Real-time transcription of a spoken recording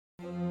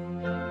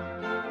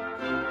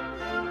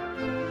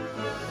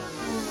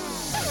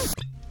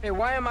Hey,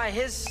 why am I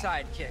his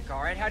sidekick,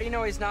 all right? How do you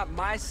know he's not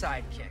my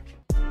sidekick?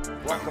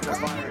 Welcome to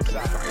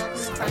Fireside. Welcome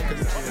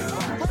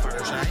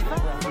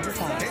to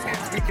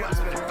Fireside.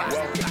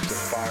 Welcome to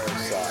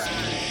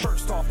Fireside.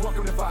 First off,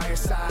 welcome to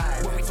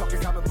Fireside. When we talking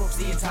comic books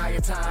the entire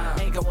time.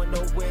 Ain't going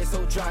nowhere,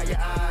 so dry your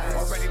eyes.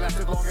 Already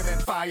lasted longer than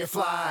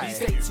Firefly.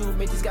 Stay tuned,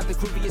 Mitch's got the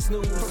grooviest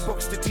news. From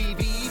books to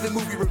TV, the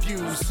movie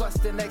reviews. Plus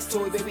the next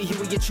toy, baby, here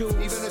we you choose.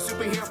 Even the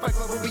superhero fight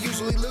club where we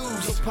usually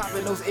lose. So pop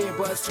in those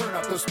earbuds, turn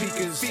up those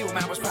speakers. Feel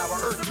Mama's power,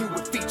 Earth 2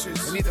 with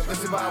features. And either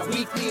listen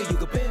bi-weekly or you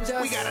can binge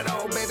us. We got it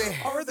all, baby.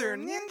 Are there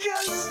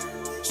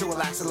ninjas? So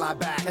relax and lie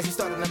back as we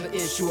start another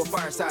issue of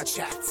Fireside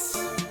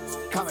Chats.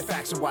 Comic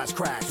facts and wise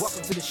cracks.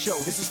 Welcome to the show.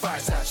 This is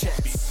Fireside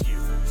Chats.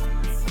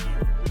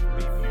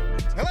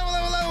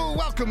 Hello.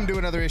 Welcome to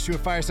another issue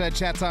of Fireside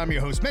Chats. I'm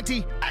your host,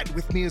 Menti. And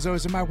with me as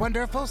always are my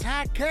wonderful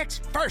sidekicks.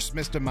 First,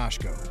 Mr.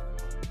 Moshko.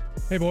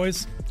 Hey,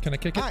 boys. Can I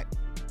kick it? Hi.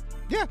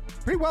 Yeah,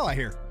 pretty well, I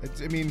hear.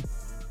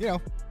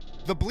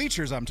 The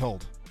bleachers, I'm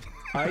told.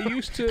 I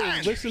used to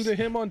listen to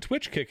him on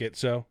Twitch Kick It,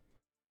 so.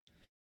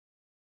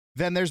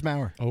 Then there's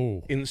Maurer.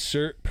 Oh.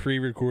 Insert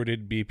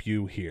pre-recorded beep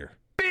you here.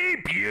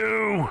 Beep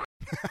you!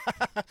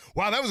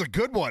 Wow, that was a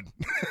good one.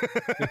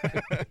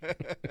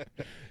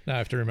 Now I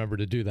have to remember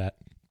to do that.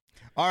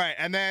 All right,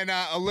 and then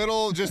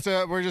we're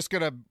just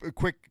going to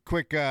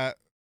quick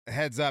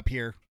heads up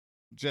here.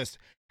 Just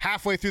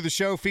halfway through the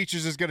show,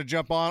 Features is going to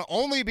jump on,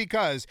 only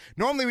because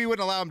normally we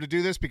wouldn't allow him to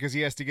do this because he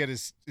has to get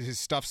his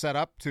stuff set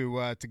up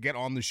to get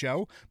on the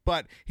show,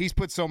 but he's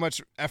put so much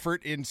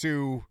effort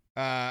into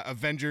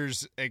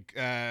Avengers,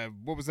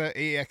 what was that,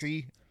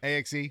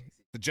 AXE,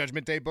 the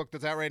Judgment Day book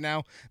that's out right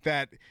now,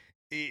 that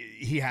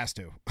he has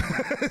to.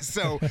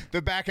 So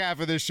the back half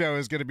of this show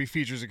is going to be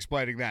Features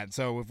explaining that.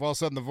 So if all of a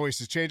sudden the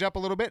voices change up a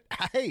little bit,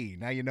 hey,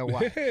 now you know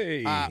why.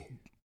 Hey.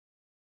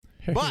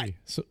 But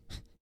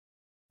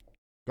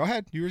go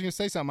ahead. You were going to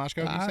say something,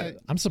 Moshko.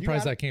 I'm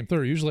surprised that came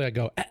through. Usually I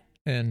go,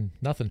 and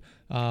nothing.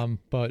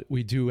 But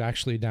we do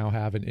actually now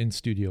have an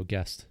in-studio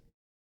guest.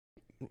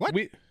 What?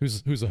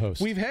 Who's the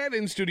host? We've had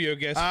in-studio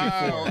guests Oh,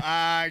 before.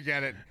 I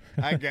get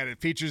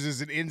it. Features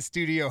is an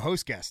in-studio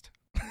host guest.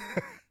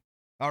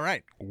 All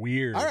right.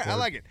 Weird. All right, I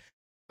like it.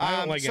 I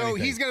don't like anything. So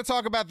he's going to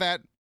talk about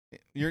that.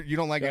 You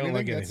don't like anything?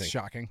 Like That's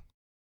shocking.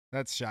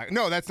 That's shocking.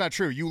 No, that's not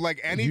true. You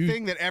like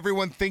anything that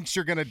everyone thinks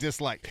you're going to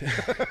dislike.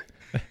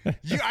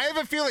 I have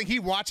a feeling he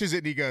watches it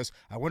and he goes,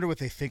 I wonder what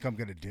they think I'm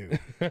going to do.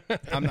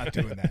 I'm not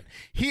doing that.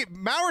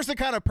 Maurer's the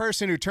kind of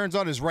person who turns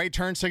on his right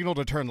turn signal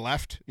to turn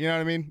left. You know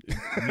what I mean?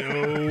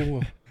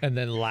 No. And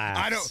then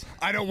laughs.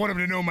 I don't want him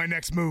to know my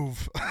next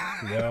move.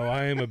 No,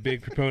 I am a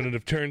big proponent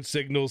of turn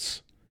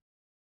signals.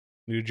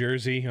 New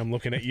Jersey, I'm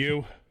looking at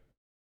you.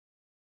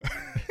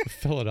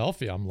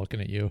 Philadelphia, I'm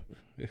looking at you.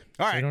 All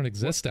right. They don't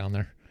exist down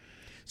there.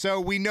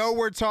 So we know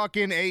we're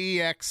talking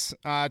AEX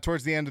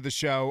towards the end of the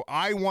show.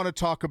 I want to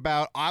talk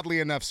about, oddly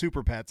enough,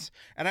 Super Pets.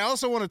 And I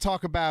also want to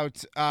talk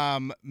about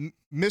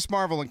Miss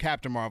Marvel and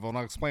Captain Marvel, and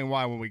I'll explain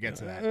why when we get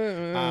to that.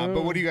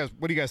 But what are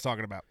you guys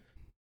talking about?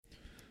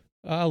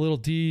 A little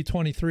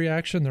D23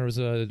 action. There was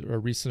a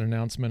recent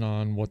announcement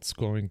on what's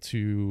going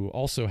to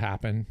also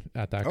happen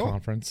at that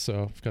conference.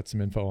 So I've got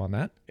some info on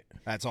that.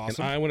 That's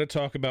awesome. And I want to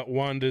talk about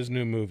Wanda's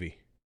new movie.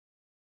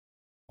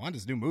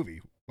 Wanda's new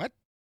movie? What?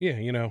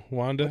 Yeah,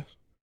 Wanda.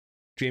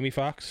 Jamie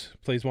Foxx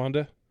plays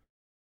Wanda.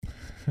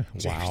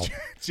 Wow.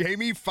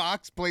 Jamie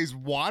Foxx plays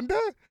Wanda?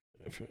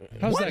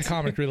 How's that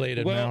comic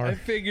related, Well, Maurer? I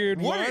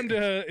figured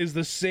Wanda is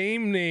the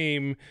same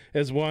name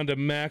as Wanda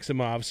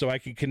Maximoff, so I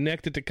could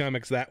connect it to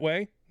comics that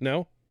way.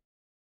 No?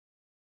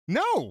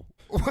 No.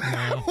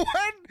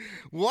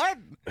 What?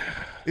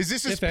 Is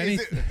this a... If any-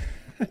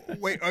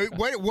 Wait,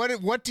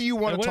 what do you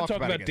want to talk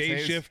about? About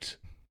Day Shift.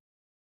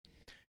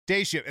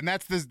 Day Shift, and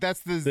that's the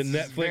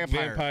Netflix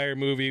vampire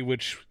movie,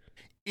 which...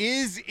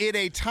 Is it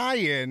a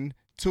tie-in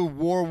to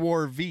World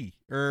War V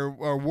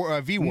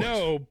or V Wars?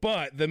 No,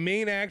 but the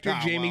main actor,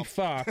 Jamie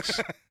Foxx,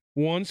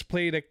 once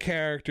played a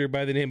character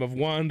by the name of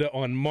Wanda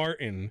on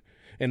Martin,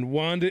 and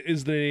Wanda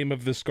is the name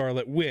of the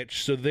Scarlet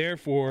Witch, so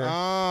therefore...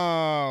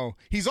 Oh,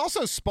 he's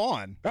also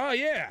Spawn. Oh,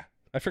 yeah.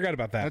 I forgot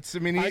about that. I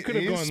could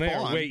have gone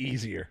there way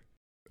easier.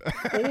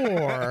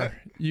 Or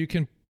you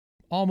can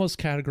almost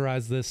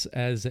categorize this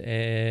as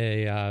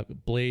a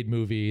Blade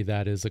movie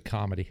that is a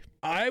comedy.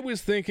 I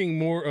was thinking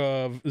more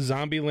of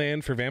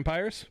Zombieland for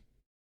vampires.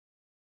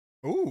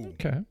 Ooh.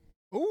 Okay.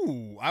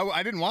 Ooh.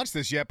 I didn't watch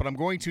this yet, but I'm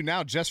going to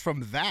now just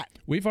from that.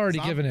 We've already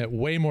given it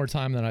way more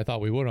time than I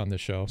thought we would on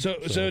this show. So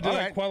did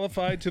I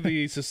qualify to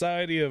the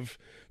Society of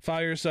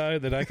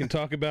Fireside that I can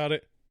talk about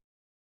it?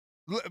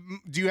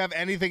 Do you have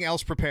anything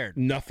else prepared?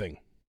 Nothing.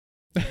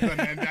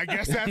 Then I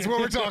guess that's what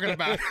we're talking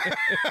about.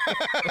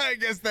 I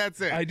guess that's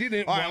it. I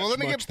didn't watch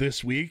much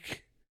this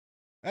week.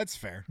 That's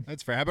fair.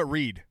 How about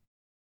Reed?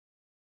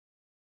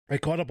 I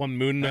caught up on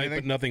Moon Knight,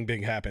 but nothing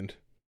big happened.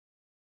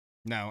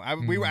 No,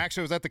 we were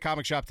actually I was at the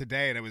comic shop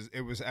today, and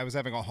I was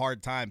having a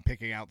hard time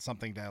picking out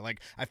something to like.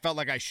 I felt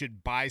like I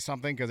should buy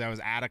something because I was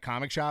at a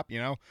comic shop,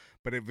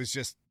 but it was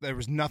just there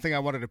was nothing I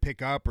wanted to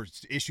pick up, or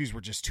issues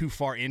were just too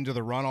far into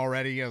the run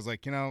already. I was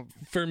like,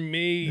 for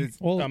me,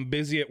 I'm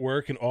busy at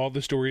work, and all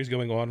the stories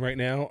going on right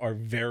now are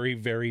very,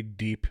 very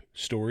deep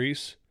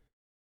stories,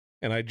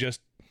 and I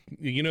just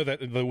that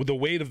the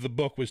weight of the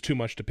book was too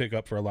much to pick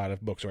up for a lot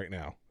of books right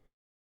now.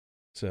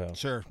 So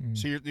sure.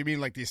 So you mean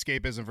like the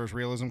escapism versus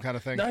realism kind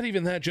of thing? Not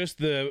even that, just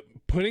the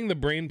putting the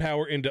brain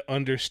power into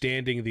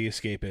understanding the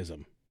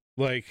escapism.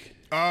 Like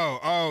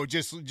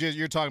just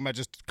you're talking about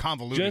just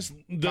convoluted. Just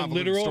the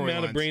literal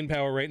amount of brain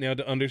power right now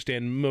to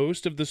understand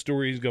most of the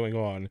stories going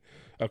on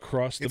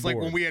across the board. It's like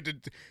when we had to.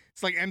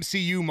 It's like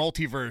MCU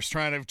multiverse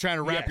trying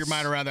to wrap your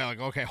mind around that.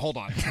 Like, okay, hold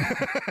on,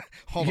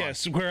 hold on.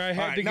 Yes, where I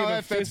had to get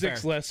a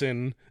physics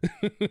lesson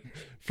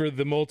for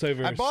the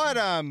multiverse.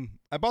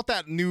 I bought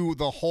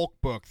the Hulk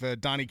book, the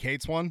Donny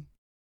Cates one.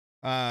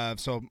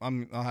 So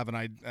I'll have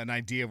an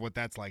idea of what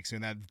that's like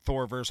soon. That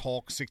Thor vs.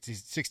 Hulk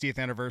 60th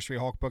anniversary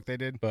Hulk book they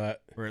did,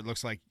 but where it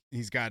looks like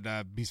he's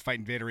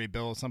fighting Vader Ray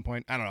Bill at some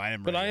point. I don't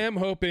know. I am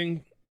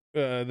hoping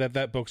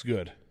that book's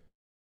good.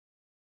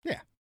 Yeah.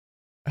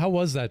 How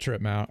was that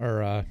trip,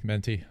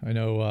 Menti? I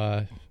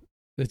know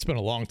it's been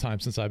a long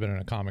time since I've been in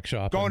a comic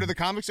shop. Going to the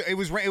comics, it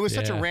was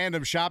such a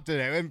random shop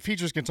today. And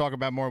Features can talk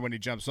about more when he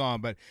jumps on,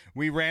 but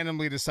we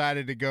randomly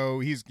decided to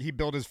go. He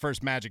built his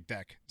first Magic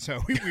deck, so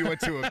we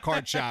went to a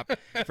card shop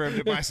for him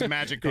to buy some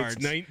Magic cards.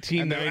 It's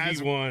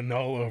 1991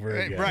 all over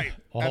again, right?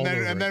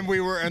 And then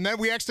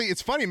we actually.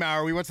 It's funny,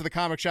 Maurer. We went to the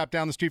comic shop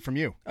down the street from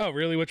you. Oh,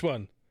 really? Which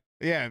one?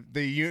 Yeah,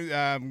 the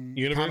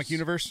Universe? Comic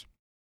Universe.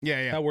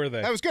 Yeah. How were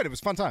they? That was good. It was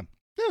a fun time.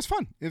 It was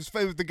fun.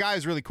 The guy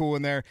is really cool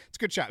in there. It's a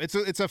good shop.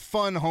 It's a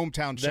fun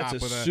hometown shop.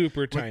 That's a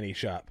super tiny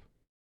shop.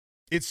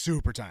 It's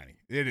super tiny.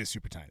 It is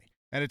super tiny,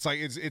 and it's like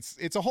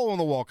it's a hole in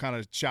the wall kind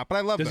of shop. But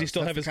I love. Does he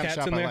still have his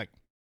cats in there? Like.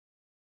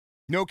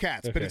 No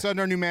cats, but it's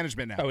under new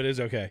management now. Oh, it is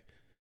okay.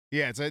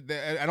 Yeah,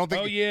 I don't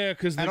think. Oh yeah,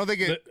 because I don't think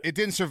it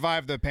didn't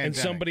survive the pandemic. And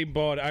somebody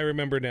bought. I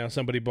remember now.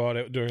 Somebody bought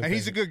it during. And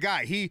he's a good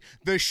guy.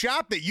 The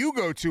shop that you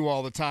go to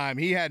all the time.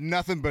 He had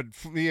nothing but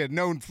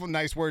no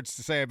nice words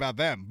to say about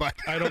them. But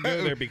I don't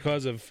go there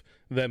because of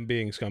them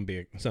being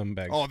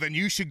scumbags. Oh, then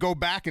you should go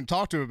back and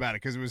talk to him about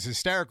it because it was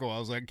hysterical. I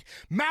was like,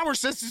 Maurer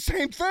says the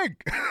same thing.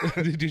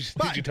 Did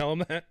you tell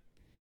him that?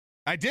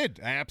 I did.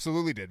 I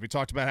absolutely did. We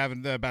talked about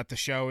the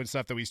show and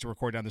stuff that we used to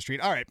record down the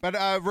street. All right, but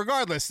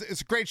regardless,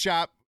 it's a great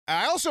shop.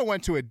 I also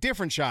went to a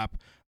different shop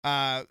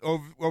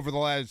over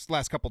the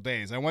last couple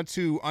days. I went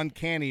to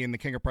Uncanny in the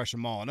King of Prussia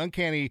Mall. And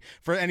Uncanny,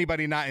 for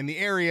anybody not in the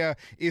area,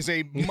 is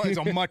a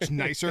much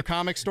nicer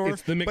comic store.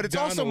 It's the McDonald's, but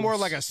it's also more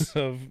like a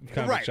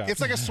right. Shops. It's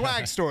like a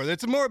swag store.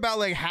 It's more about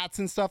like hats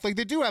and stuff. Like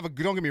they do have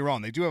don't get me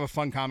wrong, they do have a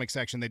fun comic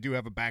section. They do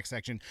have a back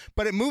section,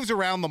 but it moves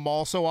around the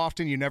mall so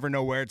often you never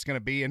know where it's going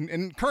to be.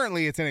 And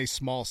currently it's in a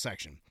small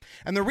section.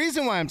 And the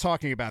reason why I'm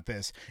talking about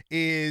this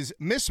is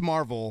Ms.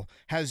 Marvel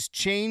has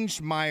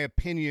changed my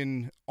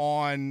opinion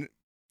on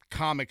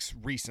comics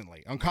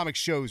recently, on comic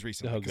shows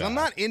recently, because I'm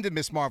not into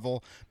Ms.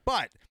 Marvel,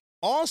 but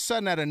all of a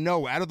sudden out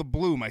of the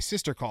blue, my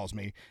sister calls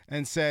me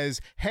and says,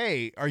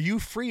 hey, are you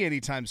free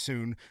anytime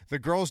soon? The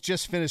girls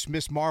just finished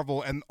Ms.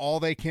 Marvel and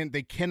they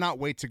cannot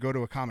wait to go to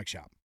a comic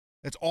shop.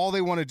 That's all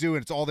they want to do,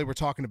 and it's all they were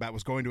talking about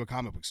was going to a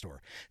comic book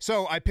store.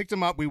 So I picked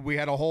them up. We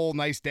had a whole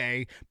nice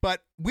day,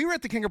 but we were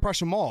at the King of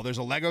Prussia Mall. There's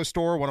a Lego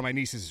store. One of my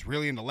nieces is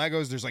really into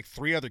Legos. There's like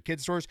 3 other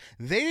kids stores.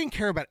 They didn't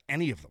care about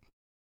any of them.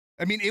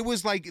 I mean, it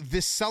was like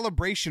this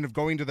celebration of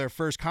going to their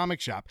first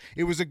comic shop.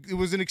 It was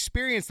an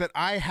experience that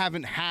I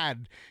haven't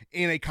had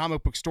in a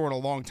comic book store in a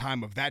long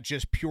time, of that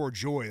just pure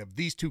joy of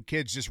these 2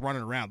 kids just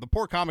running around. The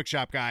poor comic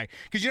shop guy,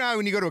 because you know how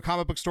when you go to a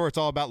comic book store, it's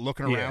all about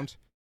looking around,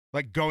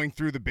 like going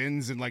through the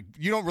bins, and like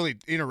you don't really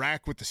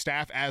interact with the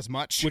staff as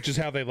much. Which is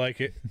how they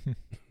like it.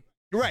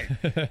 Right.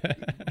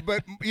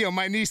 But,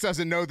 my niece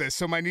doesn't know this.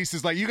 So my niece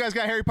is like, you guys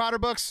got Harry Potter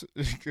books?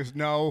 She goes,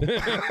 no.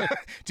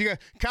 Do you got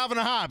Calvin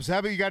and Hobbes?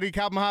 You got any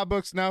Calvin and Hobbes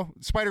books? No.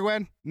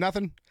 Spider-Gwen?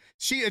 Nothing.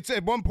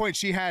 At one point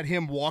she had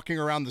him walking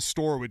around the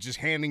store with just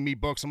handing me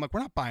books. I'm like, we're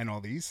not buying all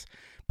these.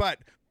 But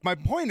my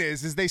point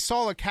is they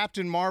saw a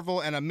Captain Marvel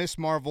and a Miss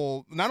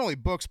Marvel, not only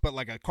books, but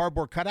like a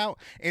cardboard cutout.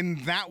 And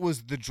that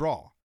was the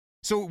draw.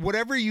 So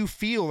whatever you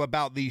feel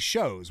about these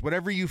shows,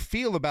 whatever you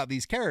feel about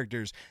these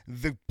characters,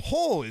 the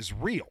pull is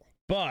real.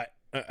 But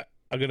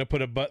I'm going to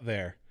put a but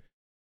there.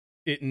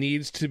 It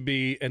needs to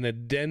be an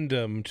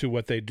addendum to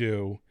what they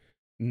do,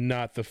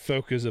 not the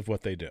focus of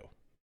what they do.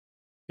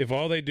 If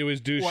all they do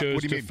is do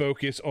shows to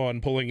focus on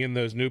pulling in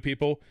those new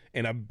people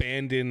and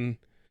abandon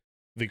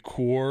the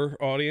core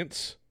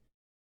audience,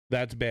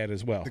 that's bad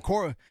as well. The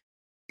core,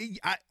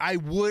 I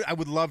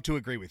would love to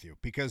agree with you,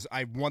 because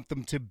I want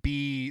them to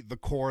be the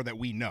core that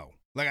we know.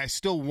 Like, I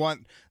still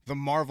want the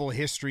Marvel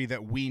history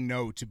that we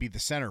know to be the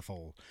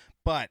centerfold,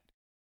 but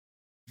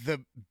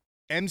the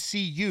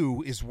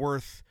MCU is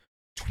worth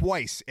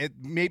twice. I'm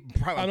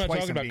not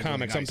talking about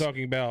comics. I'm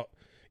talking about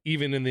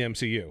even in the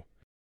MCU.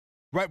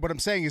 Right. What I'm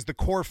saying is the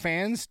core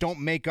fans don't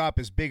make up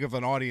as big of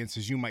an audience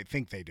as you might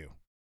think they do.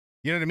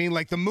 You know what I mean?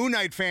 Like the Moon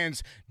Knight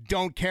fans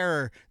don't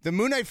care. The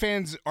Moon Knight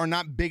fans are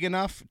not big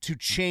enough to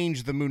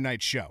change the Moon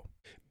Knight show.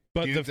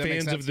 But the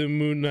fans of the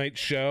Moon Knight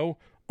show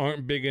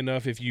aren't big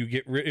enough if you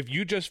if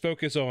you just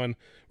focus on,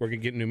 we're going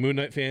to get new Moon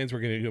Knight fans, we're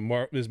going to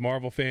do there's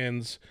Marvel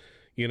fans,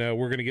 we're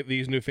going to get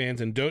these new fans,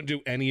 and don't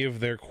do any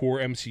of their core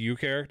MCU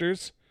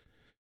characters.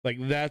 Like,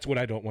 that's what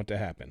I don't want to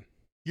happen.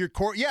 Your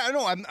core, yeah,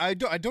 no, I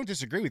don't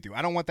disagree with you.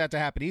 I don't want that to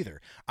happen either.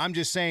 I'm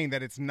just saying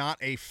that it's not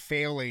a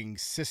failing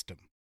system.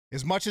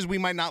 As much as we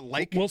might not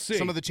like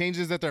some of the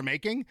changes that they're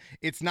making,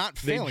 it's not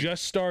failing. They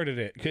just started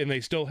it, and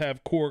they still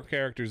have core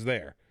characters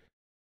there.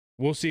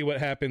 We'll see what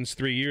happens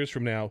 3 years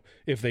from now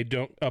if they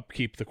don't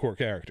upkeep the core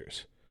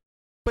characters.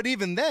 But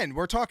even then,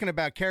 we're talking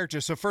about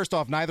characters. So first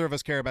off, neither of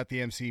us care about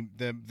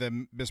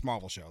the Miss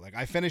Marvel show. Like,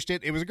 I finished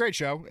it; it was a great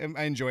show.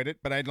 I enjoyed it,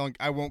 but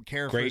I won't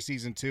care for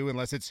season 2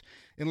 unless it's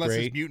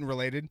mutant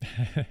related.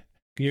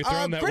 You're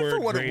throwing that word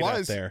for what great it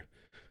was out there.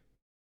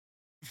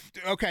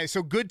 Okay,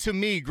 so good to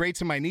me, great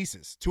to my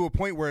nieces, to a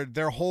point where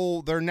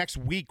their next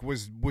week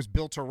was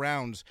built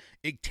around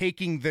it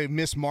taking the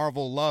Miss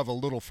Marvel love a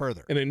little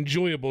further. An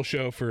enjoyable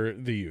show for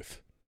the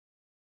youth.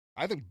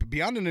 I think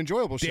beyond an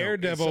enjoyable show,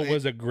 Daredevil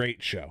was a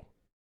great show.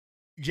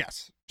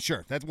 Yes,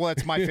 sure. That's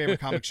my favorite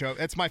comic show.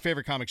 That's my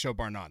favorite comic show,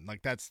 bar none.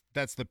 Like that's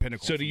the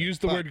pinnacle. So to use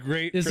the word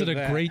great, is for it a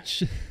that,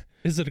 great?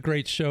 Is it a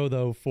great show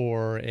though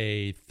for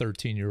a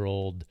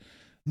 13-year-old?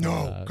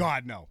 No,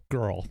 God, no.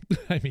 Girl.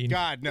 I mean,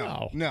 God,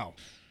 no.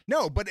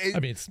 But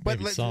I mean, it's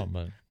maybe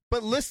some.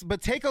 But let's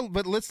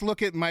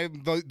look at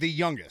the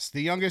youngest.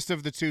 The youngest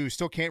of the two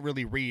still can't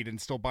really read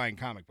and still buying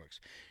comic books.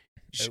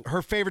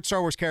 Her favorite Star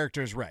Wars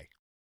character is Rey.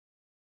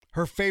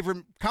 Her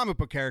favorite comic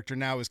book character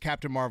now is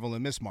Captain Marvel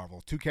and Miss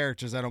Marvel. Two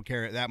characters I don't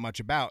care that much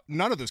about.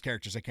 None of those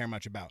characters I care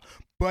much about.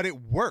 But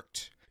it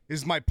worked.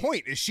 Is my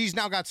point. Is she's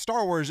now got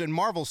Star Wars and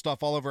Marvel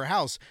stuff all over her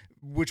house,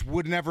 which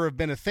would never have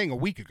been a thing a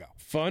week ago.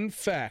 Fun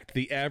fact,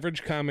 the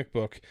average comic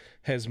book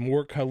has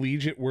more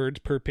collegiate words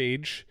per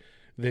page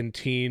than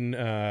teen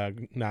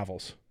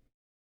novels.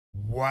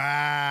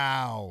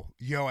 Wow.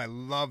 Yo, I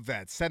love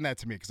that. Send that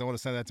to me because I want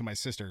to send that to my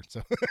sister.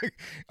 So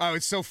oh,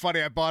 it's so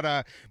funny. I bought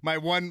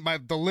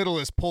the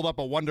littlest pulled up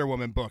a Wonder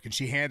Woman book and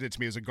she handed it to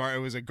me. It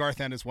was a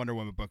Garth Ennis Wonder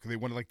Woman book. They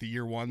wanted like the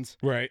year ones.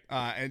 Right.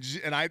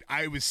 And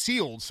I was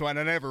sealed, so I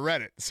never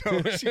read it.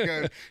 So she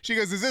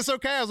goes, is this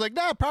okay? I was like,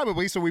 nah,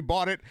 probably. So we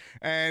bought it.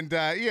 And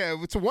yeah,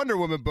 it's a Wonder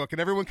Woman book. And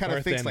everyone kind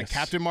of thinks Ennis. like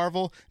Captain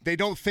Marvel. They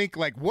don't think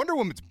like Wonder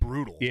Woman's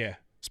brutal. Yeah.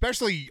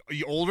 Especially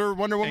older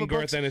Wonder Woman and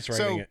books. Garth Ennis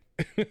writing it.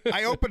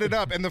 I opened it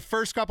up, and the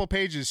first couple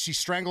pages, she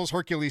strangles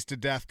Hercules to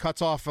death,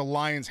 cuts off a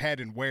lion's head,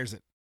 and wears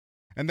it.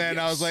 And then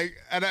I was like,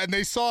 and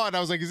they saw it. I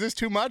was like, is this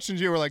too much? And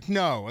you were like,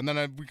 no. And then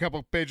a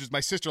couple pages,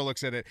 my sister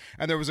looks at it,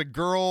 and there was a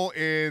girl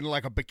in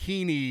like a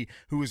bikini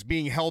who was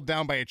being held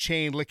down by a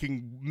chain,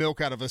 licking milk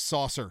out of a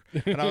saucer.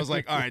 And I was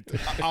like, all right,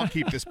 I'll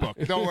keep this book.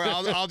 Don't worry,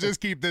 I'll just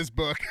keep this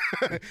book.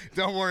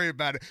 Don't worry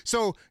about it.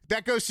 So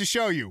that goes to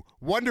show you,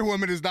 Wonder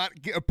Woman is not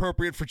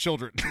appropriate for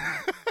children.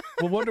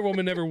 Well, Wonder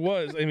Woman never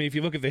was. I mean, if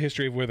you look at the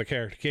history of where the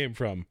character came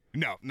from.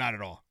 No, not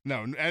at all.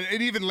 No,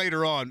 and even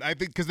later on, I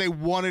think because they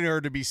wanted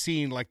her to be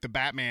seen like the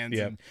Batmans,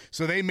 and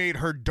so they made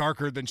her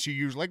darker than she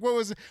usually. Like what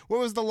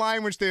was the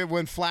line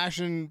when Flash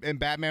and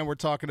Batman were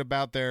talking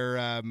about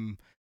their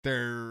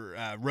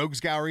rogues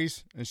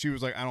galleries, and she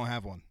was like, "I don't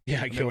have one."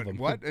 Yeah, I killed them.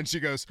 What? And she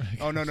goes,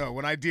 "Oh no!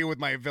 When I deal with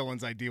my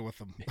villains, I deal with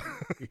them."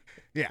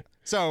 Yeah.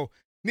 So,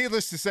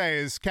 needless to say,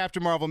 is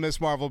Captain Marvel, Miss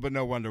Marvel, but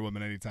no Wonder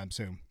Woman anytime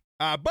soon.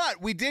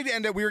 But we did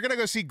end up, we were going to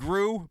go see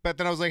Gru, but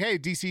then I was like, hey,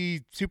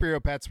 DC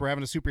superhero pets, we're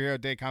having a superhero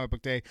day, comic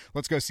book day.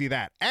 Let's go see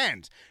that.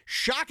 And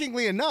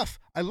shockingly enough,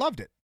 I loved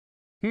it.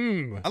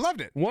 I loved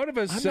it. One of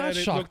us said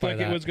it looked like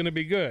it was going to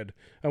be good.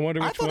 I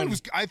wonder which one.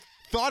 I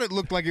thought it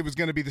looked like it was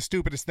going to be the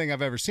stupidest thing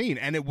I've ever seen,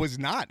 and it was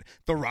not.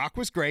 The Rock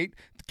was great.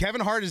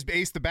 Kevin Hart as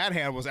Ace the Bat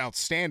Hound was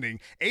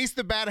outstanding. Ace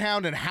the Bat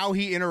Hound and how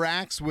he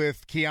interacts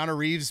with Keanu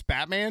Reeves'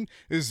 Batman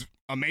is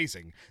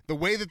amazing. The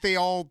way that they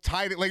all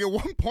tied it, like at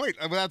one point,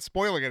 without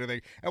spoiling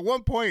anything, at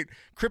one point,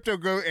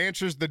 Krypto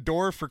answers the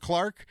door for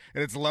Clark,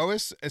 and it's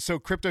Lois, and so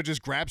Krypto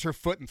just grabs her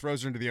foot and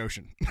throws her into the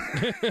ocean.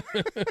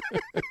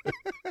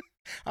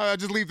 I'll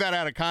just leave that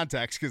out of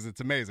context because it's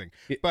amazing.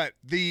 But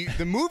the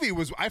movie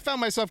was, I found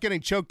myself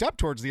getting choked up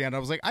towards the end. I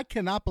was like, I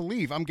cannot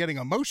believe I'm getting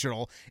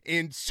emotional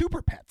in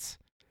Super Pets.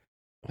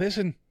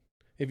 Listen,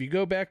 if you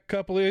go back a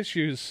couple of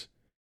issues,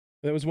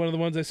 that was one of the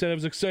ones I said I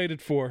was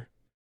excited for.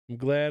 I'm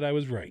glad I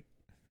was right.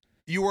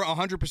 You were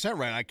 100%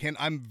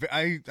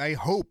 right. I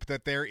hope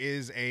that there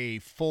is a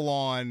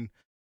full-on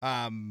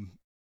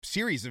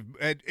series of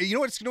you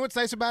know what's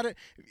nice about it?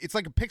 It's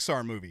like a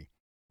Pixar movie.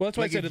 Well, that's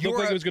why I said it looked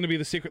like it was going to be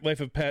The Secret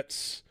Life of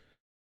Pets,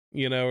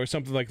 or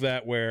something like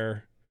that,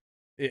 where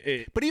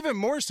But even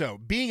more so,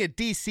 being a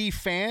DC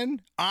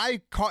fan,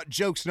 I caught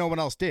jokes no one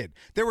else did.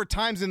 There were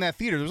times in that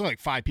theater, there was only like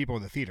 5 people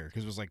in the theater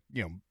because it was like,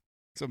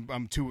 So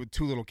I'm two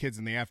little kids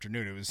in the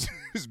afternoon. It was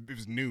it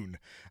was noon.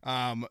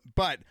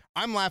 But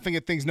I'm laughing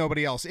at things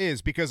nobody else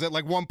is, because at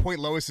like one point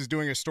Lois is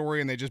doing a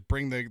story and they just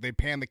they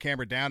pan the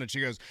camera down and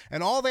she goes,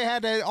 and all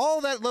that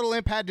little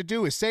imp had to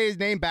do is say his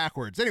name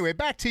backwards. Anyway,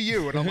 back to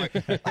you. And I'm like,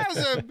 that was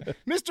a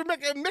Mr.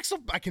 Mixel.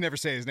 I can never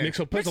say his name.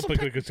 Mixel Pizzle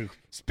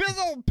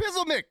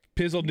Mick.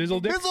 Pizzle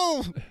Nizzle Dick.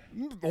 Pizzle.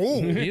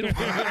 Oh. Hey.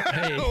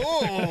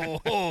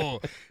 Oh.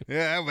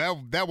 Yeah,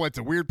 that went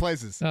to weird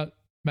places.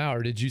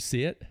 Maurer, did you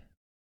see it?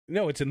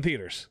 No, it's in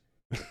theaters.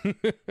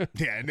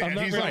 Yeah, and I'm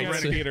not he's really like,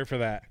 at a theater for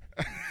that.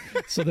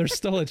 So there's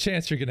still a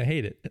chance you're going to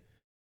hate it.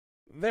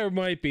 There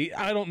might be.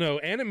 I don't know.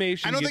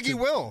 Animation. I don't think he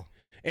will.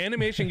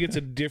 Animation gets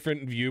a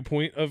different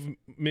viewpoint of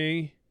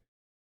me.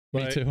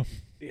 Me too.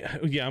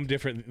 Yeah, I'm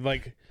different.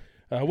 Like,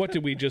 what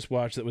did we just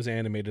watch that was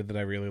animated that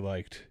I really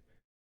liked?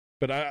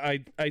 But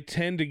I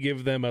tend to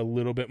give them a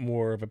little bit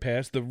more of a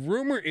pass. The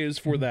rumor is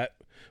for that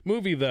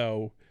movie,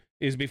 though,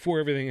 is before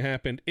everything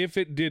happened, if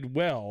it did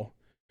well,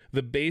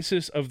 the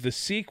basis of the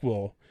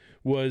sequel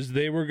was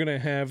they were going to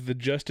have the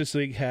Justice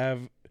League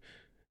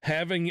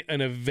having an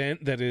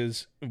event that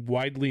is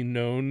widely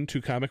known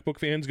to comic book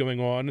fans going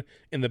on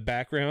in the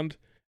background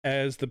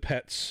as the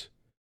pets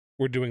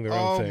were doing their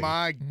own thing. Oh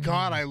my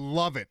God, I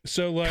love it.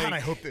 So like, God, I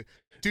hope that,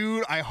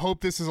 dude, I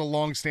hope this is a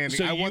long-standing.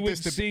 So I want you this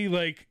would to see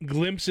like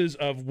glimpses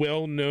of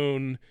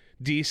well-known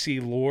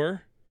DC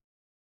lore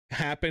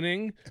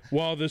happening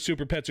while the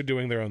super pets are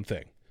doing their own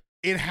thing.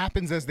 It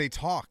happens as they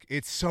talk.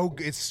 It's so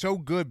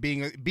good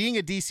being a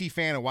DC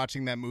fan and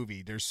watching that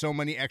movie. There's so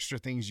many extra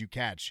things you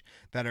catch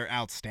that are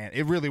outstanding.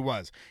 It really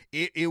was.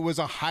 It was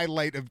a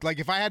highlight of, like,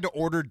 if I had to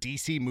order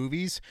DC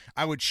movies,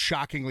 I would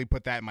shockingly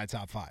put that in my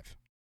top 5.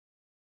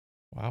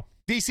 Wow.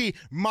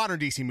 Modern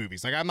DC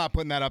movies. Like, I'm not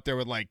putting that up there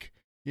with, like,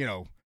 you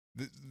know,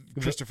 the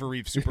Christopher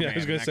Reeve Superman. Yeah, I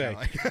was gonna say.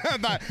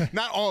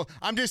 Not all.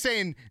 I'm just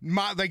saying,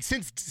 like,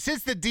 since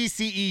the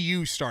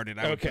DCEU started,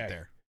 I would put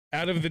there.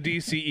 Out of the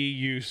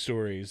DCEU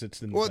stories,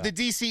 it's in the top. The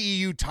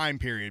DCEU time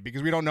period,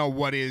 because we don't know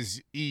what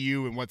is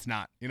EU and what's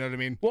not. You know what I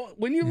mean? Well,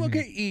 when you look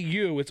at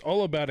EU, it's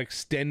all about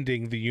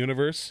extending the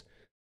universe,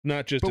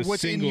 not just but a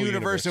what's single in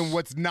universe and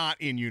what's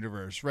not in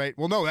universe, right?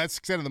 Well, no, that's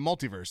extending the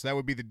multiverse. That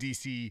would be the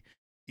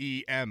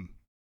DCEM.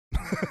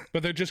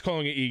 But they're just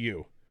calling it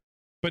EU.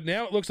 But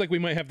now it looks like we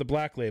might have the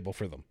black label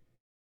for them,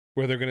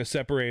 where they're going to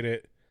separate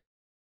it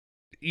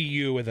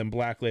EU and then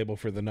black label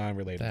for the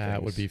non-related That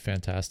things. would be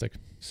fantastic.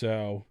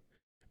 So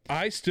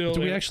I still...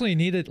 Do we actually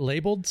need it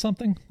labeled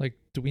something? Like,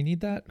 do we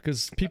need that?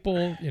 Because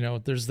people, you know,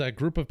 there's that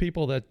group of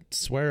people that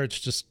swear it's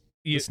just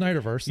the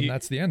Snyderverse and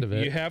that's the end of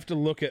it. You have to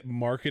look at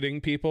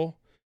marketing people.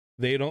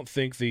 They don't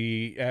think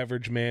the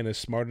average man is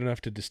smart enough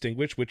to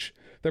distinguish, which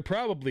they're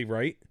probably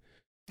right.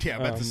 Yeah,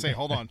 I'm about to say,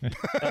 hold on.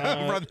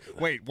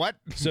 Wait, what?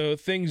 So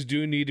things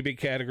do need to be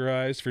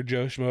categorized for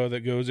Joe Schmo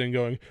that goes in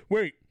going,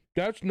 wait,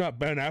 that's not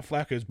Ben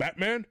Affleck as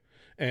Batman?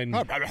 And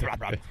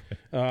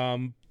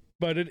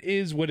but it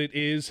is what it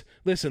is.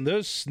 Listen,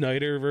 those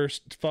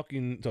Snyderverse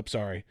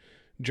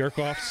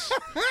jerk-offs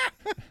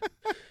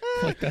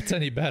like that's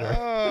any better.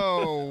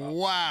 Oh,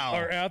 wow.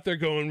 Are out there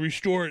going,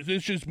 restore it.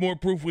 This is more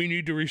proof we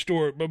need to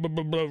restore it. Blah, blah,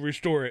 blah, blah,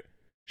 restore it.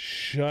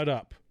 Shut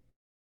up.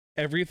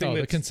 Everything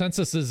the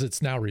consensus is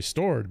it's now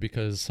restored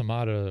because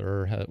Hamada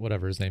or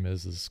whatever his name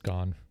is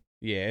gone.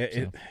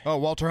 Yeah.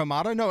 Walter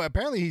Hamada? No,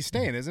 apparently he's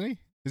staying, isn't he?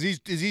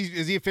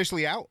 Is he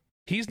officially out?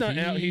 He's not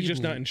out. He's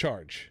just not in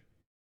charge.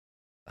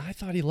 I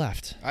thought he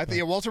left. I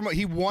think Walter.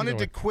 He wanted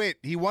to quit.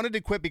 He wanted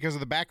to quit because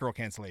of the Batgirl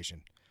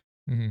cancellation.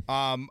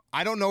 Mm-hmm.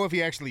 I don't know if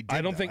he actually did.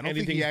 I don't think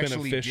anything's been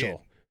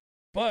official.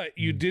 But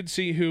you did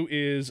see who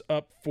is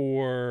up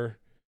for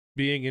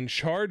being in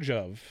charge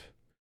of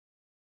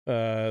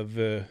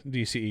the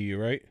DCEU,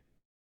 right?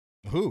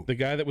 Who? The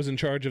guy that was in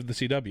charge of the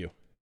CW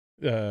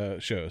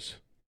shows.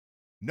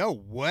 No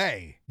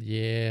way.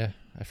 Yeah,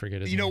 I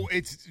forget his name. Know,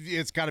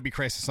 it's got to be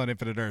Crisis on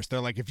Infinite Earths. They're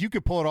like, if you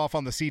could pull it off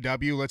on the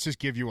CW, let's just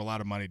give you a lot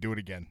of money. Do it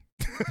again.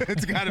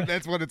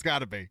 That's what it's got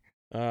to be.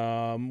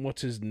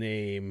 What's his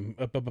name?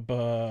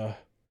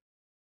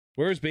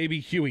 Where's Baby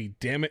Huey?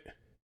 Damn it.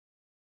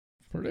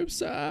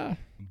 Producer.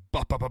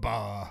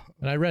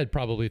 And I read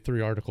probably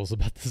 3 articles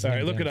about this. All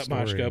right, look it up,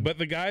 Mashko. But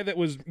the guy that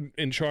was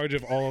in charge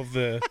of all of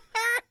the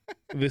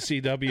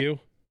CW.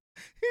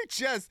 He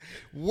just,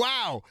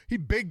 wow. He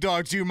big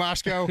dogged you,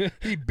 Mashko.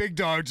 He big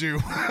dogged you.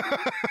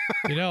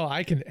 You know,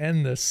 I can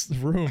end this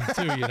room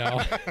too, you know.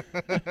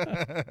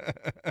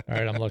 All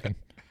right, I'm looking.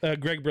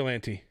 Greg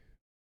Berlanti.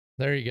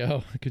 There you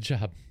go. Good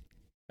job.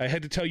 I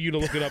had to tell you to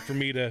look it up for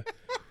me to...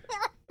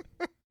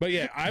 But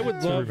yeah, I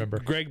would love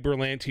Greg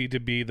Berlanti to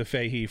be the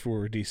Fahey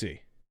for DC.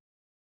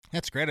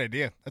 That's a great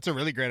idea. That's a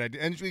really great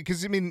idea. And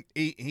because, I mean,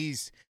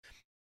 he's...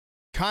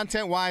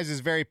 Content-wise is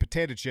very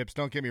potato chips,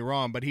 don't get me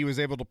wrong, but he was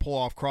able to pull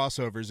off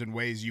crossovers in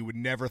ways you would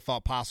never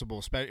thought possible,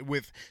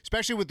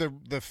 especially with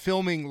the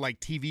filming like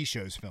TV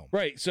shows film.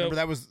 Right. So remember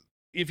that was...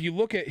 If you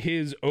look at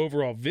his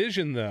overall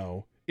vision,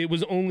 though, it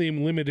was only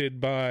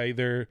limited by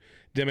their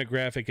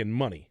demographic and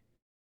money.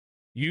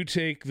 You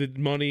take the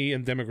money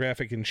and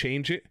demographic and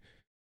change it,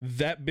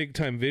 that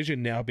big-time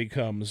vision now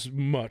becomes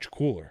much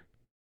cooler.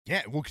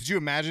 Yeah, well, could you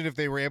imagine if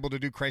they were able to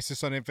do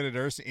Crisis on Infinite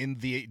Earths in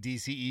the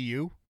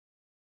DCEU?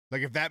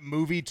 Like if that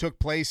movie took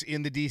place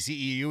in the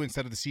DCEU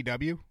instead of the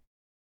CW?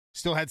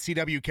 Still had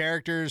CW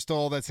characters, still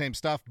all that same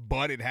stuff,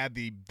 but it had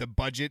the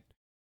budget.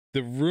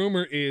 The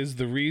rumor is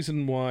the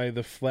reason why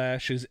The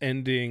Flash is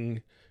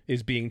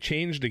being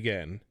changed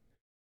again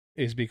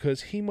is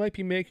because he might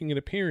be making an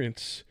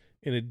appearance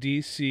in a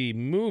DC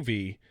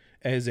movie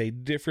as a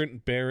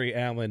different Barry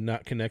Allen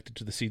not connected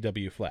to the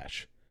CW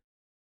Flash.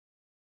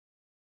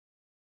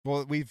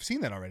 Well, we've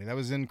seen that already. That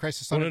was in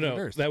Crisis on Infinite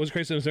Earths. That was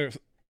Crisis on Earth.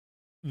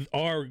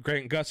 Our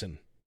Grant Gustin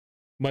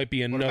might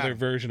be another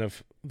version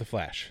of the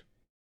Flash.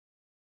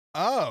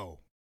 Oh,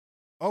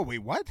 wait,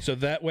 what? So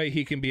that way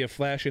he can be a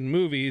Flash in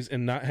movies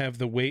and not have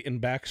the weight and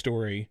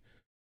backstory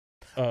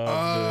of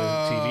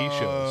the TV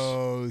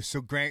shows.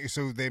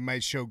 So they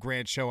might show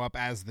Grant show up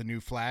as the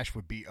new Flash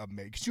would be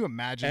amazing. Could you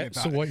imagine?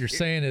 So what you're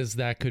saying is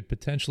that could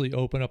potentially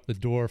open up the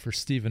door for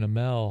Stephen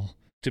Amell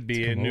to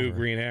be a new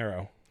Green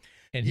Arrow.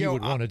 And he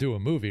would want to do a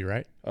movie,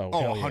 right? Oh,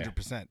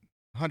 100%.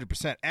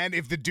 100%. And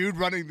if the dude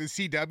running the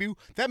CW,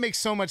 that makes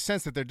so much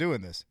sense that they're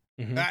doing this.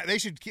 Mm-hmm. They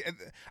should.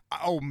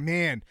 Oh,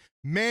 man.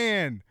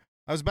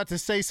 I was about to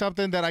say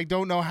something that I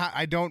don't know how.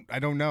 I don't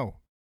know.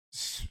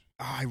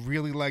 I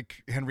really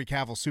like Henry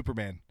Cavill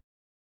Superman,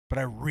 but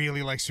I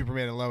really like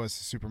Superman and Lois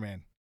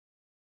Superman.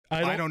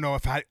 I don't know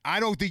if I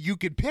don't think you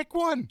could pick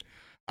one.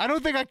 I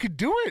don't think I could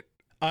do it.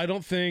 I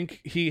don't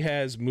think he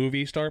has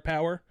movie star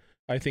power.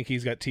 I think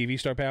he's got TV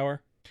star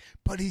power.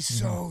 But he's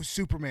so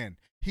Superman.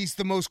 He's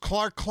the most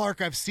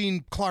Clark I've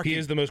seen. He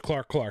is the most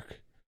Clark.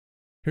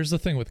 Here's the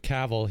thing with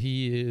Cavill.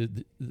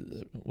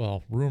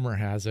 Rumor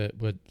has it,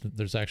 but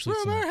there's actually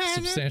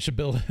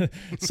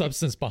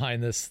substance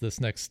behind this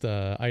next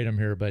item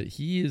here. But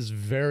he is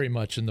very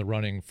much in the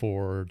running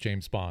for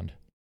James Bond.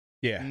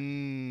 Yeah,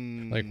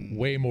 like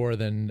way more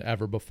than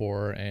ever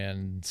before,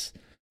 and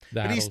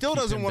that. But he still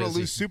doesn't want to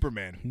lose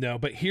Superman. No,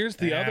 but here's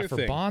the other for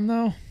thing. Bond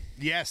though.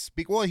 Yes,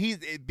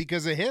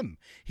 because of him.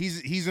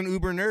 He's an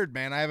uber nerd,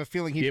 man. I have a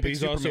feeling he'd pick he's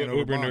Superman also an over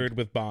uber Bond. nerd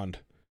with Bond.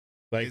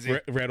 Like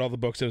read all the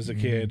books as a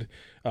kid.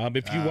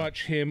 If you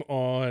watch him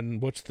on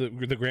what's the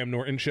Graham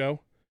Norton show,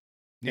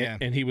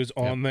 and he was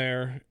on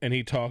there and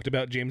he talked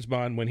about James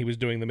Bond when he was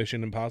doing the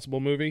Mission Impossible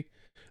movie.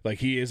 Like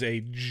he is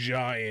a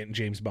giant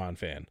James Bond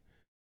fan.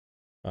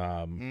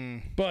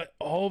 But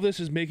all this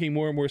is making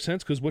more and more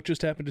sense because what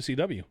just happened to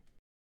CW?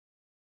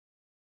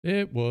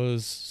 It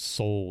was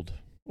sold.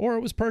 Or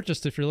it was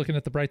purchased if you're looking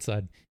at the bright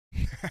side.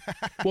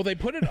 Well, they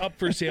put it up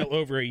for sale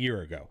over a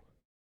year ago.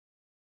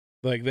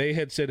 Like they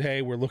had said,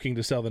 hey, we're looking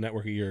to sell the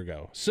network a year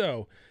ago.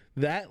 So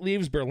that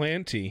leaves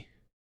Berlanti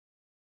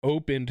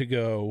open to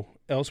go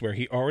elsewhere.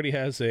 He already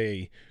has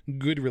a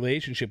good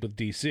relationship with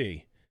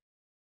DC.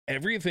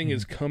 Everything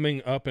is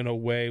coming up in a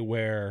way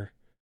where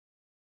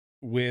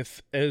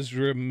with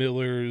Ezra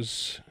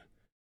Miller's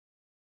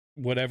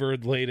whatever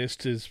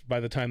latest is by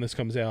the time this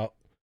comes out,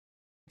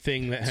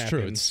 thing that happens.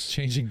 True, it's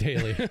changing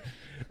daily.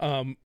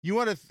 You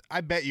want to?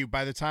 I bet you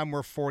by the time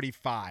we're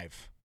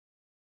 45,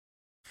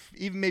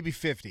 even maybe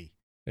 50.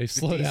 Hey,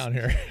 slow down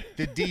here.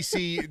 The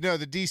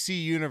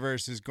DC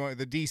universe is going.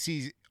 The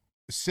DC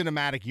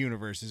cinematic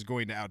universe is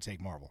going to outtake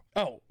Marvel.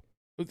 Oh,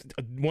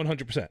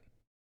 100%. I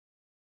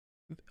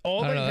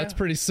don't know. That's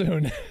pretty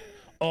soon.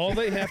 All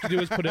they have to do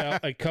is put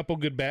out a couple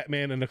good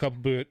Batman and a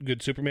couple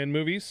good Superman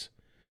movies,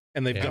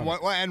 and they've done.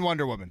 And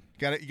Wonder Woman.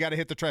 You got to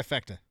hit the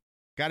trifecta.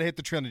 Got to hit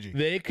the trilogy.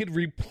 They could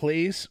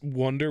replace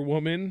Wonder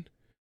Woman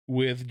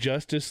with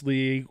Justice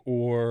League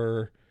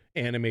or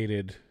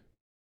animated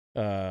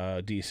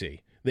DC.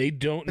 They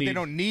don't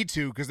need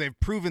to because they've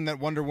proven that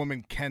Wonder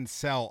Woman can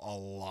sell a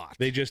lot.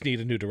 They just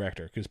need a new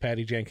director because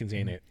Patty Jenkins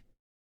ain't it.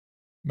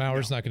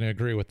 Maurer's not going to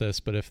agree with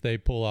this, but if they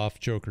pull off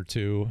Joker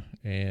 2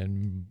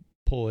 and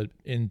pull it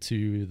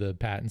into the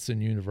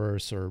Pattinson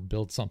universe or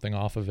build something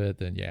off of it,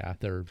 then yeah,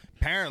 they're...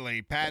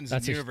 Apparently,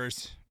 Pattinson's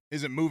universe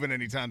isn't moving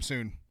anytime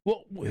soon.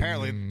 Well,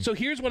 apparently. So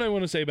here's what I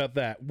want to say about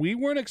that. We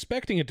weren't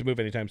expecting it to move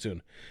anytime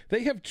soon.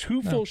 They have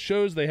 2 full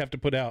shows they have to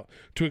put out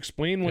to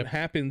explain what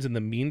happens in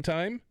the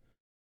meantime.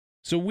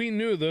 So we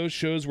knew those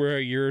shows were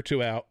a year or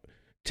 2 out,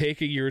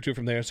 take a year or 2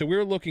 from there. So we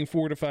were looking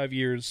 4 to 5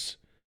 years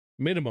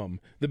minimum.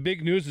 The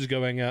big news is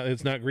going out.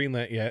 It's not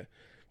greenlit yet.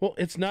 Well,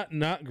 it's not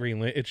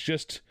greenlit. It's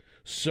just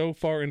so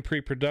far in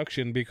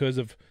pre-production because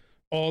of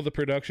all the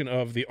production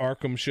of the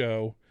Arkham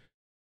show,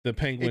 the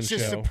Penguin show. It's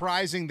just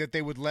surprising that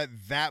they would let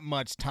that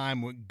much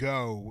time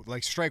go,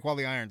 like strike while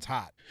the iron's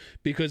hot.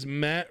 Because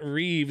Matt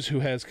Reeves, who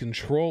has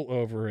control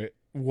over it,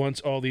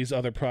 wants all these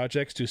other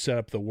projects to set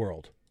up the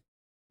world.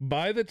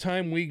 By the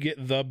time we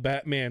get The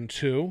Batman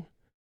 2,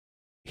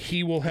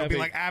 he will have... It'll be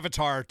like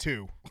Avatar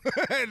 2.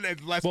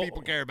 And less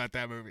people care about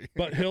that movie.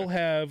 But he'll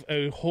have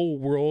a whole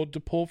world to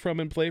pull from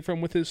and play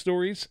from with his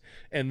stories,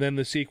 and then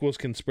the sequels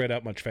can spread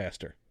out much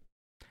faster.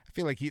 I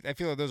feel like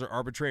those are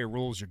arbitrary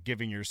rules you're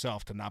giving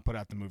yourself to not put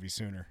out the movie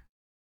sooner.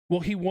 Well,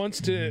 he wants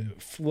to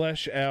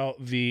flesh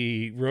out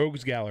the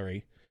Rogues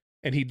Gallery,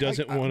 and he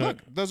doesn't want to... Look,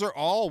 those are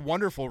all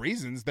wonderful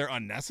reasons. They're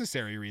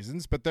unnecessary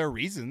reasons, but they're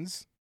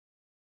reasons.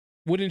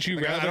 Wouldn't you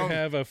rather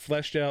have a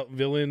fleshed out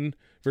villain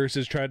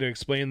versus try to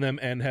explain them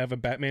and have a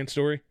Batman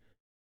story?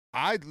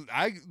 I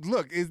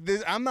look.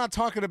 I'm not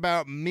talking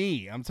about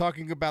me. I'm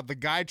talking about the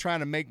guy trying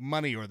to make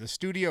money, or the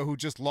studio who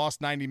just lost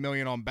 $90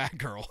 million on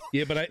Batgirl.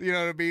 Yeah, but you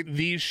know what I mean.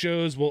 These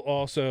shows will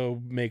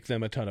also make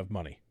them a ton of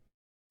money.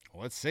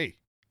 Let's see.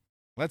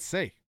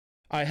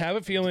 I have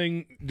a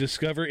feeling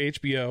Discover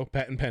HBO,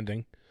 patent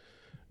pending.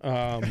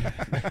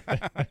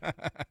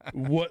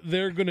 What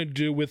they're going to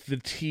do with the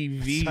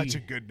TV. Such a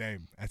good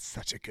name. That's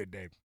such a good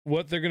name.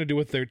 What they're going to do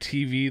with their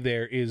TV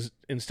there is,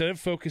 instead of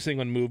focusing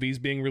on movies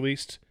being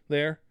released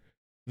there,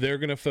 they're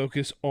going to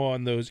focus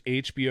on those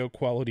HBO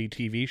quality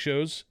TV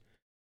shows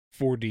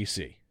for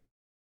DC.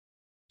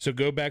 So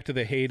go back to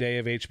the heyday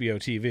of HBO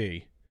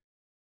TV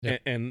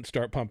and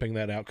start pumping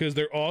that out. Because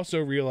they're also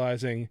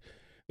realizing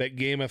that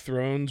Game of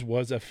Thrones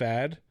was a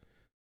fad.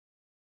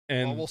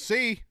 And well, we'll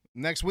see.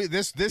 Next week,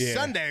 this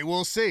Sunday,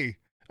 we'll see.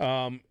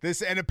 And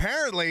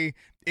apparently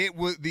it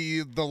was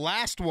the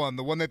last one,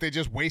 the one that they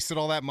just wasted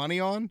all that money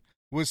on,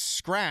 was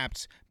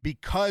scrapped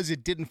because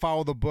it didn't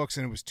follow the books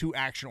and it was too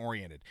action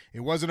oriented. It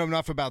wasn't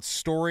enough about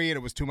story and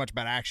it was too much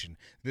about action.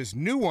 This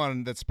new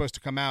one that's supposed to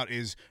come out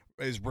is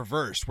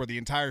reversed, where the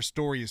entire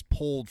story is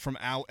pulled from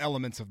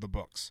elements of the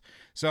books.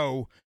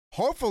 So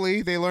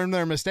hopefully they learn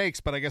their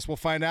mistakes, but I guess we'll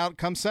find out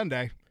come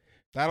Sunday.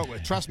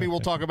 Trust me, we'll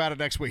talk about it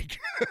next week.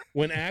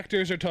 When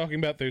actors are talking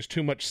about there's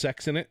too much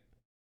sex in it,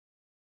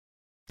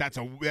 that's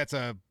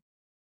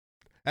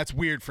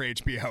weird for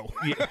HBO.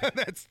 Yeah.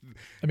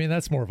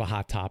 That's more of a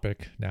hot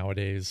topic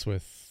nowadays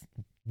with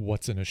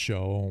what's in a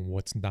show and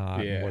what's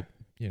not. Yeah.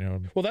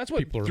 And what, well, that's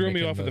what threw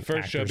me off of the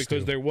first show,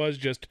 because there was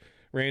just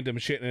random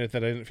shit in it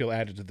that I didn't feel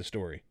added to the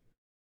story.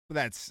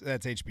 That's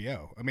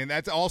HBO. I mean,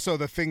 that's also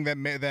the thing that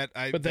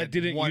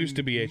didn't used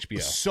to be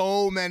HBO.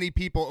 So many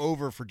people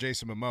over for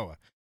Jason Momoa.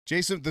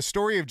 The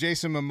story of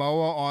Jason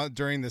Momoa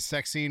during the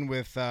sex scene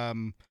with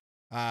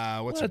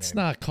let's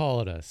not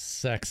call it a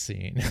sex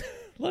scene.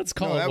 Let's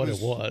call it what it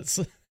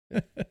was.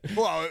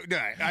 Well, no,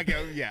 I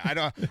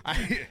don't.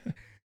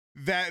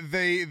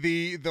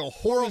 The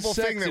horrible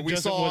thing that we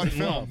saw on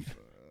film.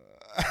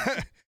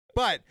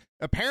 But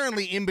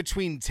apparently, in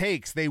between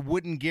takes, they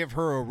wouldn't give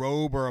her a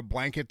robe or a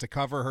blanket to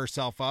cover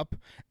herself up,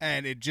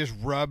 and it just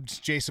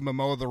rubbed Jason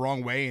Momoa the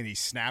wrong way, and he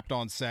snapped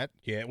on set.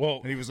 Yeah, well,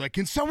 and he was like,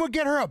 "Can someone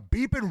get her a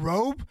beeping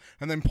robe?"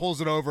 And then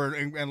pulls it over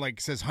and like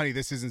says, "Honey,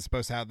 this isn't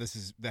supposed to how this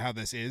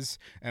is,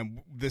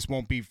 and this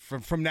won't be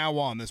from now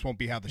on. This won't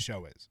be how the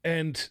show is."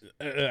 And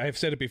I've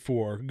said it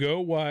before. Go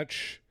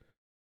watch.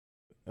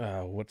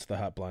 What's the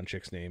hot blonde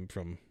chick's name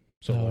from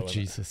Solo? Oh,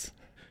 Jesus.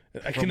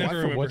 I can never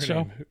remember what her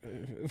show?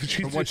 name.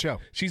 From what show?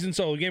 She's in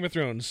Solo, Game of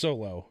Thrones,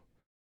 Solo.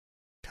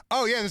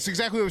 Oh yeah, that's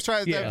exactly what I was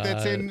trying. Yeah.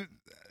 That's in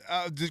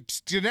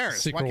Daenerys.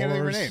 Secret Why can't I think of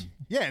her Wars. name?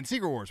 Yeah, in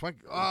Secret Wars. Why?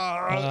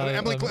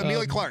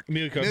 Amelia Clark.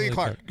 Amelia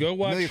Clark. Go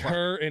watch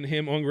her and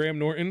him on Graham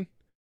Norton.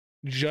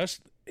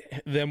 Just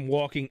him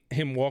walking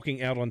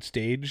out on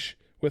stage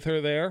with her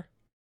there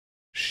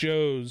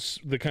shows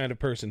the kind of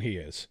person he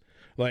is.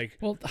 Like,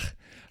 well,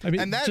 I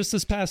mean, just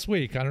this past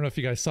week, I don't know if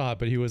you guys saw it,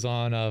 but he was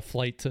on a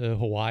flight to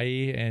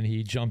Hawaii and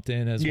he jumped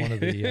in as one of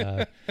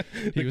the.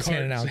 He was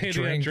handing out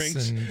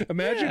drinks. And,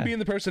 imagine being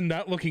the person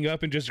not looking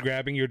up and just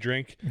grabbing your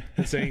drink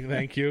and saying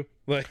thank you.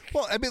 Like,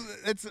 well, I mean,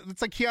 it's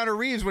like Keanu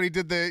Reeves when he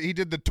did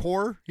the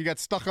tour. He got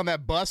stuck on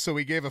that bus, so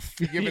he gave an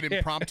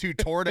impromptu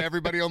tour to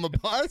everybody on the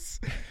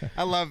bus.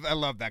 I love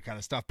that kind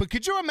of stuff. But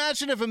could you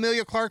imagine if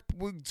Amelia Clark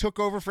took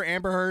over for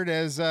Amber Heard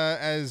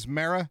as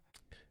Mara?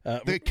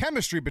 The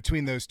chemistry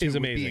between those two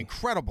would be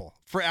incredible.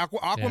 For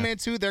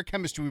Aquaman 2, their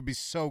chemistry would be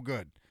so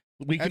good.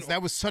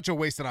 That was such a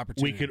wasted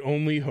opportunity. We could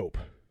only hope.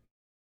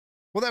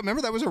 Well,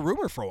 remember that was a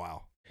rumor for a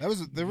while.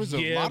 There was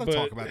a lot of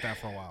talk about that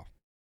for a while.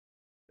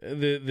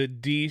 The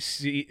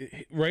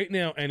DC right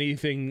now,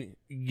 anything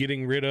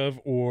getting rid of,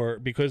 or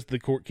because the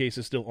court case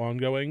is still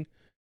ongoing,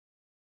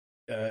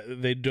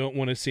 they don't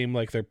want to seem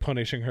like they're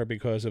punishing her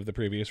because of the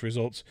previous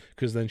results,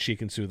 because then she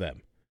can sue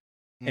them.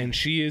 And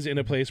she is in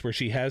a place where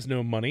she has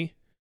no money.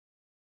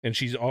 And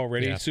she's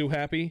already sue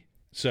happy,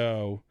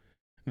 so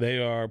they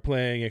are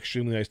playing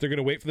extremely nice. They're going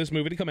to wait for this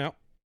movie to come out.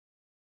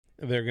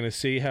 They're going to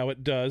see how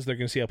it does. They're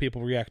going to see how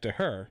people react to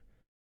her.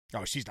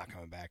 Oh, she's not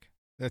coming back.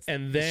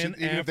 And then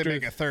even if they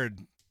make a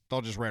third, they'll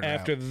just write her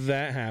out. After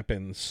that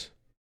happens,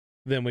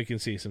 then we can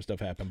see some stuff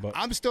happen. But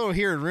I'm still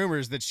hearing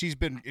rumors that she's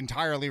been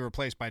entirely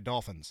replaced by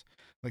dolphins.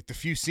 Like the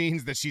few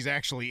scenes that she's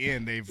actually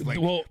in, they've put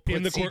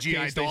in the court CGI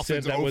case they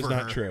said that was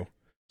not true.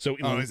 So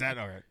is that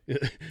all right?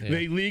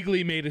 They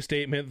legally made a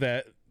statement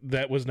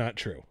that was not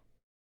true.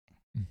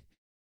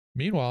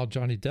 Meanwhile,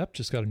 Johnny Depp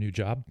just got a new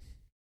job.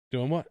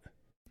 Doing what?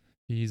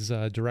 He's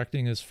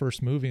directing his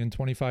first movie in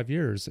 25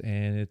 years,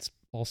 and it's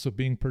also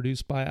being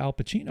produced by Al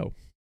Pacino.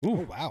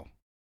 Ooh, wow.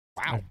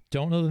 I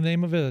don't know the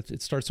name of it.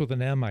 It starts with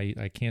an M.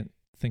 I can't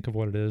think of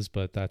what it is,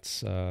 but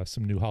that's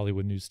some new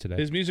Hollywood news today.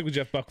 His music with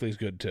Jeff Buckley is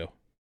good, too.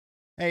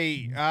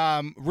 Hey,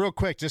 real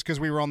quick, just because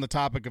we were on the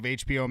topic of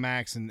HBO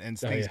Max and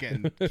things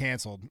getting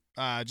canceled,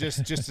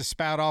 just to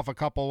spout off a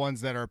couple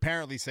ones that are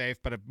apparently safe,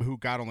 but who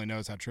God only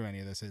knows how true any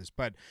of this is.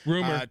 But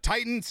rumor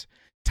Titans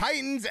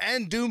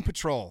and Doom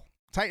Patrol.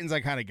 Titans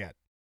I kind of get.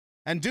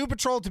 And Doom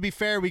Patrol, to be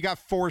fair, we got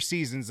 4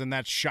 seasons, and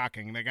that's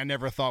shocking. Like, I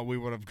never thought we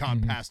would have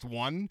gone past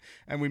 1,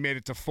 and we made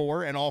it to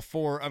 4, and all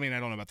 4, I mean, I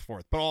don't know about the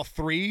 4th, but all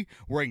 3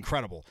 were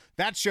incredible.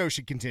 That show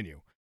should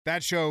continue.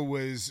 That show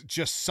was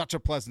just such a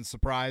pleasant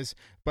surprise,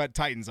 but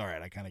Titans, all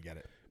right, I kind of get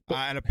it.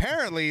 And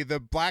apparently the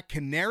Black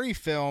Canary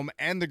film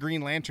and the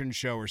Green Lantern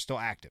show are still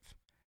active.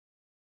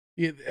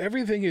 Yeah,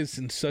 everything is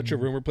in such a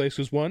rumor place.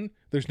 Because one,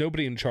 there's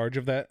nobody in charge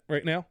of that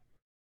right now.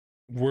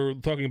 We're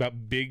talking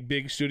about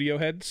big studio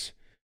heads,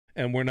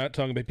 and we're not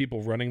talking about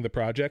people running the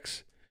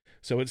projects.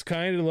 So it's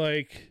kind of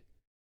like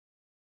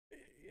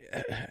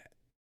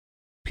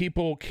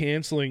people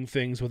canceling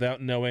things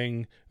without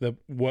knowing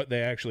what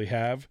they actually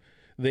have.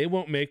 They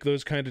won't make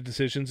those kind of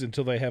decisions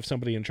until they have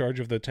somebody in charge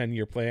of the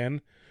 10-year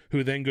plan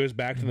who then goes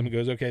back to them and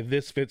goes, okay,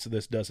 this fits,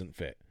 this doesn't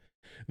fit.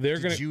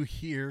 Did you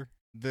hear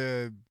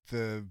the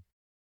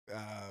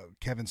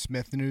Kevin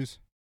Smith news?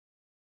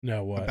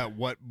 No, what? About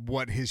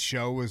what his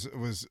show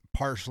was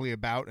partially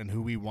about and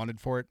who we wanted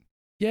for it?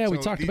 Yeah, we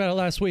talked about it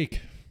last week.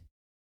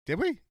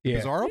 Did we? Yeah.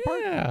 Bizarro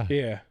part?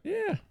 Yeah.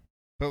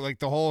 But like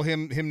the whole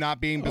him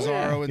not being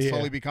Bizarro and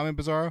slowly becoming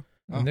Bizarro?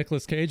 Oh.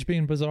 Nicolas Cage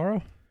being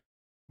Bizarro?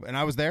 And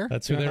I was there.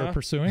 That's who they were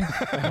pursuing.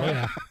 Oh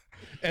yeah.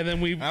 And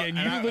then you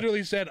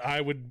literally said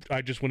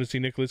I just want to see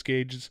Nicolas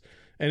Cage's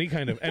any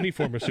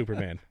form of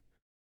Superman.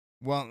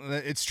 Well,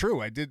 it's true.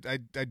 I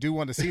do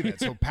want to see that.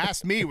 So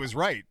past me was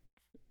right.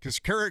 Because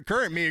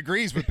current me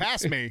agrees with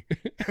past me.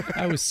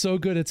 I was so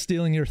good at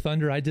stealing your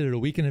thunder, I did it a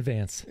week in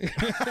advance. All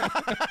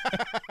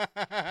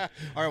right,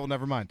 well,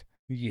 never mind.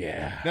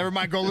 Yeah. Never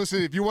mind. Go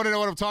listen. If you want to know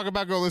what I'm talking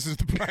about, go listen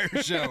to the prior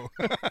show.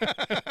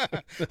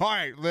 All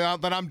right,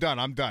 then I'm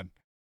done.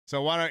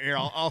 So why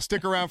don't I'll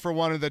stick around for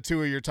one of the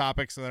 2 of your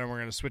topics, and then we're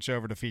going to switch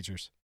over to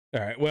features.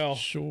 All right. Well,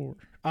 sure.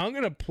 I'm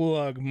going to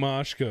plug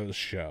Moshko's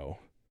show.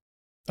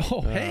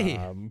 Oh, hey.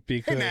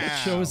 Because what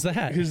show is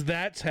that? Because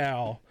that's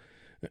how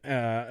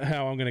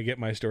I'm going to get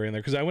my story in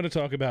there. Because I want to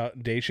talk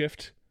about Day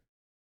Shift.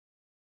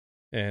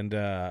 And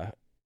I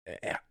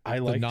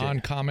like the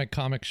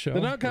non-comic show.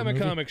 The non-comic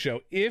comic show.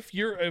 If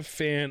you're a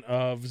fan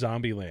of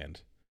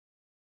Zombieland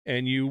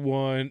and you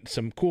want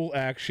some cool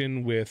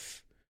action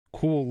with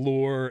cool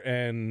lore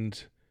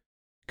and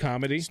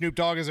comedy, Snoop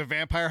Dogg is a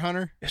vampire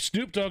hunter.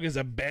 Snoop Dogg is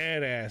a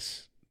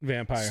badass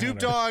vampire hunter. Snoop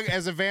Dogg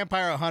as a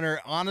vampire hunter,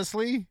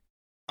 honestly,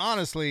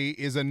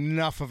 is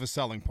enough of a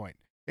selling point.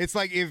 It's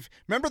like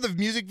remember the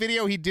music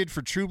video he did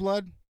for True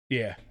Blood?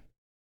 Yeah.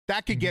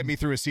 That could get me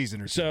through a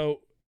season or two. So,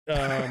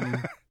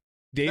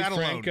 Dave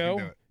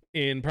Franco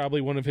in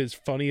probably one of his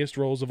funniest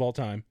roles of all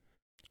time.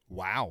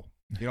 Wow.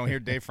 You don't hear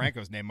Dave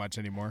Franco's name much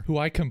anymore. Who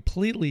I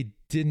completely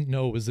didn't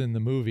know was in the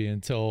movie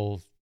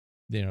until,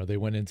 they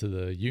went into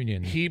the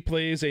union. He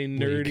plays a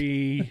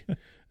nerdy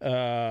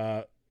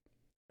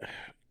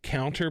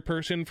counter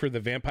person for the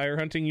vampire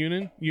hunting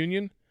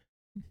union.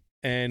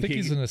 And I think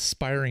he's an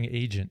aspiring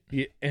agent.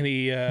 And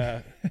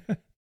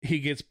he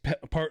gets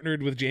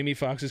partnered with Jamie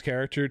Foxx's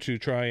character to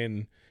try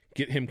and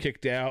get him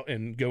kicked out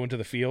and go into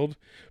the field.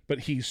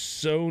 But he's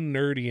so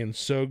nerdy and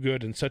so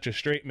good and such a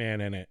straight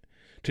man in it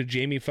to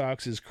Jamie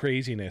Foxx's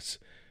craziness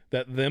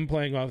that them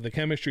playing off the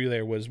chemistry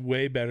there was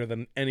way better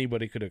than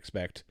anybody could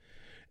expect.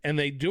 And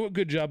they do a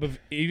good job of,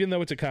 even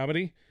though it's a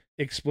comedy,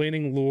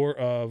 explaining lore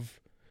of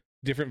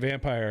different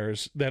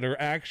vampires that are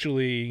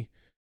actually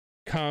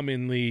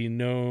commonly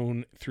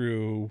known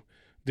through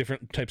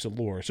different types of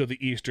lore. So the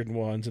Eastern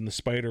ones and the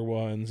spider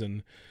ones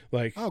and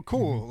like... Oh,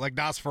 cool. Like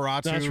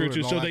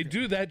Nosferatu. So they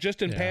do that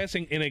just in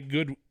passing in a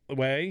good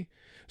way.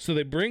 So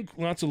they bring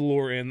lots of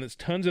lore in. There's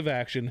tons of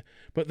action.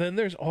 But then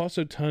there's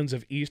also tons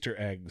of Easter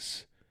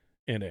eggs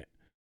in it.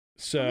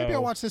 So maybe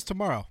I'll watch this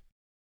tomorrow.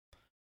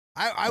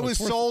 I was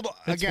sold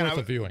again. It's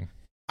worth a viewing.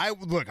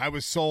 I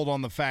was sold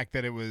on the fact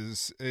that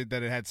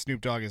it had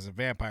Snoop Dogg as a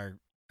vampire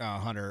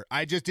hunter.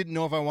 I just didn't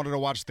know if I wanted to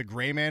watch The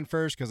Gray Man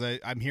first because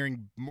I'm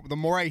hearing the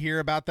more I hear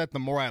about that, the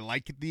more I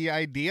like the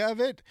idea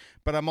of it.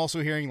 But I'm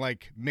also hearing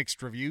like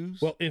mixed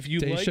reviews. Well, if you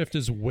Day Shift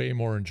is way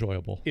more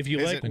enjoyable. If you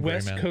like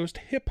West Coast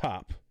hip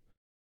hop,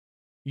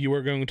 you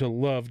are going to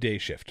love Day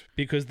Shift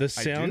because the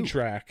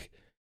soundtrack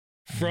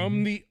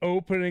from the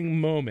opening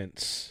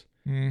moments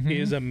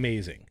is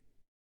amazing.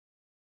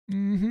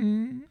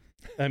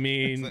 I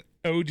mean,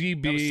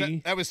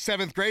 ODB. That was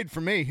 7th grade for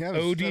me.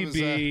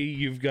 ODB,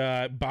 you've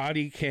got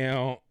Body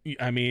Count.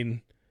 I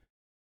mean,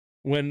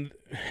 when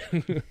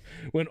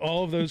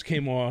all of those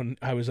came on,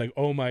 I was like,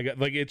 oh my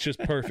God, like it's just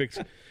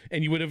perfect.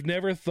 And you would have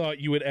never thought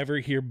you would ever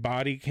hear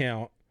Body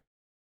Count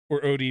or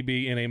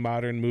ODB in a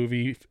modern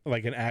movie,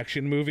 like an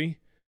action movie,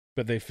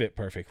 but they fit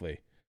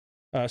perfectly.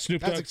 That's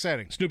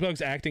exciting. Snoop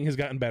Dogg's acting has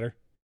gotten better.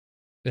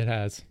 It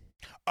has.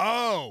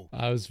 Oh,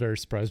 I was very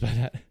surprised by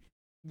that.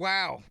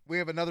 Wow. We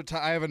have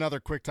I have another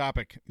quick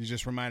topic. You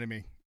just reminded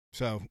me.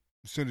 So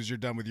as soon as you're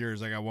done with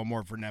yours, I got one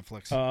more for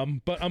Netflix.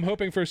 But I'm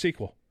hoping for a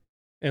sequel.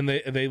 And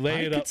they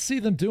lay it up. I could see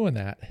them doing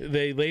that.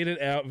 They laid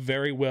it out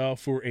very well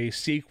for a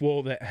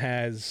sequel that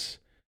has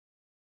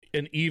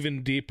an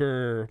even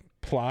deeper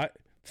plot.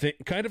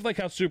 Kind of like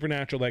how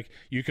Supernatural, like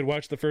you could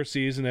watch the first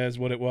season as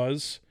what it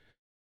was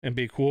and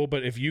be cool,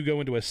 but if you go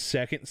into a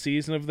second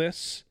season of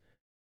this,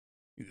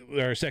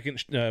 or a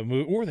second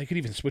movie, or they could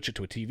even switch it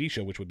to a TV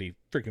show, which would be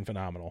freaking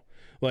phenomenal.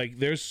 Like,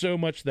 there's so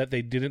much that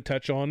they didn't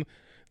touch on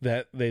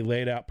that they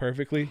laid out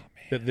perfectly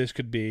that this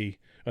could be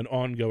an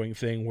ongoing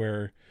thing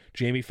where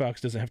Jamie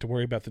Foxx doesn't have to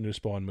worry about the new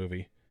Spawn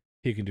movie.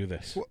 He can do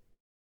this.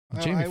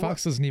 Well, Jamie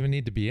Foxx doesn't even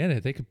need to be in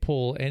it. They could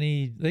pull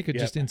any. They could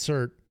just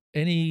insert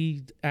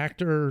any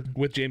actor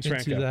with James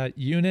into Franco that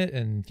unit,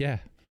 and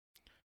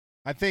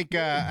I think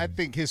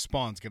his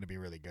Spawn's going to be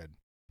really good.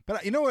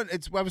 But you know what?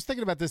 I was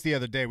thinking about this the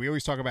other day. We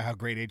always talk about how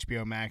great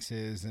HBO Max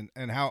is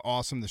and how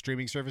awesome the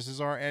streaming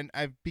services are. And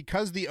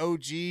because the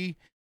OG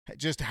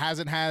just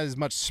hasn't had as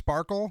much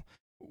sparkle,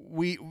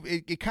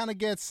 it kind of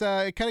gets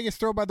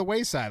thrown by the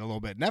wayside a little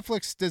bit.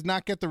 Netflix does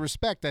not get the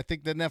respect I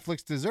think that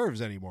Netflix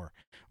deserves anymore.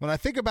 When I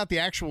think about the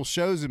actual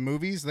shows and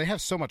movies, they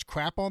have so much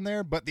crap on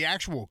there, but the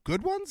actual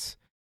good ones,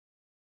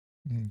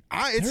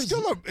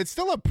 it's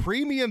still a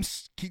premium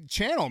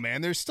channel,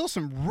 man. There's still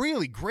some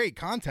really great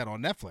content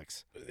on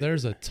Netflix.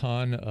 There's a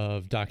ton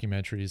of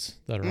documentaries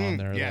that are on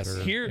there. Yes.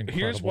 That are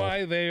Here's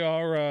why they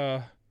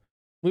are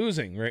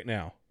losing right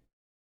now.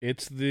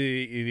 It's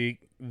they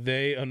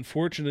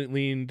unfortunately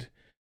leaned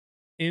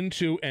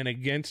into and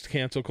against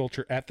cancel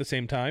culture at the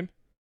same time.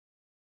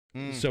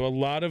 So a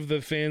lot of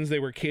the fans they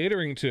were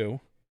catering to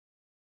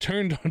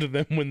turned onto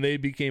them when they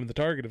became the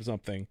target of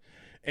something.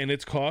 And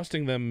it's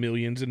costing them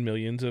millions and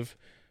millions of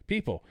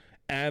people.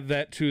 Add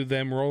that to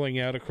them rolling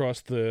out across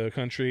the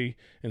country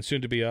and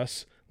soon to be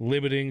us,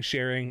 limiting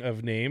sharing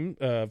of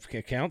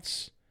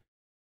accounts.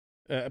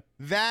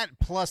 That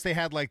plus they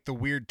had like the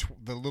weird,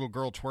 the little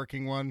girl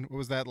twerking one. What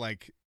was that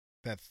like?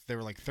 That they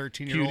were like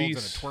 13-year-olds in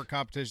a twerk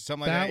competition,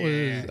 something like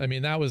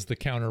that. That was the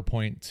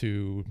counterpoint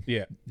to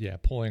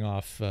pulling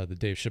off the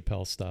Dave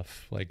Chappelle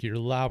stuff. Like, you're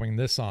allowing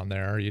this on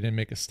there. You didn't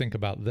make a stink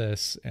about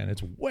this, and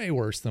it's way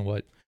worse than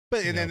what.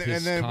 But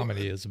his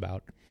comedy is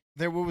about.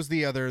 What was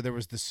the other? There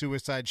was the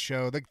Suicide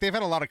Show. Like, they've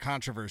had a lot of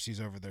controversies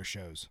over their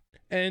shows,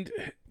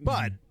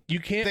 but you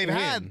can't.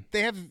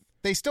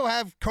 They still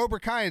have Cobra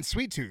Kai and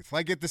Sweet Tooth.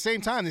 Like, at the same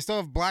time, they still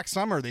have Black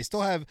Summer. They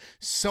still have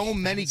so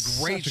many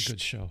great. Such a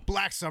good show.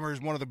 Black Summer is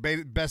one of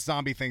the best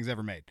zombie things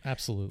ever made.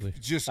 Absolutely.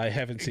 Just I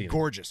haven't seen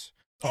gorgeous.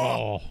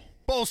 it.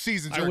 Both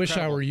seasons. I wish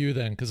I were you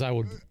then, because I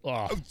would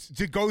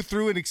to go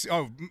through and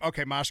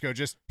okay,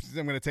 Mashko.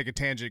 I'm going to take a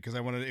tangent because I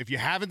want to. If you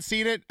haven't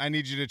seen it, I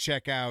need you to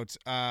check out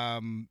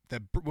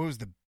Dead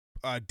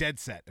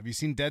Set. Have you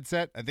seen Dead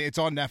Set? I think it's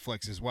on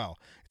Netflix as well.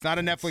 It's not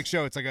a Netflix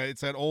show.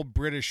 It's an old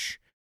British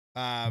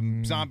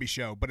zombie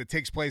show, but it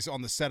takes place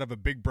on the set of a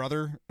Big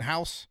Brother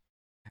house,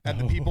 and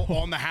the people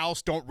on the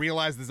house don't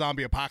realize the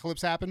zombie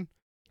apocalypse happened.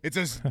 It's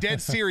a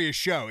dead serious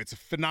show. It's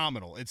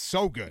phenomenal. It's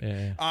so good.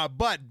 Yeah.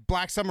 But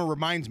Black Summer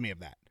reminds me of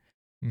that.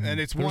 And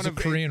it's there was a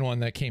Korean one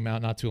that came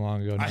out not too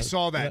long ago. I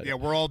saw that. Yeah,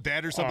 We're All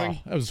Dead or something.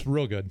 That was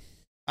real good.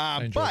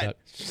 I enjoyed that.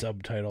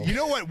 Subtitle. You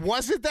know what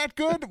wasn't that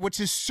good,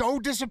 which is so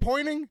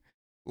disappointing?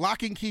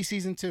 Lock and Key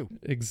Season 2.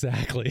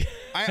 Exactly.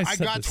 I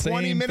got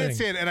 20 minutes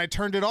in and I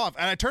turned it off.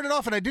 And I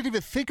didn't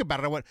even think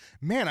about it. I went,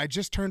 man, I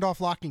just turned off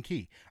Lock and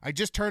Key. I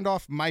just turned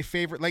off my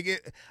favorite. Like,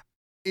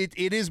 it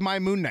is my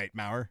Moon Knight,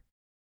 Maurer.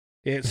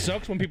 It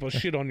sucks when people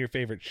shit on your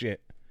favorite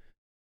shit.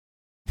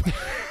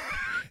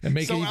 And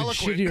make it even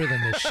shittier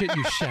than the shit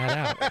you shout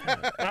out.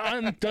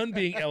 I'm done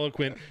being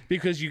eloquent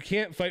because you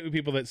can't fight with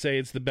people that say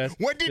it's the best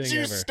When did thing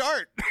you ever.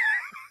 start?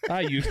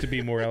 I used to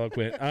be more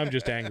eloquent. I'm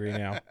just angry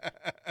now.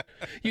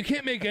 You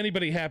can't make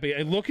anybody happy. I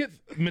look at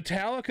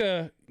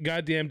Metallica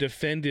goddamn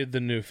defended the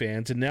new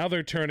fans, and now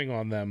they're turning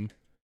on them.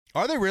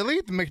 Are they really?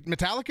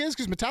 Metallica is?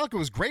 Because Metallica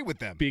was great with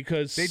them.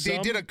 Because they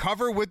did a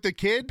cover with the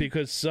kid?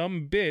 Because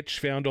some bitch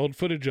found old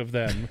footage of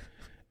them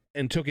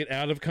and took it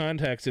out of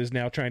context, is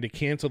now trying to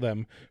cancel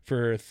them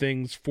for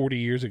things 40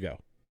 years ago.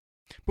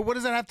 But what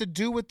does that have to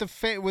do with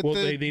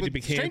they need to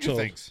be canceled.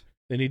 Things?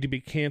 They need to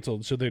be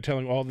canceled. So they're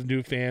telling all the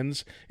new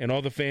fans and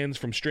all the fans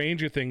from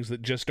Stranger Things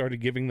that just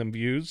started giving them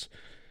views.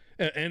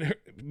 And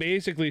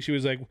basically she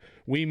was like,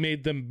 we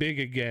made them big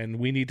again.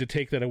 We need to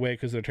take that away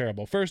because they're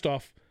terrible. First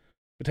off,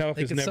 Metallica's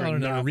they can never sell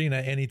in an arena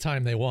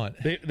anytime they want.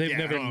 They've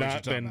never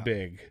not been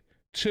big.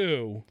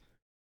 2,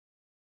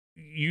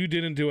 you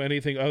didn't do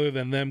anything other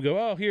than them go,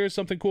 oh, here's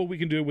something cool we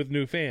can do with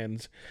new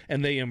fans.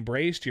 And they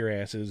embraced your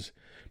asses.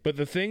 But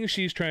the thing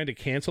she's trying to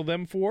cancel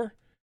them for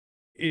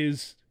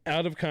is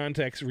out of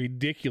context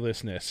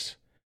ridiculousness.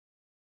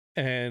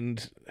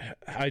 And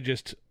I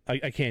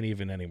can't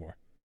even anymore.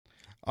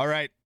 All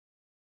right.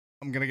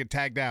 I'm going to get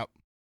tagged out.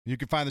 You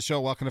can find the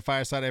show Welcome to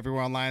Fireside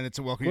everywhere online. It's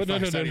a Welcome to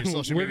Fireside. No.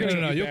 Social media.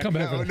 No, you'll come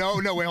back. No,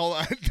 wait, hold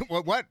on.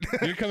 What?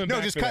 You're coming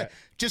back.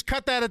 Just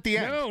cut that at the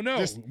end. No.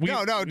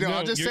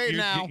 I'll just say it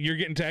now. You're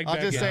getting tagged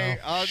back.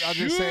 I'll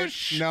just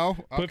say no.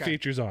 Okay. Put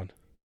features on.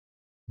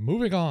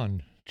 Moving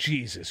on.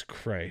 Jesus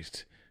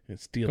Christ.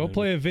 It's Go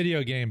play a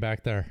video game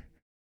back there.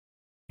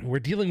 We're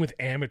dealing with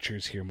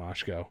amateurs here,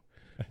 Moshko.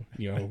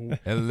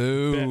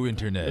 Hello,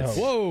 internet.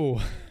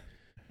 Whoa.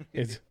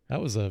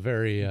 That was a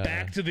very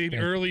back to the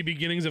early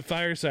beginnings of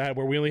Fireside,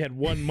 where we only had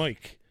one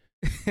mic.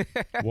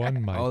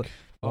 One mic.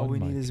 All we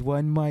need is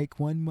one mic.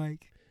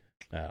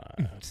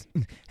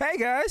 Hey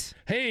guys.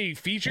 Hey,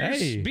 features.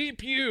 Hey.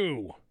 Beep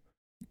you.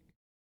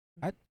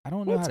 I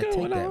don't know What's how to take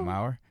going that, on?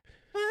 Mauer.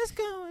 What's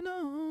going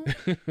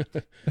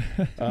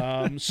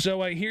on?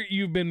 So I hear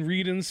you've been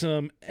reading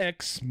some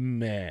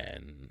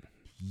X-Men.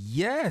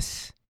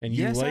 Yes. And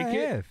you like I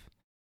it? have.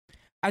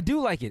 I do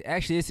like it.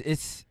 Actually,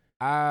 this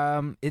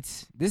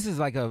is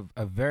like a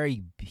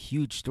very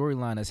huge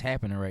storyline that's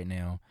happening right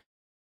now.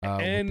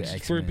 And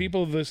for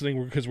people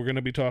listening, because we're going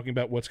to be talking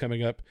about what's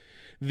coming up,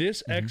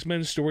 this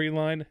X-Men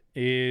storyline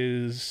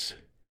is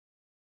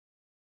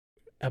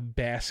a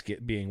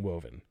basket being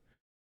woven,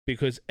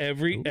 because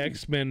every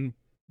X-Men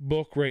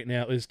book right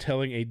now is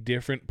telling a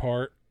different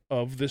part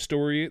of the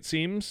story, it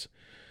seems,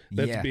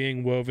 that's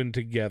being woven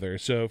together.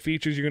 So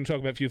features, you're going to talk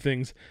about a few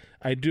things.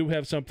 I do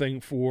have something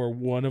for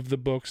one of the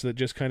books that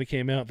just kind of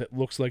came out that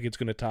looks like it's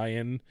going to tie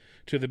in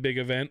to the big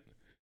event.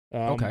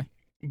 Okay.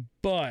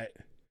 But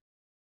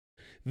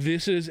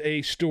this is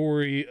a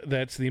story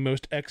that's the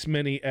most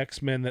X-Men-y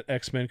X-Men that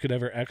X-Men could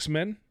ever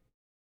X-Men.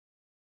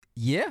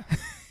 Yeah.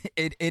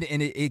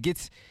 it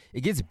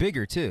gets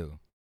bigger too,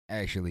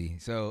 actually.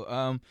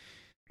 So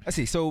let's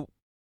see. So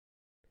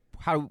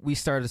how do we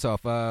start this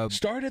off?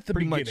 Start at the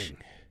beginning.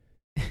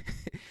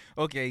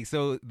 Okay,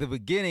 so the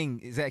beginning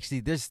is actually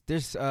there's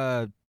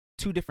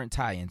two different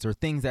tie-ins or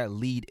things that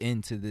lead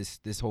into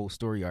this whole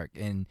story arc,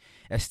 and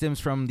it stems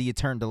from the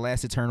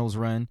last Eternals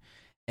run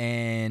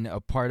and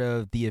a part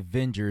of the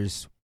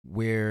Avengers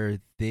where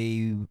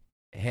they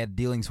had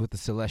dealings with the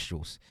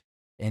Celestials,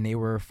 and they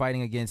were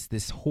fighting against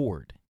this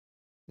horde.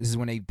 This is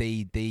when they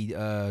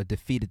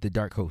defeated the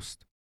Dark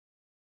Host.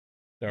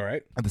 All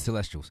right. Of the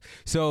Celestials.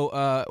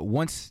 So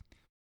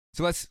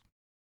let's.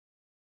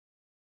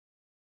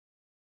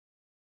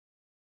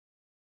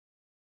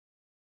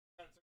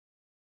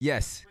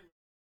 Yes.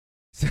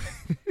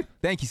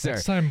 Thank you, sir.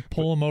 Next time,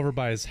 pull him over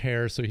by his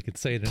hair so he could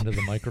say it into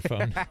the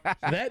microphone.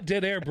 That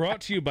dead air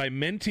brought to you by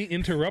Menti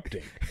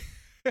Interrupting.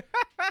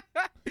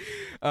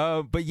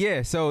 But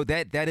yeah, so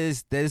that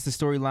is the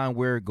storyline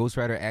where Ghost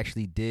Rider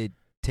actually did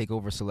take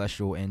over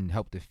Celestial and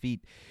help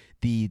defeat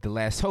the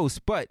last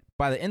host. But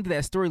by the end of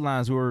that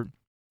storyline, were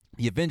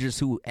the Avengers,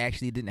 who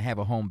actually didn't have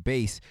a home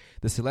base.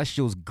 The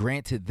Celestials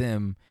granted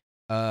them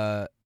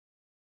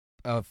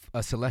of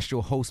a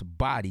celestial host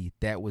body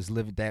that was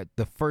living, that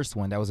the first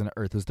one that was on the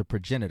Earth was the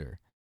progenitor.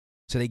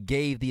 So they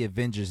gave the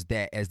Avengers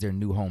that as their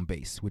new home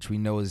base, which we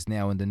know is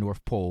now in the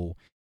North Pole,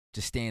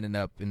 just standing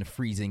up in the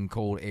freezing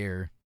cold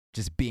air,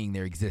 just being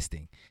there,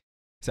 existing.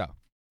 So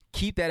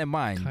keep that in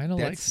mind. Kind of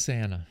like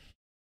Santa.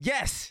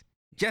 Yes,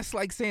 just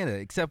like Santa,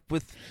 except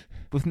with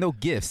no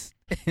gifts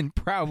and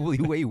probably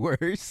way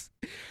worse.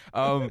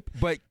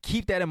 But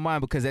keep that in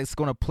mind, because that's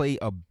going to play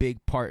a big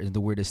part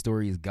into where the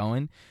story is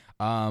going.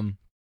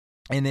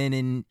 And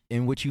then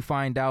in what you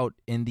find out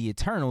in the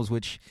Eternals,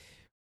 which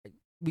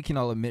we can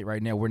all admit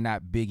right now, we're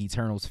not big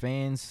Eternals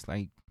fans.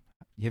 Like,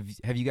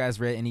 have you guys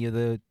read any of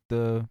the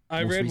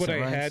I read what I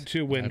runs? had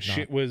to when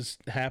shit was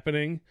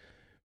happening,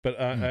 but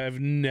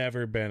I've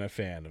never been a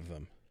fan of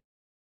them.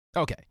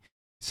 Okay.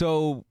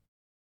 So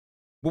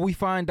what we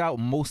find out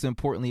most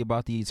importantly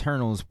about the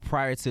Eternals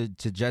prior to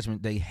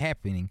Judgment Day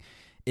happening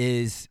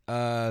is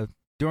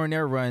during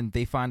their run,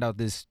 they find out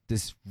this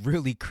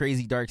really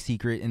crazy dark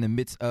secret in the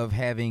midst of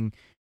having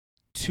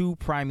two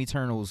Prime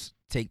Eternals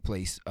take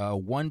place.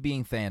 One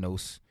being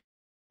Thanos,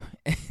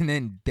 and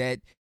then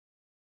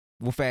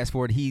we'll fast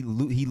forward. He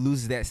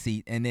loses that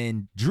seat, and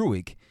then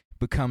Druig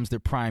becomes the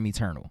Prime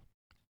Eternal.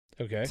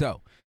 Okay.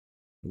 So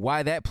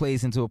why that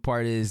plays into a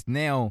part is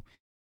now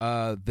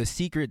the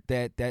secret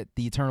that the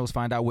Eternals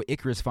find out, what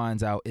Icarus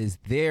finds out, is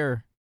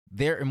their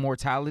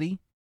immortality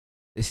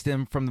is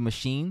stemmed from the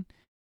machine.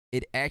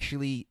 It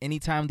actually,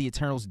 anytime the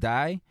Eternals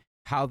die,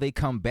 how they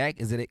come back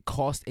is that it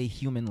costs a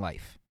human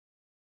life.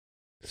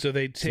 So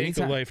they take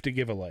a life to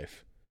give a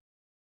life.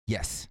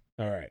 Yes.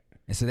 All right.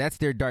 And so that's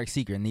their dark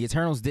secret. And the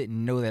Eternals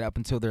didn't know that up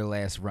until their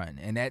last run.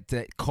 And that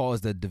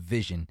caused a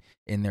division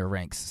in their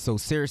ranks. So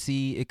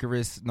Cersei,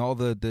 Icarus, and all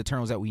the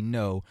Eternals that we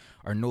know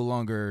are no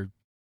longer,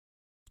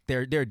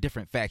 they're a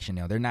different faction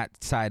now. They're not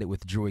sided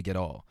with Druig at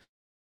all.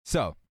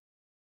 So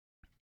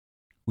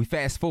we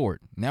fast forward.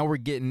 Now we're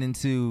getting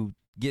into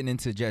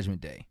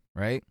Judgment Day,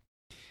 right?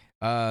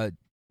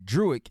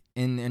 Druig,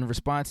 in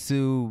response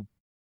to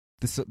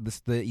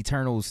the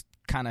Eternals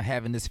kind of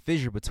having this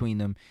fissure between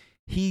them,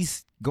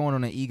 he's going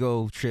on an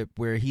ego trip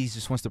where he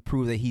just wants to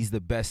prove that he's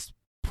the best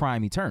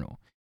Prime Eternal.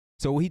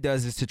 So what he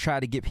does is to try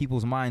to get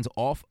people's minds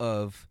off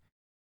of,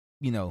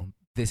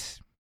 this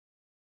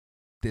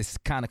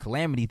kind of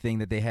calamity thing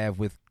that they have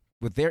with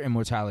their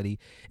immortality,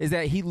 is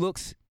that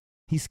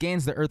he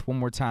scans the Earth one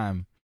more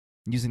time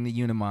using the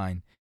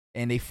Unimind,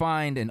 and they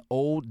find an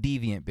old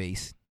Deviant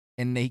base,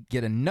 and they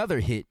get another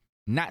hit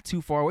not too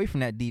far away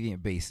from that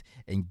Deviant base.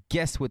 And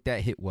guess what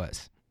that hit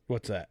was?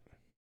 What's that?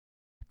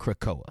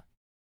 Krakoa.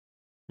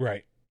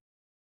 Right.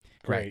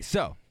 Great. Right.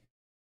 So,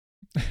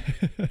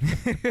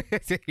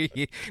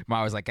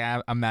 Ma was like,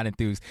 I'm not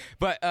enthused.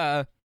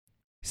 But,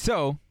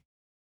 so,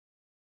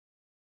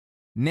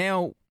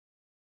 now,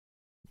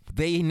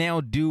 they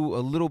now do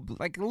a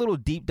little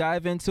deep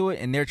dive into it,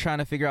 and they're trying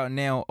to figure out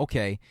now,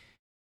 okay,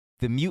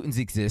 the mutants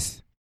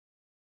exist,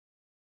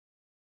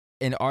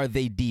 and are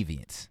they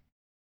deviants?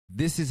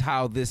 This is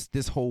how this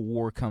whole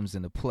war comes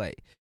into play,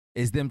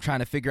 is them trying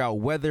to figure out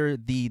whether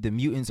the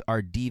mutants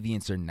are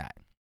deviants or not.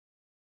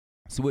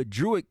 So what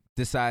Druig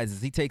decides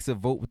is he takes a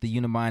vote with the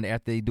Unimind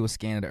after they do a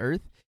scan of the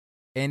Earth,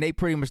 and they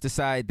pretty much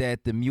decide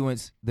that the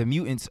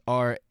mutants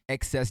are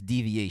excess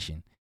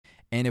deviation.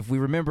 And if we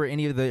remember,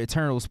 any of the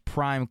Eternals'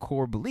 prime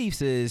core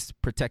beliefs is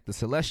protect the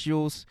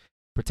Celestials,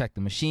 protect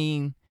the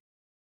machine,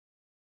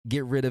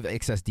 get rid of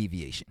excess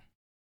deviation.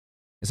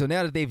 And so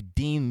now that they've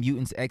deemed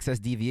mutants excess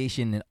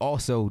deviation, and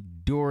also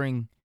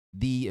during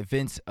the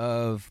events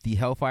of the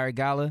Hellfire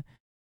Gala,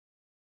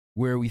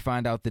 where we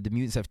find out that the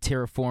mutants have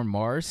terraformed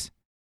Mars,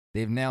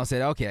 they've now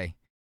said, okay,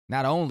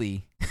 not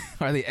only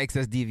are they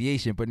excess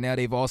deviation, but now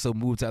they've also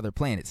moved to other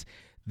planets.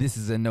 This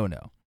is a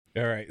no-no.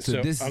 All right, so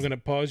I'm going to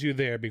pause you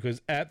there,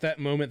 because at that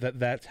moment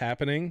that's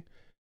happening,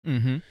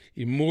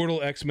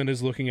 Immortal X-Men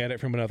is looking at it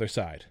from another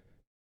side.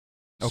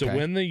 Okay. So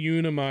when the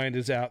Unimind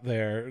is out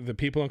there, the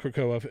people on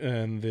Krakoa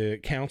and the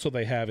council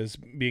they have is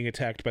being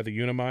attacked by the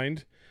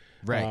Unimind.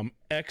 Right.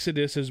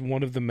 Exodus is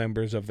one of the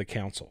members of the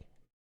council.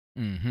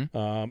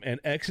 And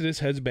Exodus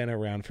has been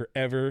around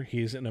forever.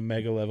 He's an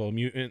Omega level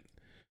mutant.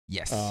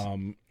 Yes.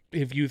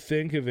 If you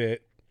think of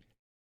it,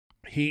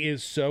 he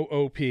is so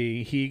OP.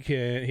 He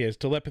has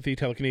telepathy,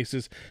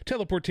 telekinesis,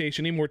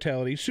 teleportation,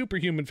 immortality,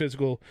 superhuman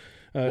physical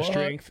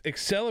strength,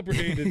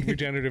 accelerated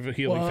regenerative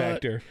healing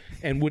factor,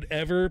 and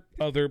whatever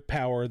other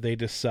power they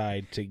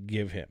decide to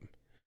give him.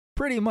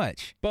 Pretty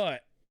much.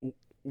 But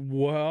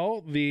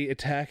while the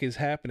attack is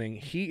happening,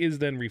 he is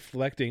then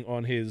reflecting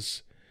on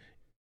his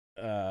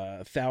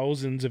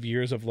thousands of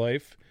years of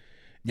life.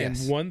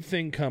 Yes. And one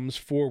thing comes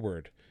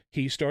forward.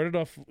 He started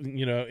off,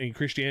 in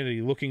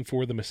Christianity looking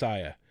for the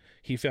Messiah.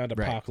 He found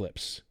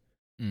Apocalypse.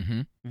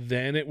 Right.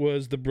 Then it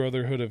was the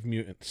Brotherhood of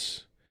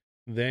Mutants.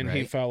 Then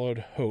he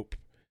followed Hope.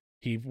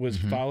 He was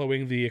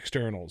following the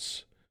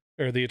Eternals.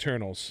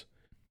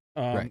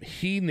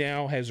 He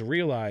now has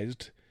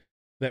realized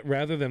that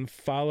rather than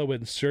follow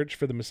and search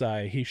for the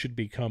Messiah, he should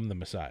become the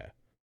Messiah.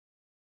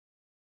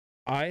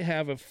 I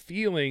have a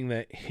feeling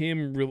that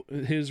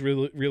his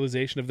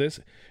realization of this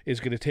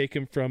is going to take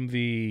him from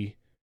the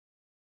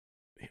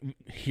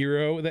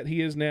hero that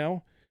he is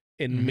now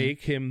and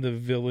make him the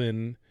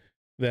villain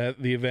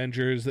that the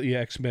Avengers, the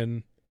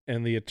X-Men,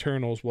 and the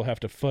Eternals will have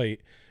to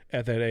fight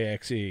at that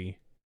AXE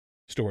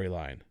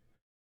storyline.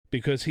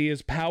 Because he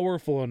is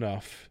powerful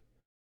enough,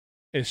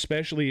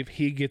 especially if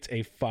he gets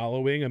a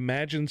following.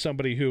 Imagine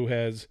somebody who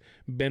has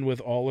been with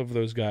all of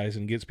those guys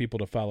and gets people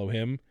to follow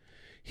him.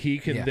 He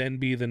can then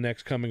be the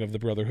next coming of the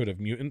Brotherhood of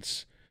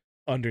Mutants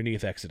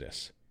underneath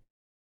Exodus.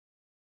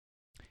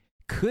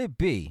 Could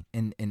be.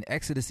 And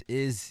Exodus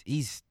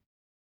he's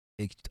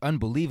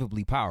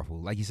unbelievably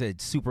powerful. Like you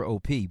said, super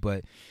OP.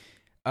 But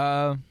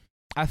I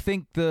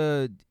think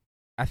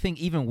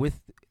even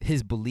with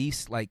his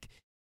beliefs, like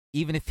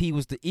even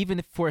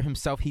if for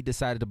himself he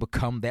decided to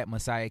become that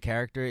Messiah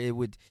character,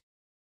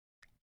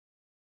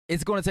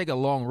 it's going to take a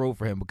long road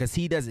for him, because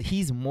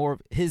he's more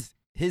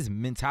his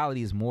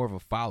mentality is more of a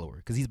follower,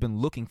 because he's been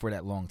looking for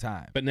that long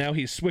time. But now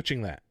he's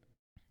switching that.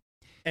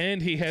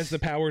 And he has the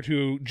power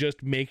to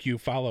just make you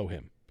follow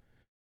him.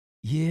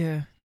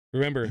 Yeah.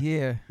 Remember,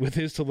 with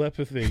his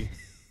telepathy,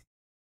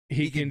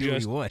 he can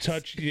just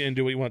touch and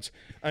do what he wants.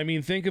 I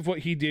mean, think of what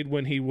he did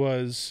when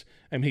he's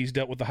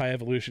dealt with the High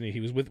Evolution.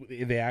 He was with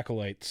the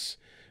Acolytes.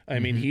 I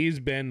mean, he's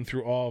been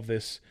through all of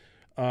this.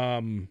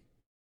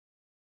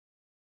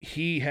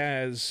 He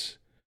has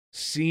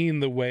seen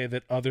the way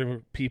that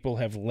other people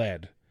have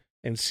led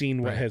and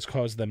seen what has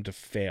caused them to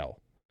fail.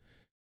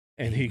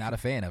 And he's not a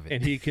fan of it.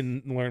 And he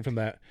can learn from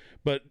that.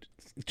 But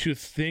to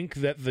think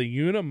that the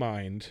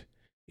Unimind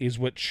is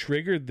what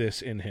triggered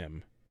this in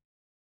him,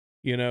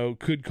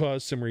 could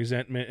cause some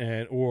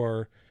resentment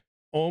or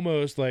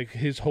almost like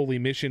his holy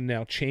mission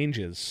now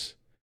changes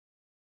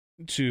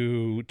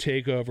to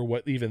take over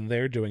what even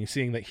they're doing,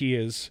 seeing that he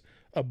is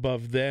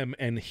above them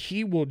and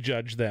he will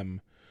judge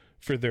them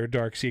for their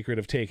dark secret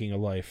of taking a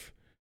life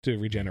to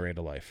regenerate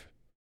a life.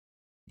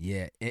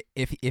 Yeah,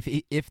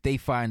 if they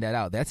find that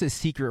out, that's a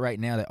secret right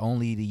now that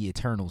only the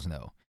Eternals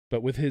know.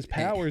 But with his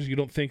powers, you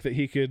don't think that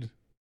he could...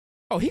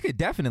 Oh, he could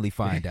definitely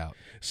find out.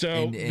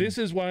 So this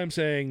is why I'm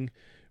saying,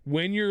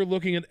 when you're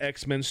looking at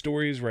X-Men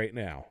stories right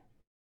now,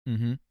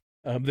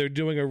 they're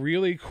doing a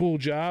really cool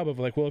job of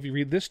like, well, if you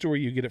read this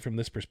story, you get it from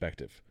this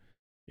perspective.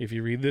 If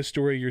you read this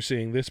story, you're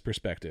seeing this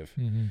perspective.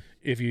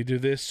 If you do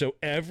this, so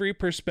every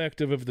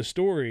perspective of the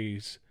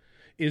stories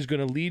is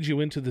going to lead you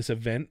into this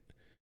event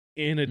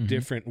in a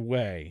different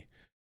way,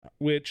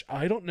 which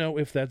I don't know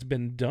if that's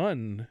been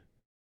done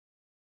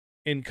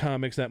in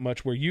comics that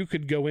much, where you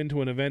could go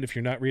into an event if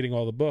you're not reading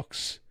all the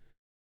books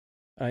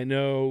I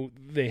know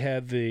they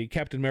had the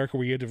Captain America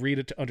where you had to read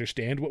it to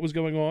understand what was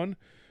going on,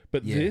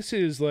 but this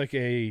is like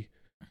a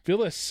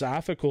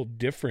philosophical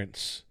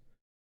difference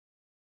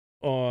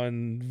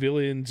on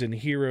villains and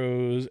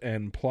heroes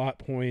and plot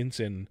points,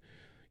 and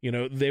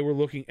they were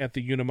looking at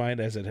the Unimind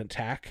as an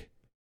attack,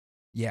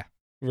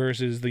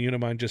 versus the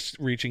Unimind just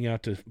reaching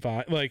out to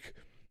find. Like,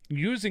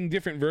 using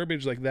different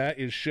verbiage like that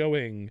is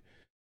showing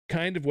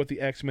kind of what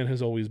the X-Men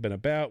has always been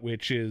about,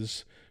 which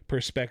is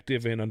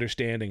perspective and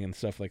understanding and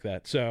stuff like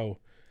that. So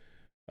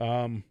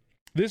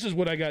this is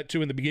what I got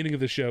to in the beginning of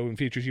the show in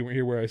Features You Weren't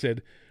Here, where I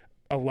said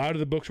a lot of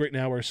the books right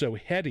now are so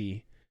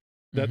heady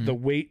that the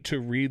wait to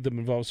read them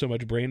involves so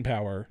much brain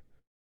power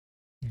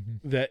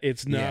that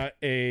it's not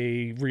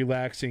a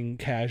relaxing,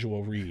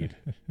 casual read.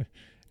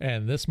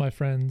 And this, my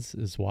friends,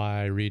 is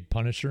why I read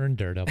Punisher and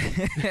Daredevil.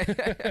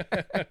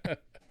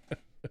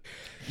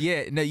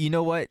 No, you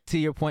know what? To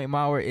your point,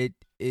 Mauer,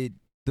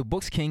 the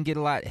books can get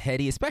a lot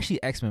heady,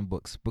 especially X-Men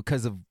books,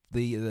 because of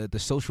the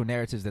social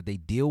narratives that they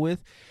deal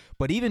with.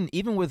 But even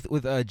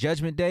with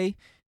Judgment Day,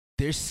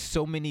 there's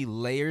so many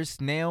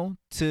layers now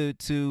to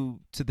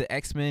the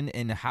X-Men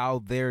and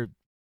how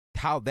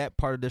that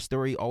part of their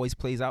story always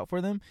plays out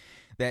for them,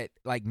 that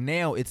like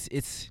now it's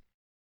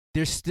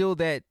there's still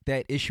that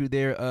issue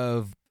there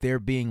of they're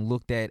being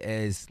looked at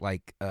as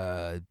like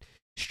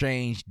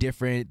strange,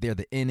 different. They're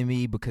the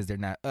enemy because they're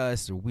not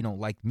us, or we don't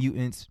like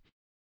mutants.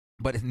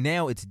 But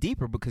now it's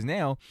deeper, because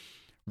now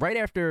right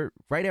after,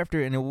 and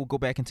then we'll go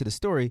back into the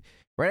story.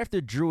 Right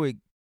after Druig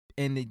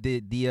and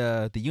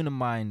the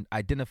Unimind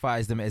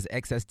identifies them as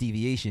excess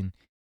deviation,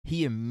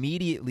 he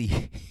immediately,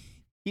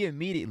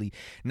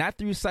 not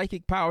through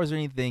psychic powers or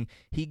anything,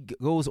 he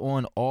goes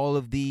on all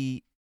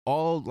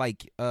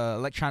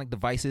electronic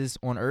devices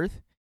on Earth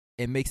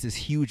and makes this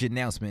huge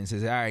announcement and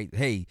says, all right,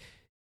 hey,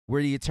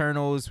 we're the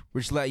Eternals.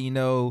 We're just letting you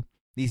know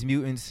these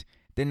mutants,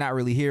 they're not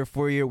really here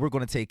for you. We're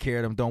going to take care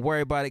of them. Don't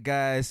worry about it,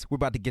 guys. We're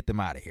about to get them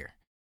out of here.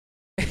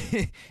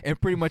 And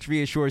pretty much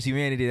reassures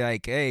humanity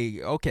like,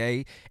 hey,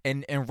 okay.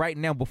 And right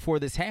now, before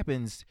this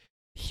happens,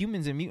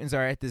 humans and mutants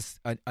are at this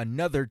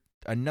another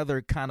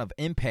kind of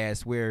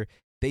impasse where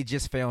they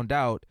just found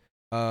out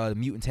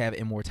mutants have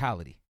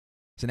immortality.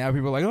 So now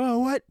people are like, oh,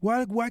 what?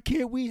 Why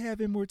can't we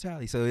have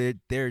immortality? So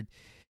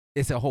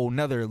it's a whole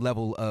nother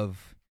level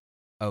of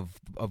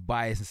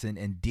bias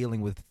and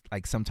dealing with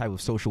like some type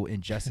of social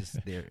injustice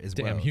there as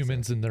well. Damn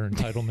humans and their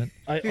entitlement.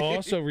 I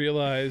also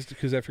realized,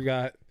 because I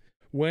forgot,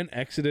 when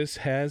Exodus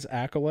has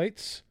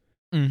acolytes,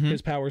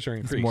 his powers are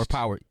increased. It's more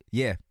power.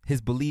 Yeah,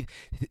 his belief,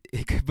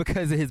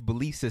 because of his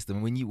belief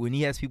system. When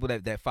he has people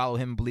that follow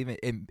him and believe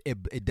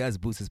it does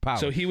boost his power.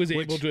 So he was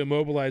able to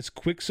immobilize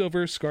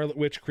Quicksilver, Scarlet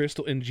Witch,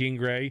 Crystal, and Jean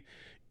Grey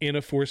in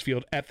a force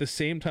field at the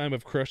same time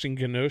of crushing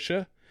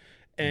Genosha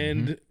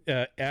and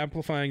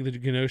amplifying the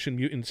Genosian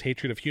mutants'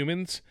 hatred of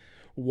humans,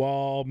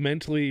 while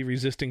mentally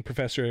resisting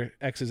Professor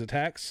X's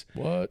attacks,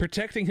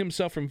 protecting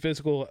himself from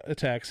physical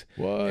attacks,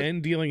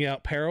 and dealing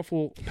out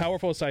powerful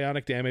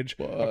psionic damage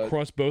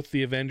across both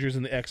the Avengers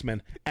and the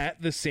X-Men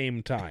at the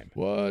same time.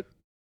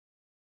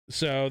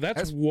 So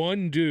that's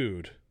one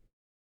dude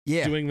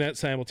doing that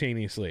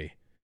simultaneously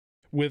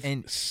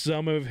with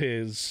some of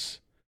his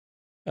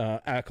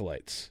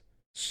acolytes.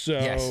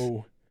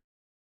 So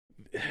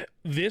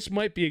this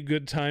might be a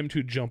good time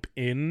to jump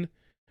in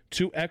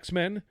to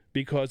X-Men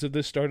because of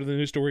the start of the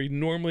new story.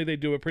 Normally they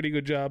do a pretty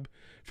good job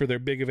for their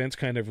big events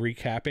kind of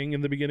recapping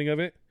in the beginning of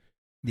it.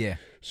 Yeah.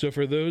 So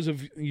for those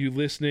of you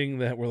listening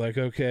that were like,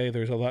 okay,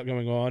 there's a lot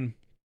going on,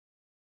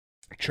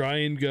 try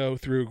and go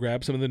through,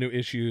 grab some of the new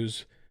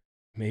issues,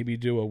 maybe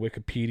do a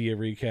Wikipedia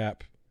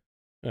recap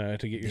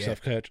to get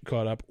yourself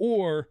caught up,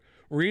 or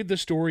read the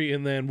story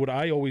and then what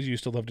I always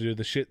used to love to do,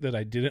 the shit that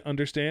I didn't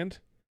understand.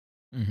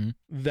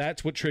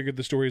 That's what triggered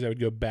the stories. I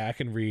would go back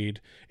and read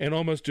and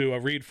almost do a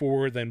read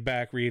forward, then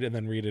back read, and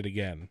then read it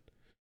again.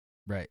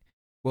 Right.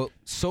 Well,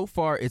 so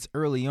far it's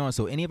early on,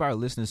 so any of our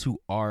listeners who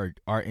are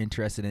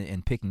interested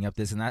in picking up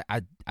this, and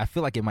I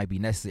feel like it might be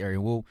necessary.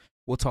 We'll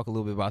talk a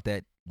little bit about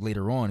that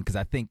later on, because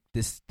I think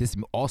this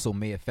also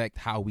may affect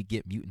how we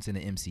get mutants in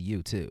the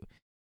MCU too,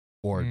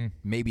 or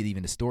maybe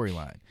even the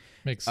storyline.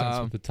 Makes sense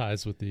with the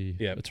ties with the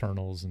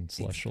Eternals and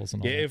Celestials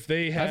and all that. If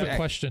they have, I have a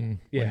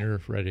question when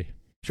you're ready.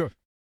 Sure.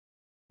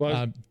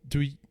 Well,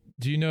 do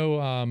you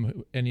know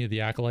any of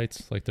the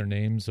acolytes, like their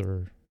names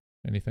or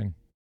anything?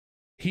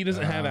 He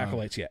doesn't have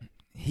acolytes yet.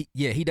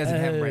 He doesn't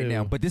have them right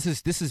now. But this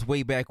is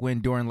way back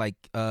when, during like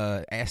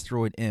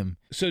Asteroid M.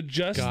 So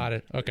just got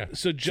it. Okay.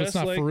 So it's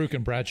not like, Farouk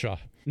and Bradshaw.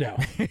 No.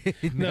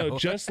 No,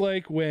 just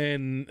like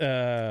when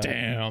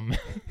when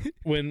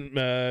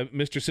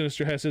Mr.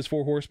 Sinister has his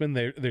 4 horsemen,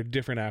 they're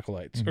different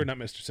acolytes. Or not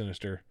Mr.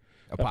 Sinister.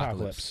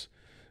 Apocalypse.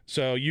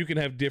 So you can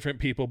have different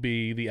people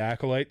be the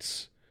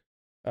acolytes.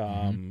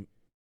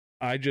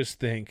 I just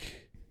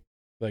think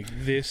like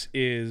this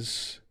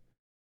is,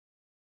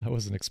 I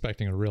wasn't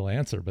expecting a real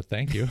answer, but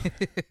thank you.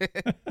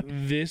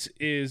 This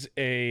is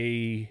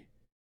a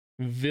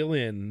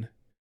villain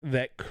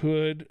that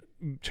could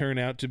turn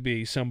out to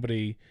be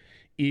somebody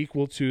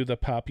equal to the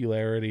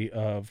popularity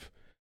of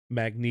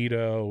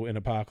Magneto and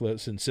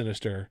Apocalypse and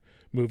Sinister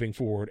moving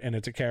forward, and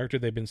it's a character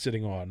they've been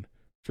sitting on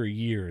for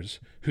years,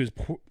 who's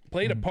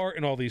played a part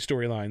in all these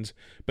storylines,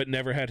 but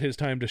never had his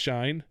time to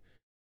shine.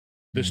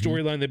 The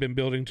storyline they've been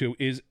building to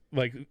is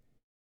like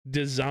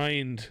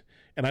designed,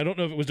 and I don't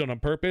know if it was done on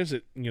purpose,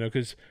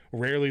 because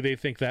rarely they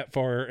think that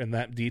far and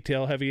that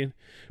detail heavy,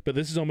 but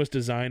this is almost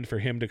designed for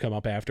him to come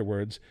up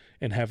afterwards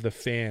and have the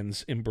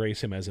fans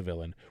embrace him as a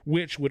villain,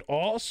 which would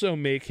also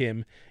make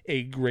him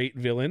a great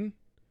villain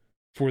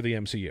for the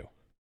MCU.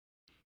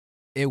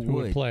 It Who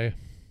would play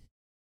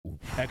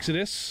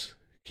Exodus,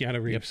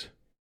 Keanu Reeves.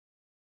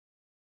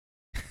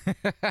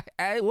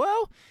 I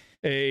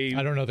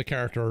don't know the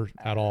character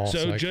at all.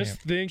 So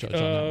just think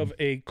of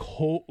a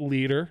cult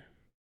leader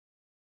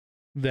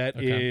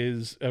that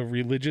is a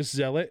religious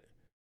zealot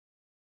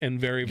and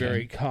very,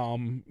 very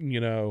calm,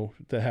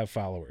 to have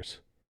followers.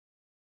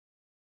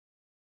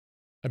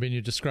 I mean,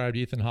 you described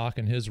Ethan Hawke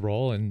and his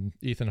role, and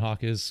Ethan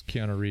Hawke is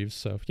Keanu Reeves,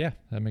 so yeah,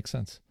 that makes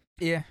sense.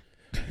 Yeah.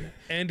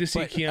 And to see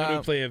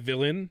Keanu play a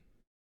villain,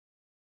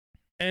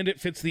 and it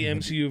fits the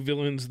MCU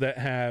villains that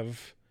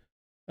have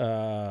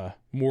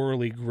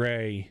morally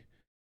gray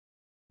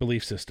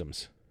belief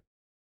systems.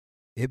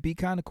 It'd be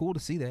kind of cool to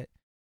see that.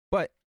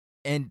 But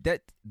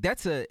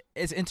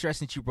it's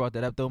interesting that you brought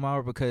that up though,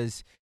 Mauer,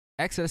 because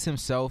Exodus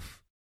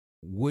himself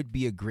would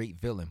be a great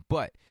villain.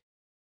 But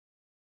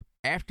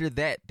after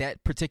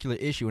that particular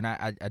issue, and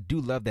I do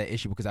love that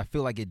issue because I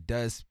feel like it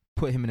does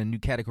put him in a new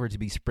category to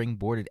be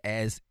springboarded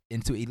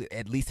into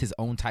at least his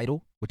own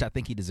title, which I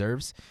think he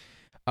deserves.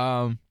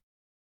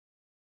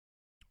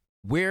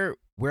 Where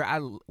I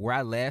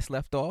last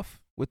left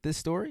off with this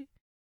story,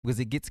 because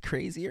it gets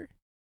crazier,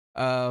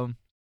 we'll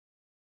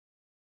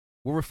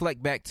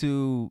reflect back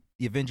to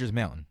the Avengers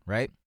Mountain,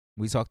 right?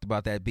 We talked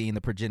about that being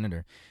the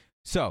progenitor.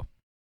 So,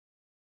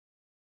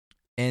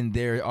 and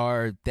there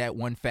are that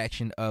one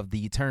faction of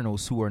the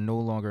Eternals who are no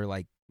longer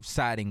like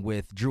siding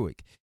with Druig.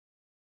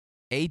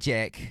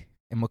 Ajak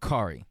and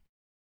Makkari.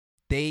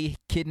 They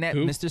kidnapped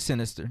Mr.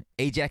 Sinister.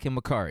 Ajak and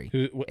Makkari.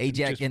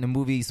 Ajak in the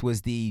movies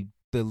was the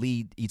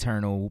lead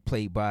Eternal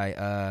played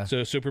by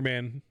so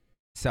Superman.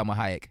 Salma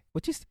Hayek.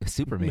 What is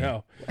Superman?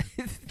 No.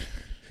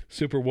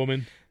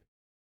 Superwoman.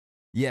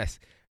 Yes.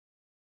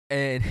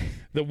 And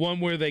the one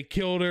where they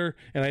killed her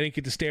and I didn't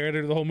get to stare at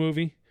her the whole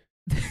movie?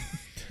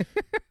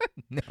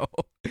 No.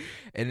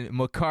 And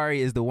Makkari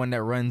is the one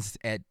that runs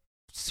at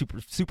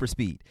super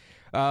speed.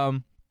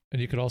 And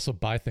you could also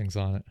buy things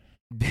on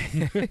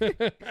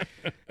it.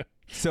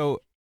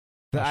 So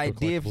the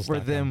idea for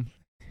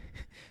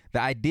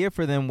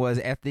them was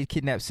after they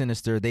kidnapped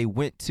Sinister, they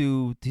went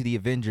to the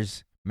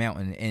Avengers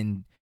Mountain,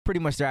 and pretty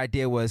much their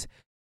idea was,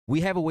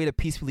 we have a way to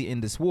peacefully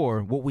end this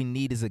war. What we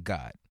need is a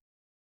god.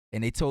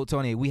 And they told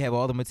Tony, we have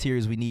all the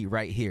materials we need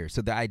right here.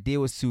 So the idea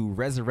was to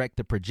resurrect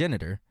the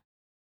progenitor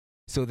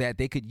so that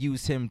they could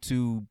use him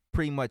to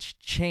pretty much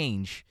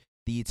change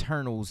the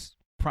Eternals'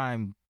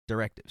 prime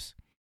directives.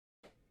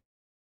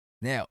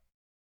 Now,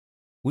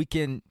 we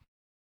can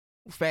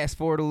fast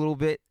forward a little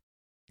bit,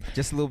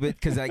 just a little bit,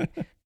 because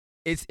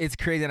it's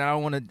crazy, and I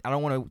don't want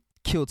to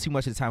kill too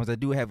much of the time, because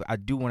I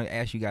do want to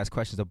ask you guys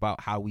questions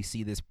about how we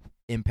see this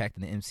impacting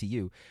the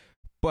MCU.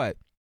 But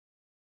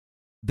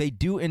they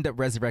do end up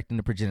resurrecting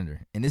the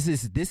progenitor, and this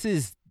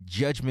is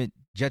Judgment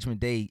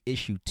Day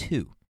issue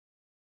 2.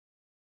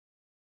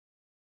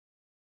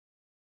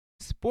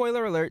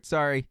 Spoiler alert,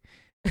 sorry.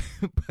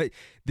 But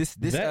this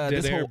dead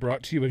air whole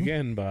brought to you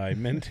again by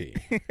Menti.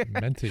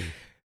 Menti.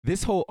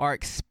 This whole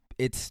arc,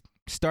 it's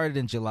started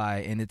in July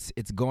and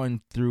it's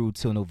going through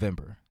till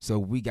November. So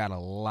we got a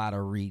lot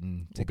of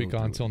reading to go. We'll be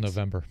gone till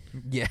November.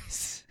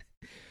 Yes.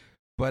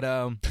 But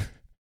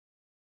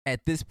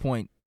at this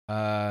point,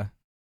 and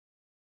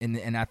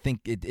I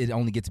think it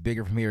only gets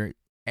bigger from here.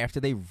 After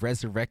they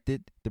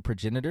resurrected the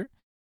progenitor,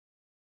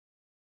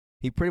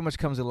 he pretty much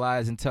comes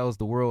alive and tells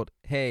the world,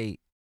 "Hey,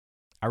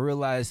 I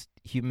realize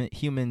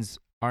humans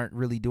aren't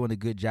really doing a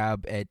good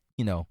job at,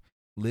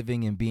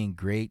 living and being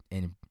great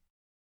and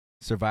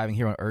surviving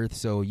here on Earth.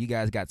 So you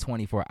guys got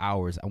 24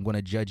 hours. I'm going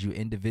to judge you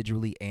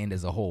individually and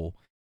as a whole.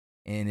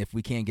 And if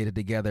we can't get it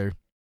together,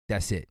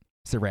 that's it.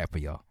 It's a wrap for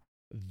y'all."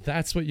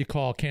 That's what you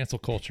call cancel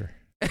culture.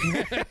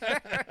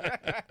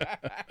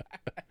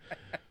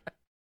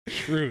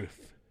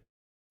 Truth.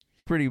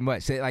 Pretty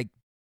much. Like,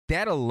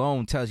 that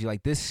alone tells you,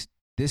 like, this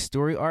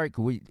story arc,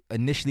 I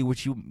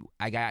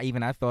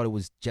thought it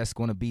was just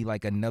going to be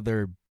like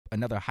another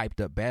hyped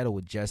up battle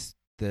with just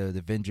the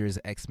Avengers,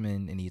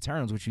 X-Men, and the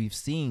Eternals, which we've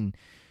seen.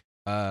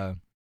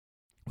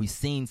 We've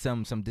seen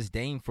some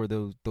disdain for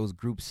those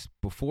groups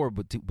before,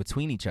 but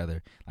between each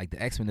other. Like,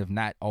 the X-Men have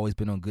not always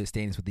been on good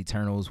standings with the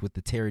Eternals, with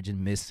the Terrigen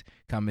Mist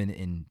coming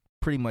and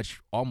pretty much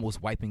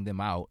almost wiping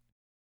them out,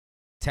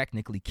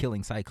 technically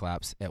killing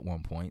Cyclops at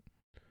one point.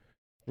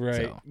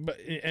 Right. So.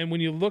 And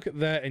when you look at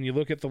that and you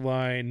look at the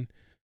line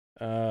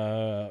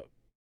where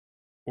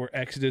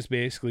Exodus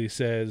basically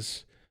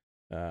says,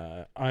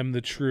 I'm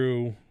the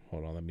true...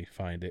 Hold on, let me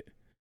find it.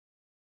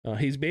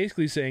 He's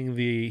basically saying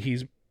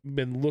he's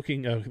been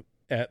looking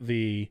at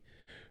the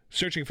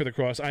searching for the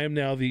cross. I am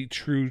now the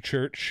true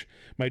church.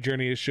 My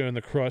journey has shown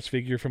the cross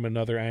figure from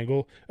another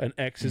angle. An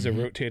X is a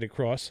rotated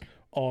cross.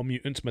 All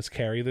mutants must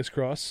carry this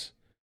cross.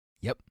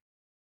 Yep.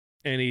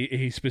 And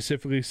he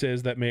specifically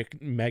says that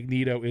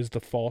Magneto is the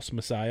false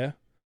messiah.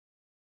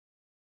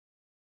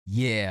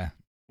 Yeah.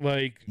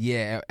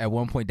 At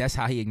one point that's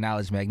how he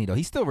acknowledged Magneto.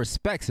 He still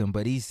respects him,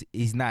 but he's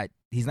not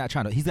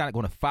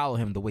going to follow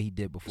him the way he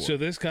did before. So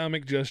this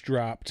comic just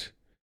dropped.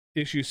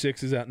 Issue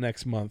 6 is out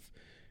next month.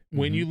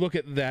 When you look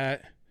at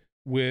that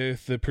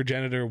with the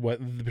Progenitor, what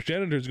the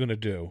Progenitor is going to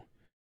do,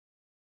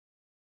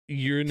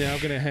 you're now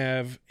going to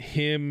have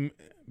him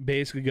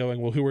basically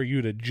going, well, who are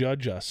you to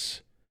judge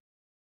us?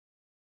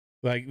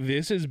 Like,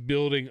 this is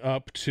building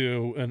up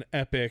to an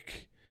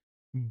epic.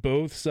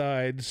 Both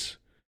sides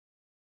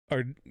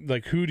are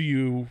like, who do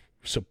you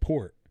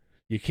support?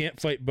 You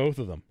can't fight both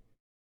of them.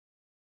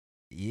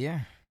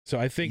 Yeah. So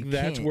I think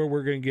that's where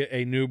we're going to get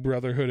a new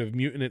Brotherhood of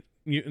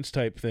Mutants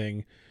type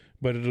thing,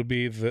 but it'll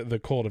be the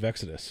Cult of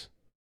Exodus.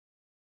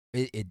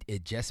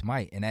 It just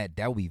might, and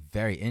that would be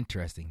very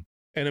interesting.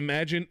 And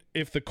imagine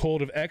if the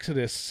Cult of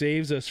Exodus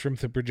saves us from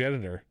the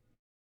Progenitor.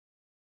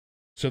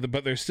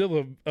 But there's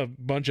still a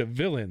bunch of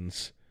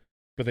villains,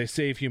 but they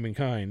save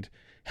humankind.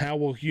 How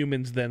will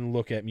humans then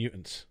look at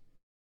mutants?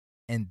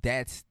 And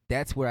that's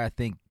where I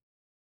think,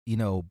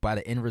 by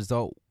the end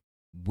result,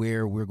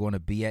 where we're going to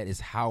be at is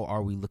how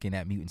are we looking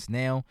at mutants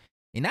now?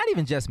 And not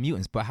even just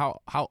mutants, but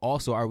how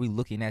also are we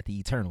looking at the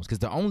Eternals? Because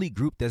the only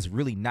group that's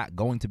really not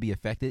going to be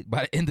affected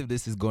by the end of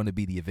this is going to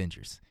be the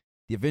Avengers.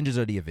 The Avengers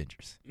are the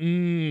Avengers.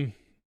 The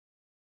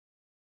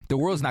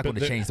world's not going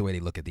to change the way they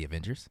look at the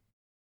Avengers.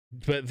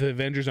 But the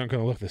Avengers aren't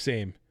going to look the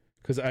same,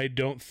 because I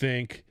don't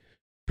think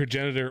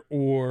Progenitor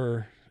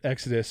or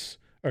Exodus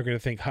are going to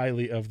think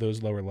highly of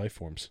those lower life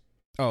forms.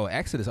 Oh,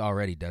 Exodus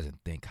already doesn't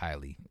think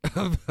highly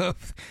of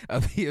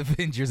the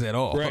Avengers at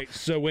all. Right.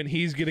 So when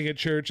he's getting at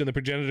church and the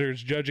Progenitor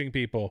is judging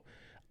people,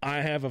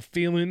 I have a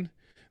feeling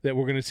that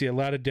we're going to see a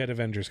lot of dead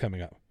Avengers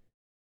coming up.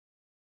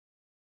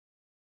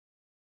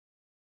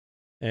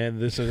 And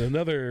this is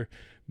another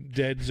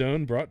Dead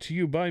Zone brought to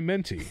you by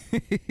Menti.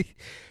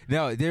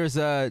 No, there was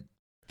a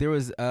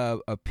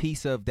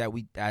piece of that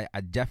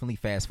I definitely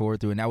fast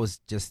forward through, and that was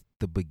just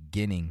the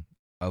beginning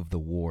of the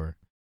war.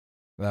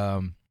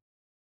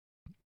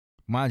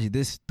 Mind you,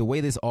 the way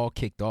this all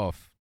kicked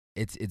off,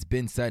 it's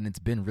been sudden, it's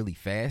been really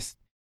fast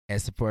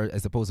as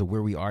opposed to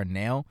where we are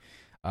now.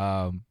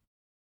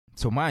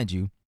 So mind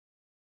you,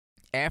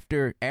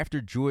 after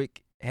Druig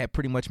had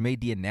pretty much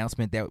made the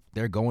announcement that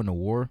they're going to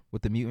war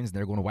with the mutants,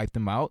 they're going to wipe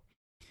them out,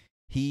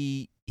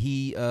 he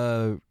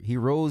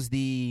rose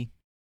these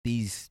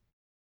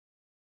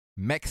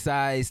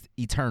mech-sized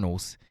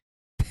Eternals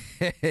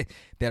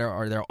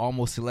they're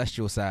almost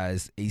celestial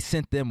size. He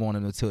sent them on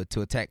them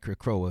to attack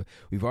Krakoa.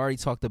 We've already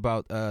talked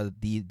about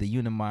the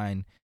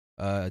Unimind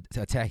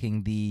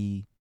attacking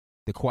the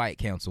Quiet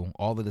Council.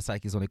 All of the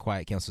psychics on the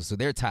Quiet Council, so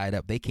they're tied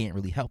up. They can't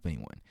really help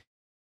anyone.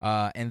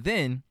 And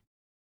then,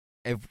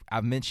 if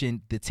I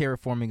mentioned the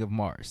terraforming of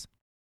Mars.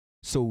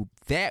 So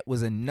that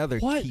was another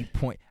key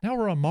point. Now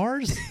we're on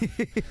Mars?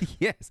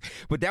 Yes.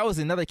 But that was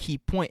another key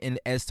point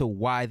as to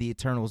why the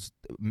Eternals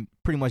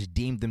pretty much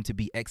deemed them to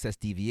be excess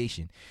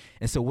deviation.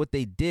 And so what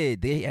they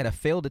did, they had a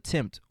failed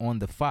attempt on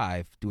the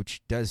 5,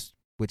 which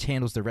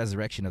handles the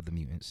resurrection of the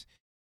mutants.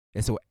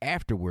 And so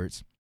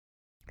afterwards,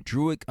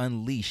 Druig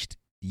unleashed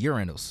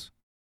Uranus.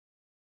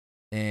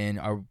 And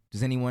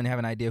does anyone have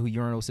an idea who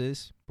Uranus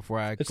is?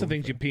 It's the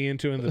things you pee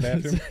into in the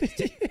bathroom.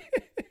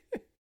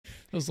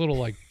 Those little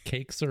like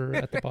cakes are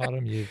at the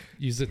bottom. You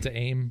use it to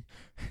aim.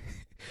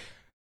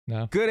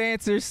 No. Good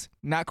answers.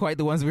 Not quite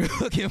the ones we were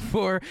looking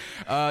for.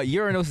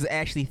 Uranus is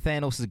actually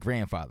Thanos'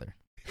 grandfather.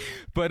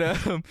 But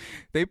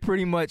they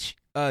pretty much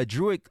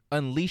Druig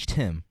unleashed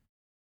him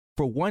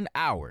for 1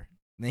 hour.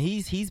 Now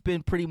he's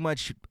been pretty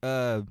much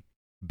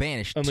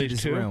banished to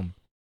this realm.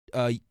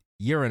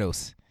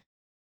 Uranus.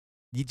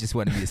 You just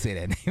wanted me to say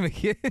that name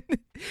again.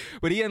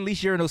 But he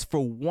unleashed Uranus for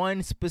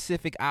 1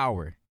 specific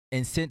hour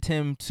and sent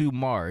him to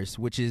Mars,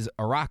 which is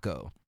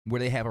Arakko, where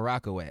they have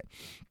Arakko at.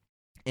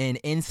 And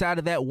inside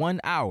of that 1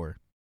 hour,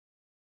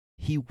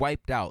 he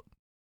wiped out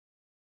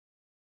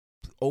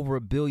over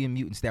 1 billion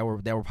mutants that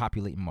were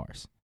populating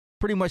Mars.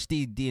 Pretty much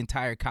the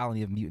entire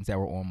colony of mutants that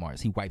were on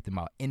Mars. He wiped them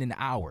out in an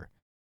hour.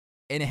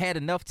 And it had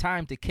enough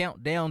time to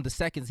count down the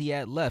seconds he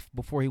had left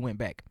before he went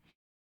back.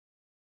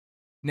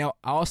 Now,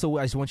 I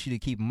just want you to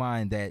keep in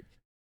mind that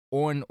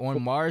on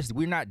Mars,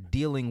 we're not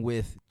dealing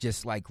with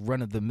just like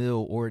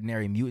run-of-the-mill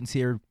ordinary mutants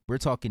here. We're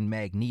talking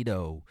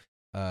Magneto,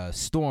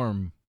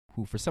 Storm,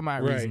 who for some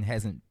odd reason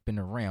hasn't been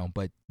around.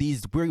 But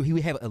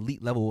we have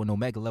elite level and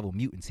omega level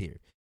mutants here.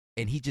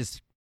 And he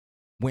just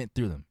went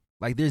through them.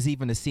 Like there's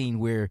even a scene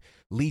where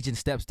Legion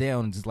steps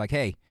down and is like,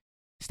 hey,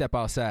 step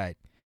outside.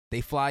 They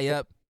fly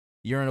up.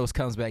 Uranus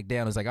comes back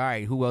down. It's like, all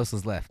right, who else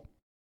is left?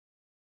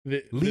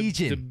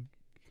 Legion.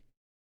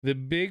 The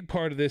big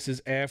part of this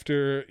is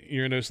after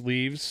Uranus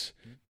leaves,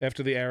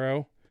 after the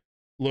arrow,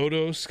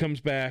 Lodos comes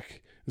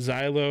back,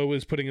 Xylo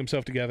is putting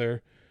himself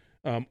together,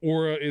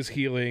 Aura is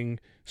healing,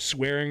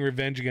 swearing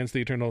revenge against the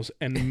Eternals,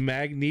 and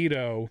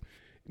Magneto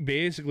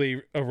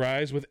basically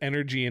arrives with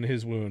energy in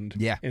his wound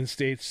and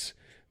states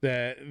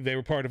that they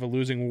were part of a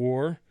losing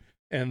war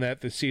and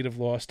that the Seed of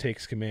Loss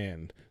takes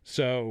command.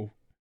 So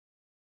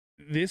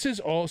this is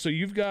also,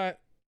 you've got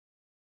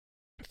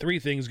 3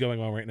 things going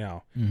on right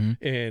now.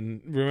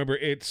 And remember,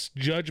 it's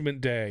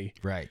Judgment Day,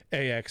 right?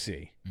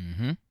 AXE.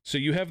 So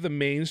you have the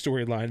main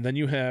storyline, then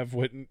you have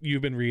what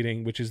you've been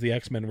reading, which is the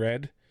X-Men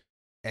Red,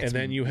 and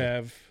then you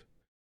have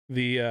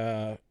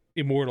the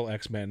Immortal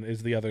X-Men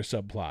is the other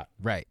subplot.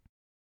 Right.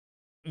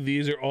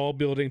 These are all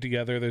building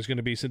together. There's going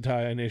to be some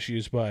tie-in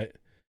issues, but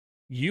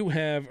you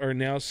are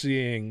now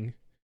seeing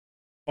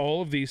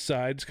all of these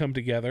sides come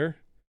together,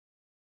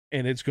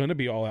 and it's going to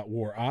be all out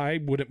war. I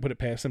wouldn't put it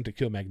past them to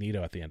kill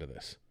Magneto at the end of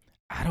this.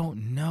 I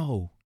don't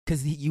know,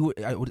 because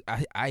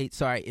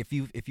sorry, if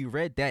you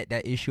read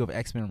that issue of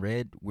X-Men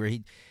Red where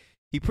he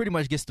pretty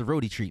much gets the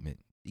Rhodey treatment.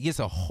 He gets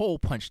a hole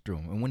punched through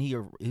him, and when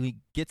he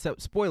gets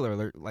up, spoiler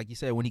alert, like you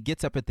said, when he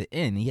gets up at the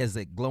end, he has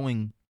that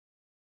glowing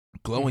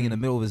in the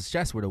middle of his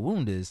chest where the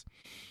wound is.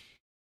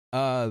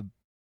 I'm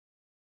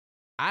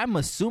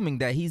assuming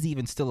that he's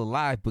even still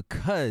alive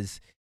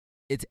because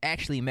it's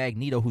actually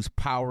Magneto who's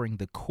powering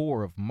the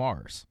core of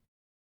Mars,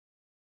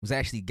 who's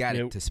actually got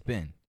it to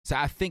spin. So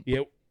I think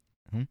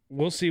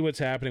we'll see what's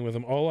happening with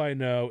him. All I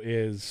know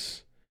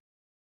is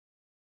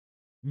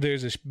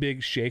there's a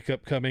big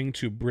shakeup coming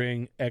to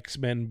bring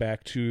X-Men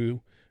back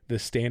to the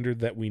standard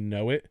that we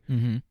know it,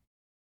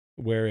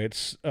 where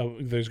it's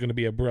there's going to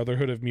be a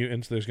Brotherhood of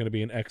Mutants, there's going to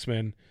be an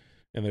X-Men,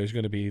 and there's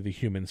going to be the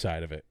human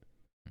side of it.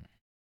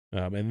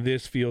 And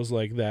this feels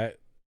like that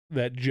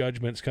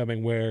judgment's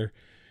coming where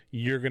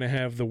you're going to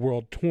have the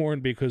world torn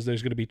because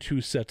there's going to be 2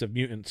 sets of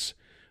mutants,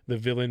 the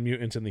villain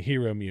mutants and the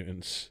hero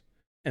mutants,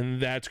 and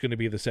that's going to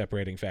be the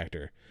separating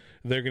factor.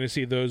 They're going to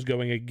see those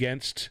going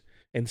against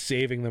and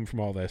saving them from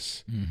all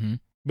this.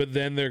 But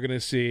then they're going to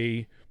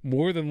see,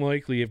 more than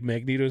likely, if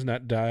Magneto's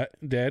not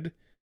dead,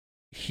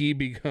 he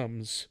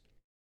becomes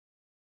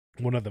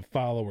one of the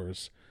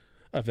followers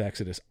of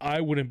Exodus. I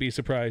wouldn't be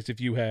surprised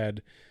if you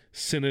had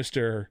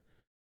Sinister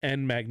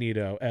and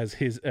Magneto as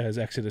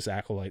Exodus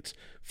acolytes,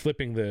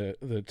 flipping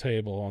the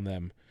table on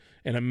them.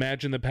 And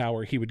imagine the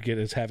power he would get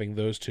as having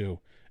those 2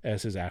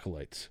 as his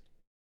acolytes.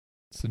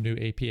 It's the new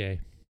APA.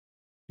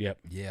 Yep.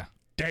 Yeah.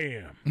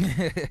 Damn.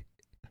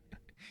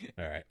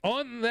 All right.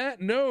 On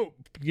that note,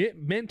 get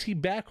Menti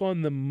back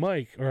on the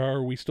mic, or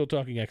are we still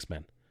talking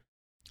X-Men?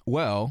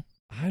 Well,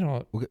 I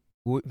don't.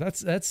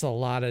 That's a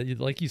lot of,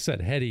 like you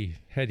said, heady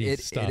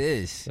stuff. It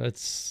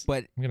is.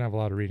 But I'm gonna have a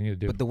lot of reading to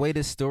do. But the way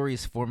this story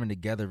is forming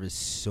together is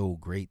so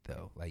great,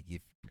 though. Like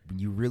when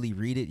you really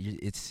read it,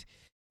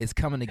 it's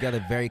coming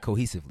together very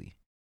cohesively.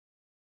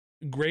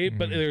 Great,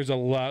 but there's a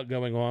lot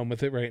going on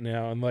with it right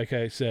now, and like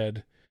I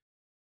said,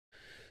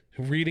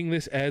 reading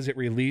this as it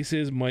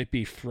releases might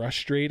be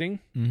frustrating.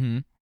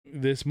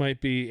 This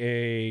might be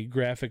a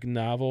graphic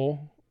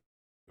novel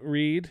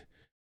read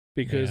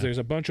because there's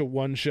a bunch of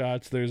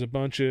one-shots. There's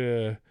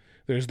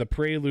the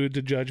prelude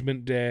to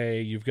Judgment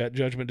Day. You've got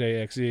Judgment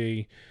Day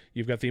XE.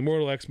 You've got the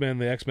Immortal X-Men,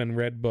 the X-Men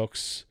Red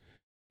books.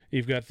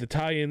 You've got the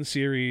tie-in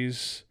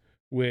series,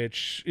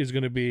 which is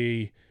going to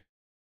be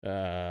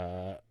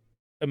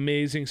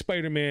Amazing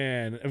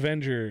Spider-Man,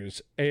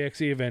 Avengers,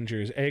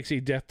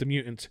 AXE Death to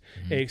Mutants,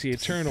 AXE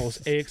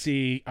Eternals,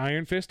 AXE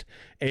Iron Fist,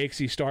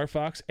 AXE Star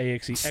Fox,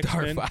 AXE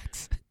X-Men,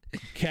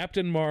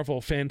 Captain Marvel,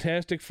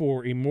 Fantastic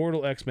Four,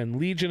 Immortal X-Men,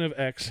 Legion of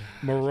X,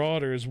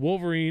 Marauders,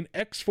 Wolverine,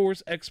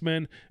 X-Force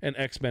X-Men, and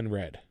X-Men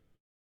Red.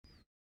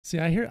 See,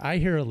 I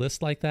hear a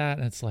list like that,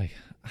 and it's like,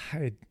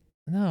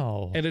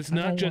 no. And it's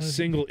not just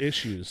single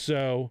issues.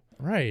 So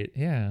right,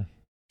 yeah.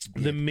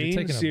 The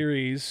main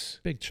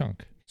series, big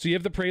chunk. So you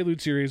have the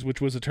Prelude series,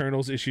 which was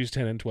Eternals issues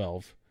 10 and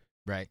 12.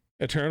 Right.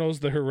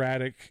 Eternals, the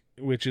Heretic,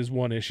 which is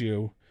 1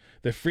 issue.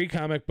 The Free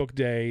Comic Book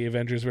Day,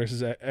 Avengers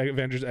versus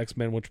Avengers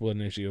X-Men, which was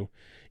 1 issue.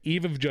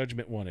 Eve of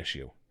Judgment, 1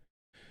 issue.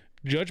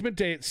 Judgment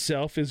Day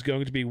itself is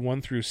going to be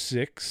 1 through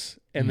 6,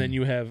 and then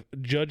you have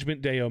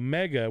Judgment Day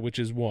Omega, which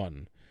is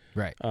 1.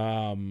 Right.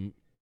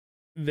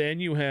 Then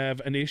you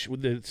have an issue.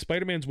 The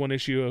Spider-Man's 1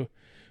 issue.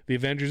 The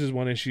Avengers is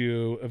 1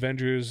 issue.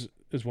 Avengers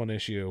is 1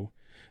 issue.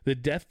 The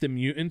Death to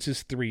Mutants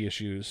is 3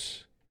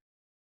 issues.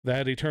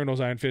 That Eternals,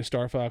 Iron Fist,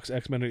 Star Fox,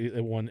 X-Men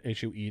are 1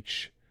 issue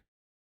each.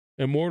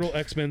 Immortal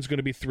X-Men's going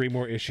to be 3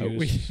 more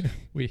issues.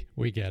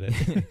 We get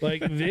it.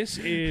 Like, this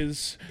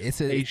is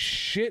a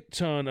shit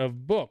ton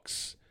of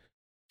books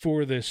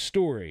for this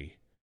story.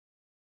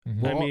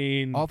 Well, I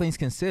mean, all things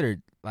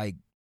considered, like,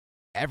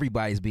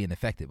 everybody's being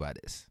affected by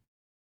this.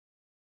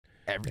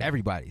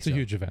 Everybody. It's a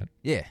huge event.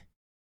 Yeah.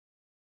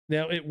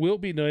 Now, it will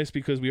be nice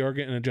because we are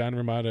getting a John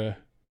Romita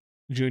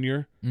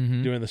Jr.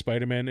 Doing the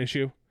Spider-Man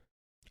issue.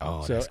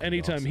 Oh, so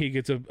anytime he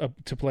gets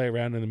to play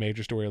around in the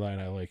major storyline,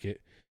 I like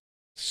it.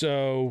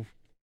 So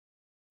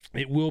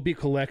it will be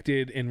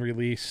collected and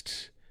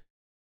released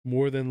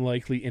more than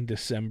likely in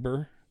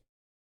December,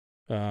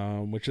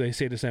 which they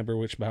say December,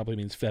 which probably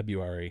means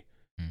February,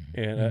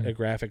 and a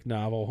graphic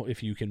novel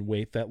if you can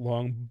wait that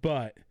long.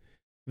 But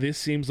this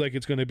seems like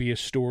it's going to be a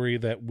story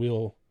that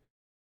will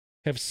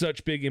have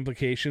such big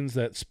implications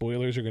that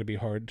spoilers are going to be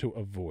hard to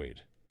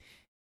avoid.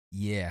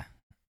 Yeah.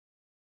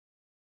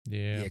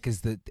 Yeah,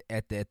 because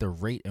at the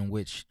rate in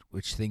which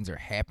things are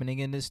happening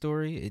in this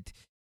story,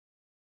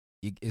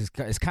 it's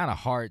kind of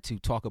hard to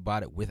talk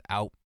about it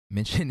without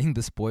mentioning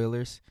the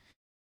spoilers,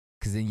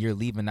 because then you're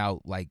leaving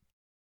out like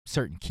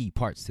certain key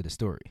parts to the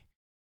story.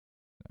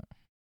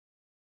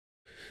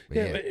 But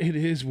it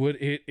is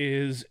what it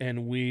is,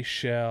 and we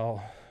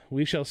shall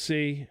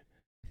see.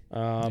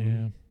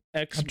 I'm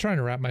trying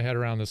to wrap my head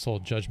around this whole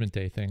Judgment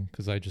Day thing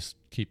because I just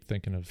keep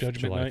thinking of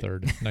July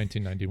 3rd,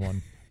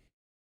 1991.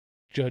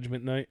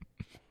 Judgment Night.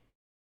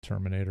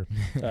 Terminator.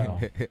 Oh.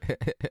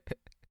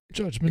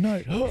 Judgment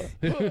Night.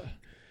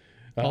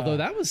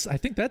 Although I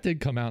think that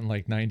did come out in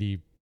like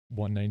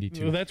 91,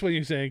 92. Well, that's what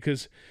you're saying,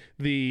 because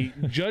the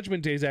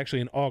Judgment Day is actually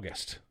in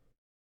August.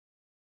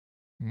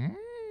 If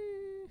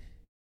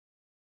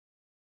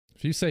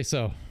you say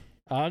so.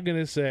 I'm going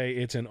to say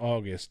it's in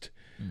August.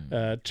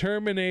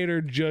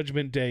 Terminator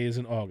Judgment Day is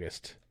in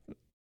August.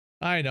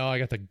 I know, I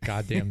got the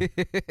goddamn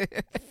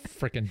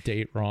freaking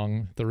date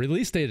wrong. The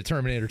release date of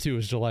Terminator 2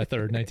 is July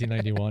 3rd,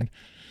 1991.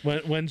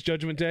 When's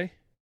Judgment Day?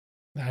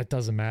 That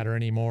doesn't matter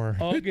anymore.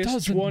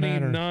 August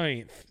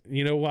 29th.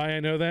 You know why I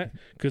know that?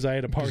 Because I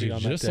had a party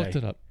on that day. Just looked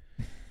it up.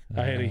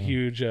 I had a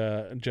huge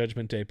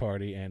Judgment Day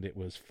party, and it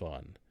was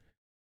fun.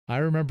 I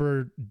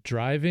remember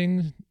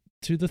driving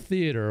to the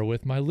theater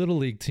with my Little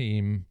League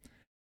team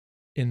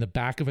in the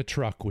back of a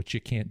truck, which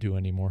you can't do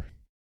anymore.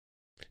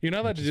 You're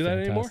not allowed to do that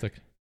anymore?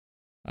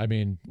 I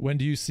mean, when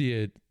do you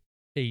see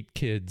 8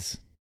 kids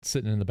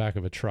sitting in the back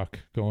of a truck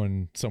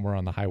going somewhere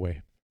on the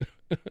highway?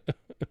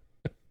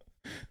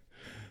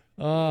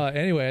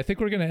 Anyway, I think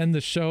we're going to end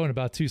the show in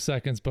about 2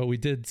 seconds, but we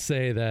did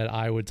say that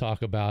I would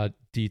talk about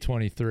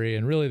D23,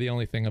 and really the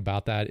only thing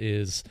about that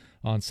is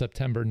on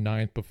September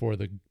 9th, before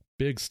the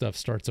big stuff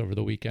starts over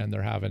the weekend,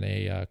 they're having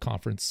a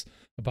conference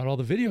about all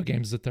the video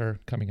games that they're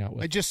coming out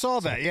with. I just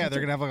saw that. Yeah, they're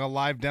going to have like a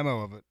live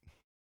demo of it.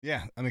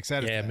 Yeah, I'm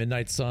excited. Yeah, for that.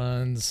 Midnight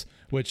Suns,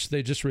 which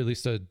they just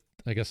released a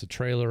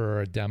trailer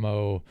or a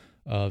demo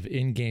of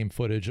in-game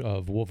footage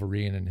of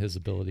Wolverine and his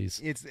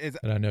abilities. It's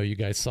and I know you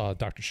guys saw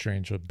Doctor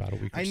Strange about a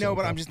week. I know,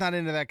 but I'm just not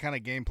into that kind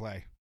of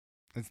gameplay.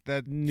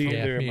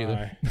 Neither am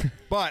I.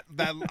 But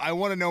I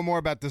want to know more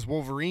about this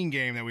Wolverine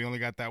game that we only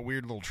got that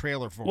weird little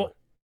trailer for.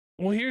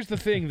 Well, here's the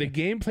thing: the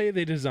gameplay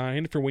they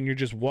designed for when you're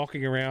just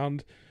walking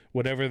around,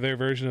 whatever their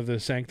version of the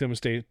Sanctum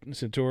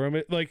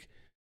Sanctorum,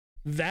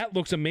 that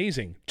looks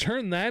amazing.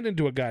 Turn that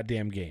into a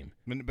goddamn game.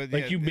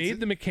 But you made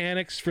the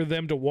mechanics for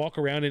them to walk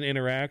around and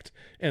interact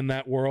in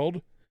that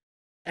world.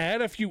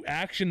 Add a few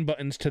action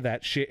buttons to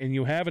that shit, and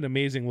you have an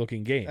amazing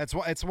looking game.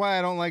 It's why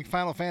I don't like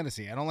Final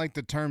Fantasy. I don't like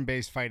the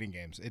turn-based fighting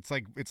games. It's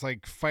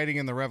like fighting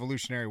in the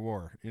Revolutionary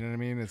War. You know what I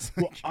mean? It's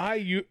like,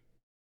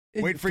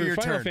 wait for your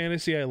Final turn.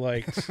 Fantasy I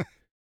liked.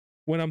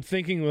 When I'm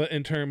thinking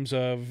in terms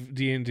of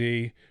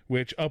D&D,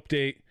 which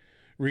update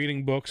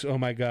reading books. Oh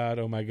my god,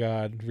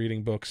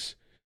 reading books.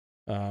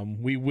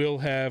 We will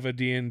have a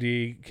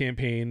D&D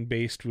campaign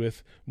based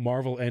with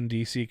Marvel and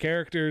DC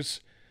characters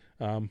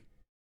in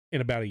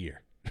about a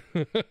year.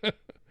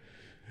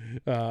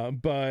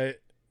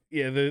 But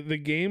yeah, the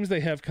games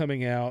they have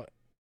coming out,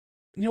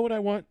 you know what I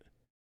want?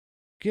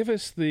 Give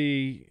us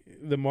the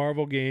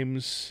Marvel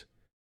games.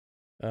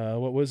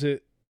 What was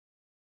it?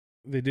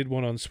 They did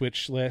one on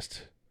Switch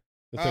last.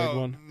 The third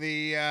one.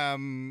 The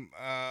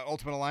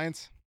Ultimate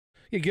Alliance?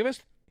 Yeah, give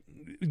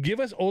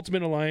us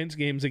Ultimate Alliance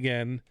games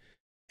again.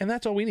 And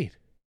that's all we need.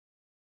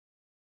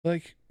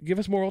 Like, give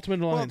us more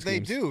Ultimate Alliance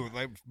games. Well, they do.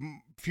 Like,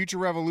 Future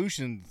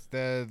Revolutions,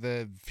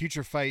 the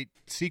Future Fight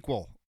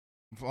sequel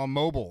on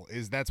mobile,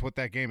 that's what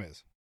that game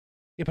is.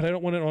 Yeah, but I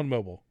don't want it on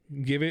mobile.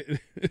 Give it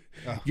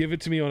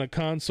to me on a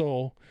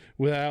console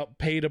without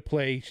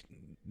pay-to-play.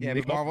 Yeah,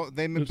 but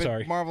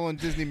Marvel and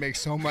Disney make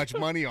so much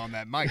money on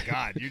that. My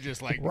God, you're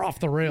just like... We're off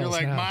the rails. You're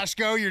like, now.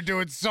 Moshko, you're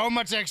doing so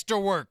much extra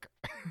work.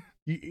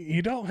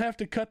 You don't have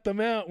to cut them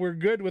out. We're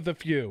good with a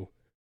few.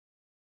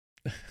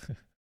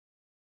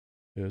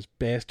 Those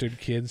bastard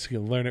kids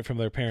can learn it from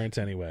their parents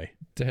anyway.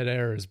 Dead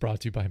Air is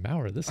brought to you by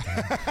Maurer this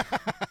time.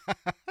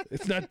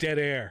 It's not dead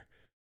air.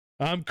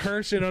 I'm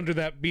cursing under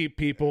that beep,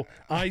 people.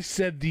 I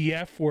said the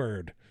F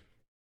word.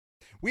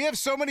 We have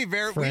so many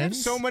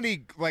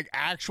like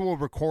actual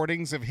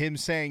recordings of him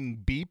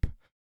saying beep.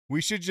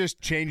 We should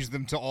just change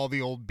them to all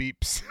the old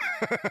beeps.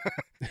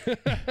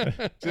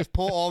 Just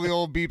pull all the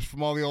old beeps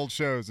from all the old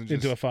shows and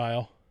just into a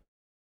file.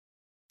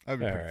 That'd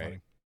be pretty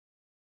funny.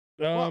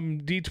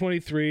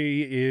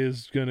 D23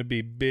 is going to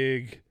be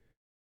big.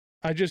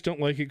 I just don't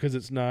like it because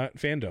it's not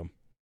fandom.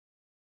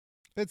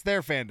 It's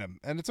their fandom,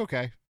 and it's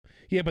okay.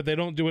 Yeah, but they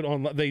don't do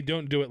it They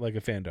don't do it like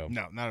a fandom.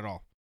 No, not at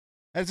all.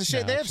 That's a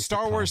shit. They have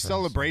Star Wars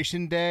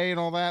Celebration Day and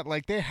all that.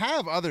 Like, they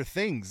have other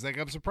things. Like,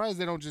 I'm surprised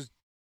they don't just...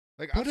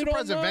 Like, I'm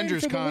surprised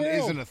Avengers Con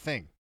isn't a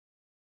thing.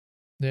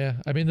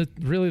 Yeah, I mean,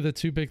 really the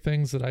two big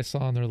things that I saw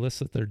on their list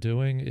that they're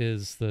doing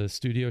is the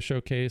studio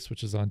showcase,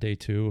 which is on day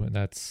 2, and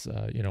that's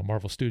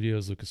Marvel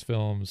Studios,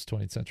 Lucasfilms,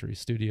 20th Century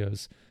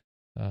Studios,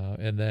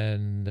 And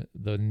then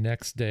the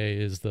next day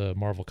is the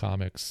Marvel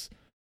Comics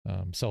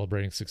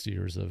celebrating 60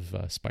 years of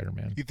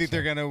Spider-Man. You think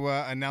they're going to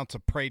announce a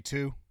Prey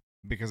 2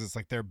 because it's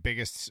like their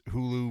biggest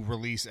Hulu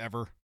release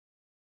ever?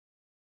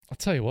 I'll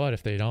tell you what,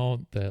 if they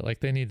don't,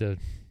 they need to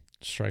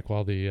strike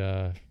while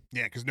the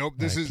because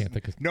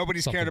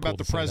nobody's cared about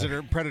the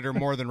Predator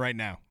more than right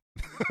now.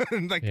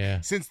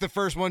 Since the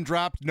first one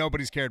dropped,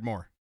 nobody's cared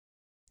more.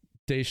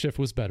 Day Shift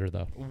was better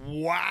though.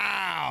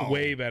 Wow,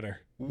 way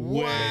better.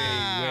 Way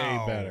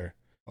better.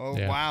 Oh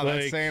wow,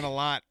 that's saying a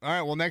lot. All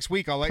right, well next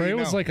week I'll let you know.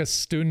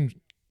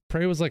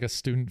 Prey was like a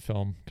student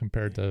film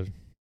compared to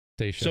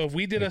Day Shift. So if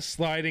we did a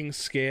sliding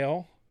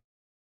scale,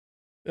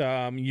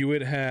 you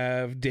would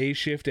have Day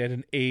Shift at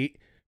an 8,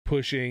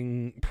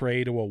 pushing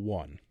Prey to a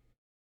 1.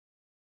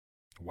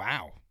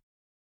 Wow.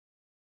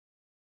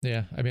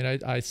 Yeah, I mean,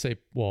 I say,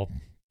 well,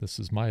 this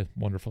is my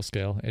wonderful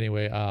scale.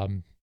 Anyway,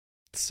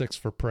 6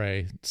 for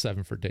Prey,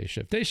 7 for Day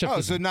Shift. Day Shift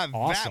is so not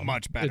awesome. That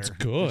much better. It's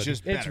good. It's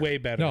just better. It's way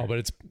better. No, but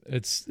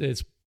it's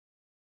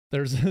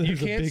there's a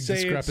big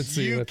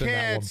discrepancy within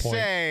that 1 point.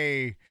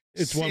 Say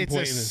it's 1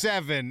 point. It's a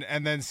 7,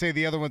 and then say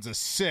the other one's a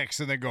 6,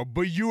 and then go,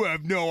 but you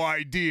have no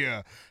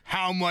idea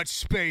how much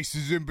space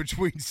is in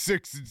between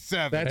 6 and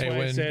 7. That's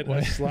why I said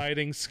a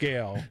sliding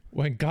scale.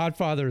 When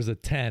Godfather is a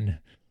 10,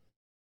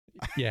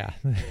 yeah.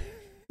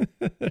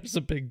 There's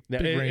a big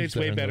range. It's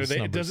way better.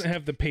 It doesn't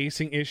have the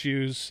pacing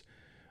issues.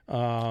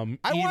 I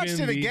watched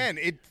it again.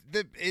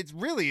 It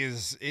really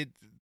is.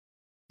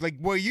 Like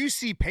what you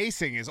see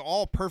pacing is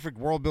all perfect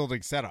world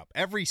building setup.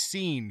 Every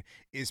scene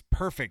is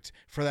perfect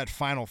for that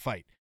final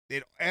fight.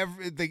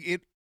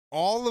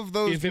 All of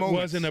those. If it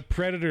wasn't a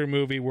Predator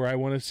movie where I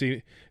want to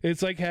see,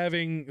 it's like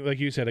having, like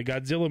you said, a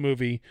Godzilla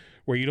movie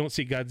where you don't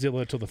see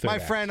Godzilla till the third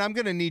act. My friend, I'm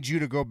going to need you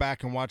to go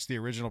back and watch the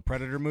original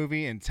Predator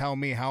movie and tell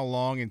me how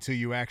long until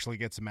you actually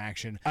get some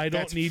action.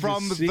 That's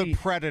from the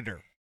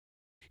Predator.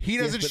 He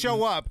doesn't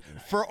show up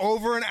for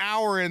over an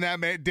hour in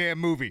that damn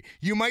movie.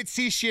 You might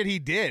see shit he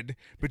did,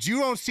 but you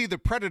don't see the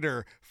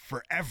Predator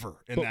forever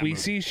in that movie. But we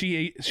see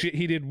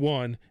he did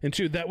 1 and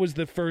 2. That was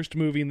the first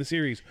movie in the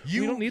series.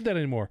 We don't need that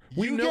anymore.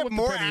 We know get what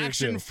more the Predators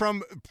action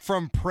do.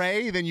 from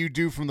Prey than you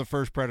do from the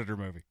first Predator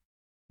movie.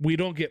 We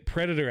don't get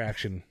Predator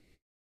action.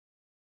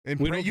 You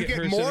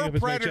get more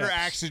Predator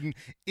action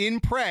in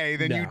Prey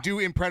than you do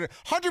in Predator.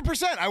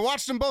 100%. I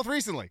watched them both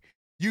recently.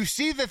 You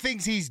see the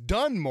things he's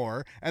done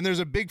more, and there's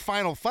a big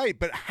final fight,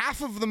 but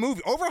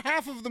over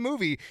half of the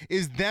movie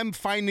is them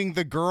finding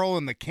the girl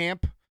in the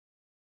camp.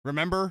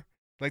 Remember?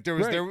 Like there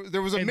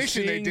was a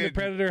mission they did. The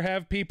Predator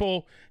have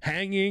people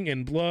hanging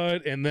and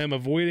blood and them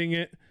avoiding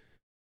it.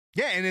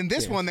 Yeah, and in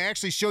this one, they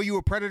actually show you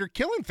a Predator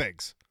killing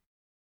things.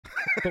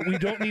 But we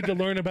don't need to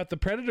learn about the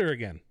Predator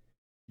again.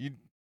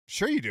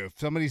 Sure you do. If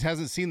somebody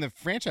hasn't seen the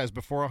franchise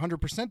before,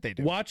 100% they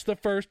do. Watch the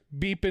first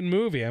beeping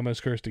movie. I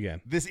almost cursed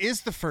again. This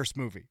is the first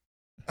movie.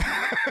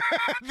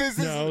 They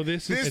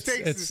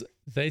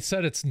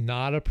said it's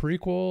not a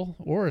prequel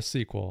or a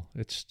sequel.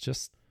 It's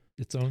just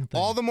its own thing.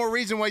 All the more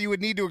reason why you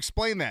would need to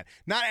explain that.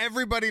 Not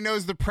everybody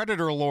knows the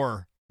Predator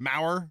lore,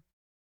 Maurer.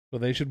 Well,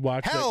 they should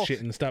watch that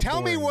shit and stop.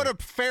 Tell me what a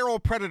feral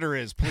predator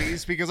is,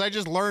 please, because I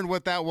just learned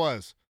what that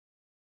was.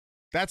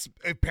 That's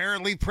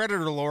apparently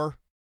Predator lore.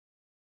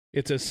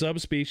 It's a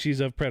subspecies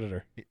of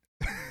Predator.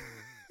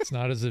 It's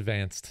not as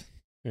advanced.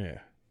 Yeah.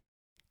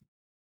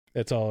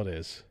 That's all it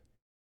is.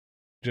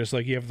 Just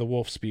like you have the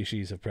wolf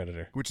species of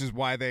Predator. Which is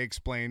why they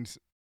explained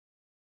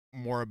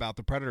more about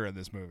the Predator in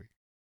this movie.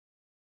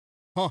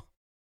 Huh.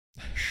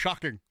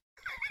 Shocking.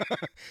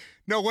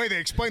 No way they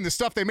explained the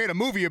stuff they made a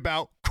movie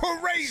about.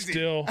 Crazy.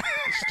 Still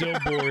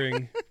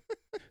boring.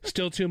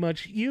 Still too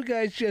much. You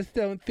guys just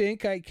don't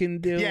think I can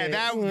do it. Yeah,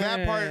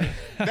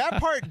 that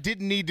part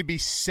didn't need to be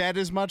said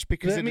as much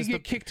because let me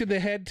get kicked to the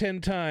head 10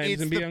 times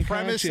and be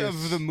unconscious. It's the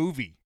premise of the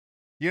movie.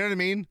 You know what I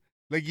mean?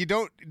 Like you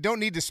don't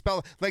need to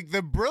spell. Like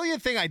the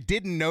brilliant thing I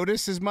didn't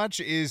notice as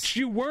much is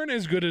you weren't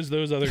as good as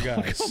those other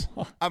guys.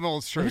 I'm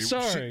almost sure. I'm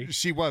sorry.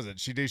 She wasn't.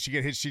 She did. She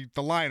get hit.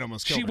 The line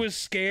almost killed her. She was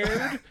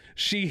scared.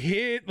 She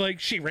hit. Like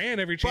she ran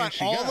every chance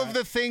she got. But all of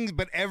the things.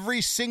 But every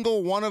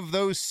single one of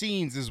those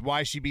scenes is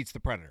why she beats the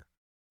Predator.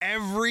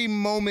 Every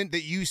moment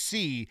that you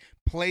see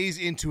plays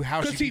into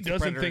how she beats the Predator.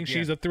 Because he doesn't think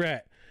she's a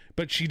threat.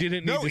 But she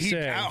didn't need to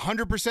say.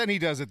 100% he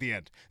does at the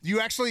end.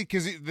 You actually,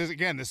 because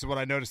again, this is what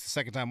I noticed the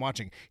second time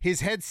watching. His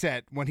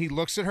headset, when he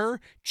looks at her,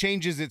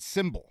 changes its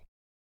symbol.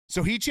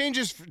 So he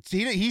changes,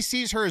 he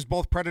sees her as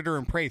both Predator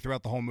and Prey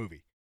throughout the whole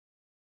movie.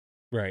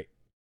 Right.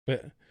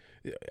 But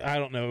I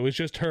don't know. It was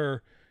just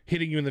her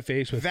hitting you in the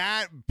face with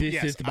that.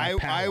 This is my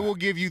power. I will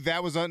give you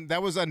that was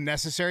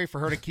unnecessary for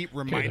her to keep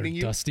reminding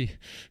you. Dusty.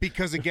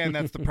 Because again,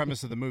 that's the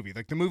premise of the movie.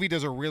 Like the movie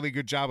does a really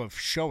good job of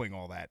showing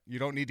all that. You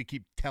don't need to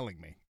keep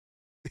telling me.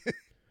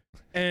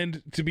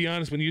 And to be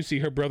honest, when you see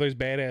her brother's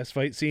badass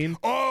fight scene,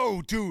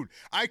 oh dude,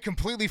 I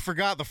completely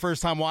forgot the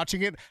first time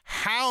watching it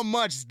how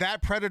much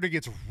that Predator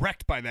gets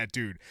wrecked by that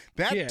dude.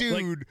 That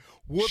dude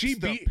whoops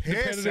the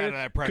piss out of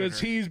that Predator because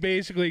he's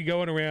basically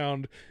going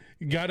around,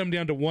 got him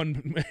down to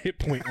 1 hit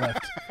point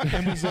left,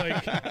 and was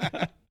like,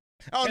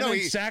 Oh no,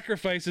 he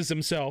sacrifices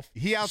himself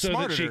so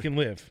that she can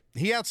live.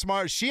 She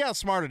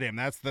outsmarted him.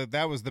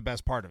 That was the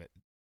best part of it.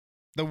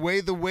 The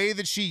way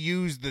that she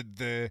used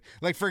the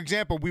like, for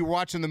example, we were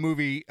watching the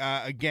movie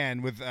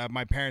again with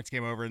my parents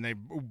came over, and they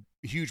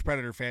huge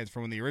Predator fans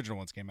from when the original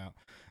ones came out.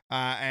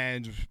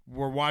 And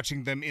we're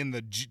watching them in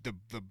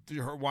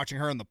watching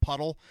her in the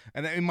puddle,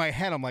 and in my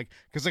head I'm like,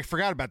 because I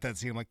forgot about that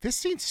scene. I'm like, this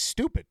scene's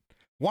stupid.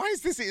 Why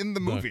is this in the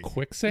movie? The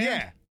quicksand?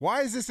 Yeah.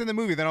 Why is this in the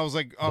movie? Then I was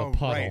like, oh,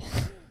 right,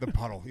 the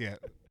puddle. Yeah.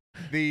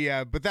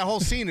 But that whole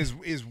scene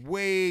is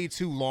way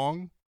too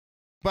long.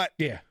 But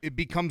it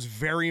becomes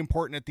very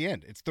important at the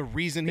end. It's the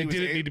reason he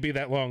didn't need to be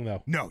that long,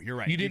 though. No, you're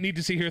right. You didn't need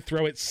to see her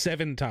throw it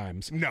 7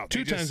 times. No,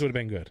 2 times would have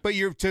been good. But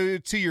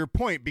to your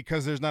point,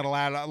 because there's not a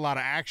lot of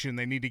action,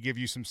 they need to give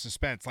you some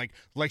suspense,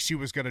 like she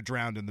was going to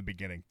drown in the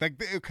beginning.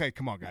 Like, okay,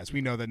 come on, guys,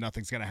 we know that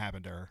nothing's going to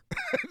happen to her.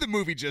 The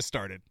movie just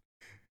started.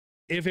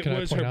 If it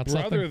was her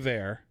brother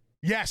there,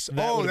 yes.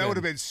 That would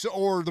have been.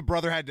 Or the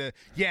brother had to.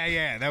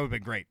 Yeah, that would have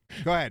been great.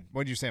 Go ahead.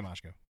 What did you say,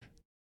 Mashko?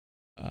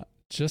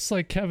 Just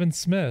like Kevin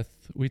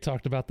Smith, we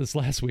talked about this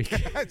last week.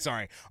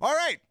 Sorry. All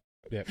right.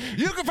 Yep.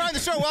 You can find the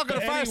show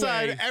Welcome to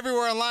Fireside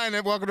everywhere online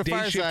at Welcome to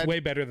Fireside. Way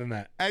better than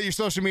that. At your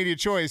social media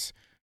choice.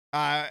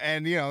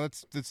 And,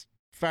 that's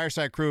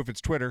Fireside Crew if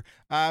it's Twitter.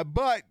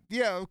 But,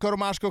 go to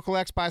Mashko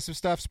Collects, buy some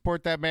stuff,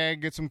 support that man,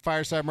 get some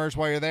Fireside merch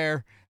while you're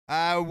there.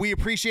 We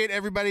appreciate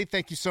everybody.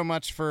 Thank you so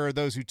much for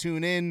those who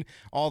tune in,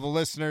 all the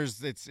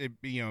listeners. It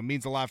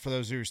means a lot for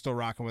those who are still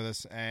rocking with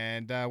us.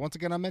 And once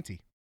again, I'm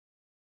Menti.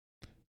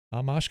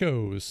 I'm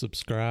Mashko.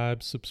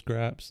 Subscribe.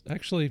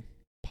 Actually,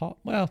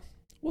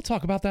 we'll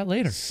talk about that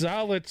later.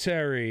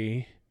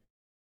 Solitary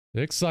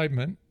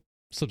Excitement.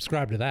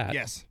 Subscribe to that.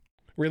 Yes.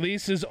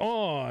 Releases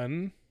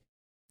on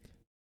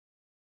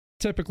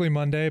typically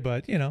Monday,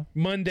 but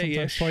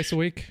Monday-ish, twice a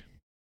week.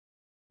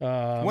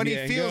 When he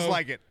feels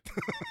like it.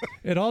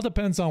 It all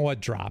depends on what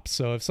drops.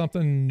 So if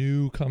something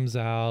new comes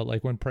out,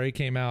 like when Prey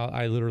came out,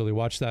 I literally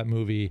watched that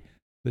movie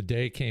the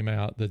day it came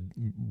out, the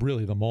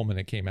moment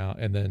it came out,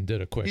 and then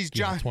did a quick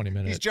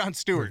 20-minute. He's Jon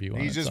Stewart.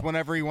 He's just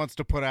whenever he wants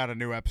to put out a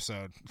new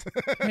episode.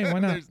 Hey, why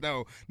not? There's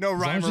no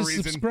rhyme or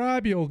reason.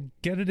 Subscribe, you'll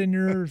get it in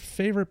your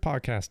favorite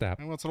podcast app.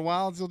 And once in a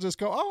while, you'll just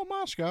go, "Oh,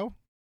 Mashko."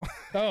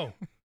 Oh.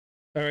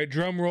 All right,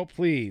 drum roll,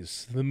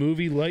 please. The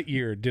movie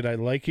Lightyear. Did I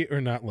like it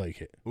or not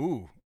like it?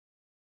 Ooh.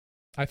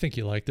 I think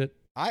you liked it.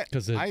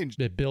 Because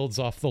it builds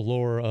off the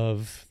lore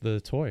of the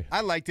toy.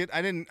 I liked it.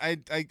 I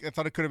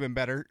thought it could have been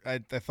better. I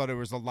thought it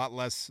was a lot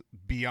less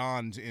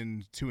beyond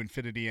to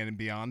infinity and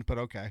beyond, but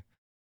okay.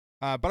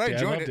 But I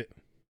enjoyed it.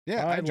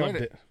 Yeah, I enjoyed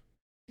it.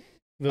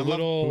 I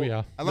love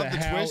the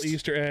HAL twist.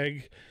 Easter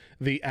egg,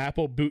 the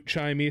Apple boot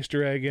chime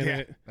Easter egg in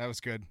it. That was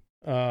good.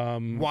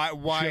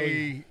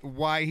 Why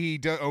he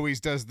always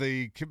does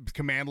the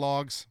command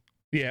logs.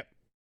 Yeah.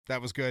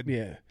 That was good.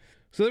 Yeah.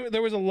 So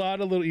there was a lot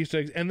of little Easter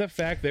eggs, and the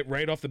fact that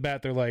right off the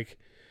bat they're like,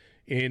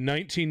 in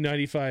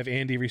 1995,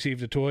 Andy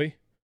received a toy.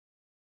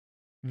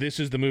 This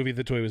is the movie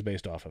the toy was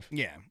based off of.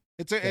 Yeah,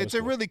 it's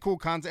a really cool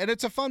concept, and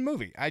it's a fun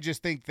movie. I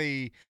just think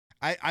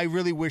I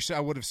really wish I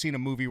would have seen a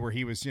movie where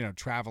he was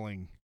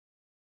traveling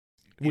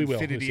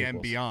infinity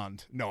and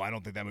beyond. No, I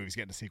don't think that movie's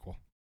getting a sequel.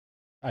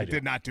 It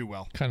did not do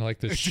well. Kind of like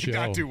this show. Did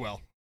not do well.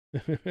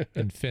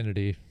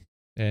 Infinity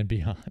and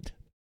Beyond.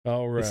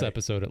 All right. This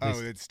episode at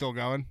least. Oh, it's still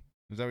going?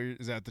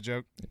 Is that the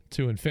joke?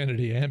 To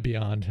infinity and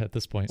beyond at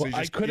this point. Well,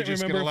 I couldn't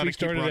remember if we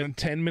started at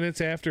 10 minutes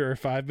after or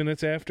 5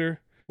 minutes after.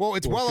 Well,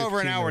 it's well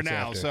over an hour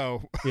now, after.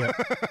 So yeah,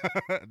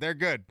 they're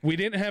good. We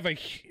didn't have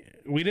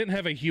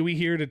a Huey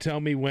here to tell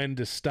me when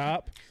to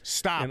stop.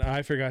 Stop. And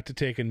I forgot to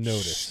take a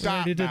notice.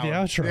 Stop. You did the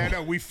outro. Yeah,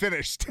 no, we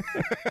finished.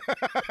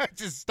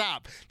 Just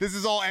stop. This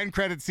is all end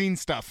credit scene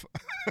stuff.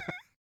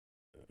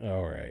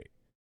 All right.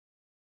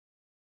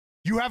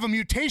 You have a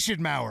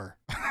mutation, Mauer.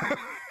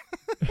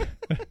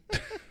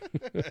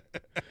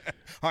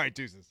 All right,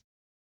 deuces.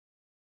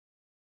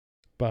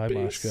 Bye,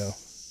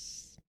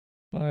 Mashko.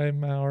 Bye,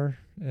 Mauer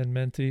and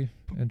Menti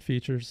and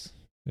Features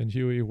and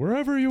Huey,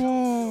 wherever you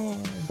are.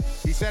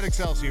 He said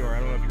Excelsior. I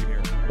don't know if you can hear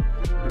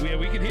him. Yeah,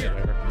 we can hear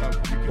him. Oh,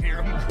 you can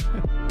hear him.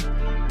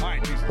 All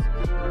right,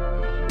 deuces.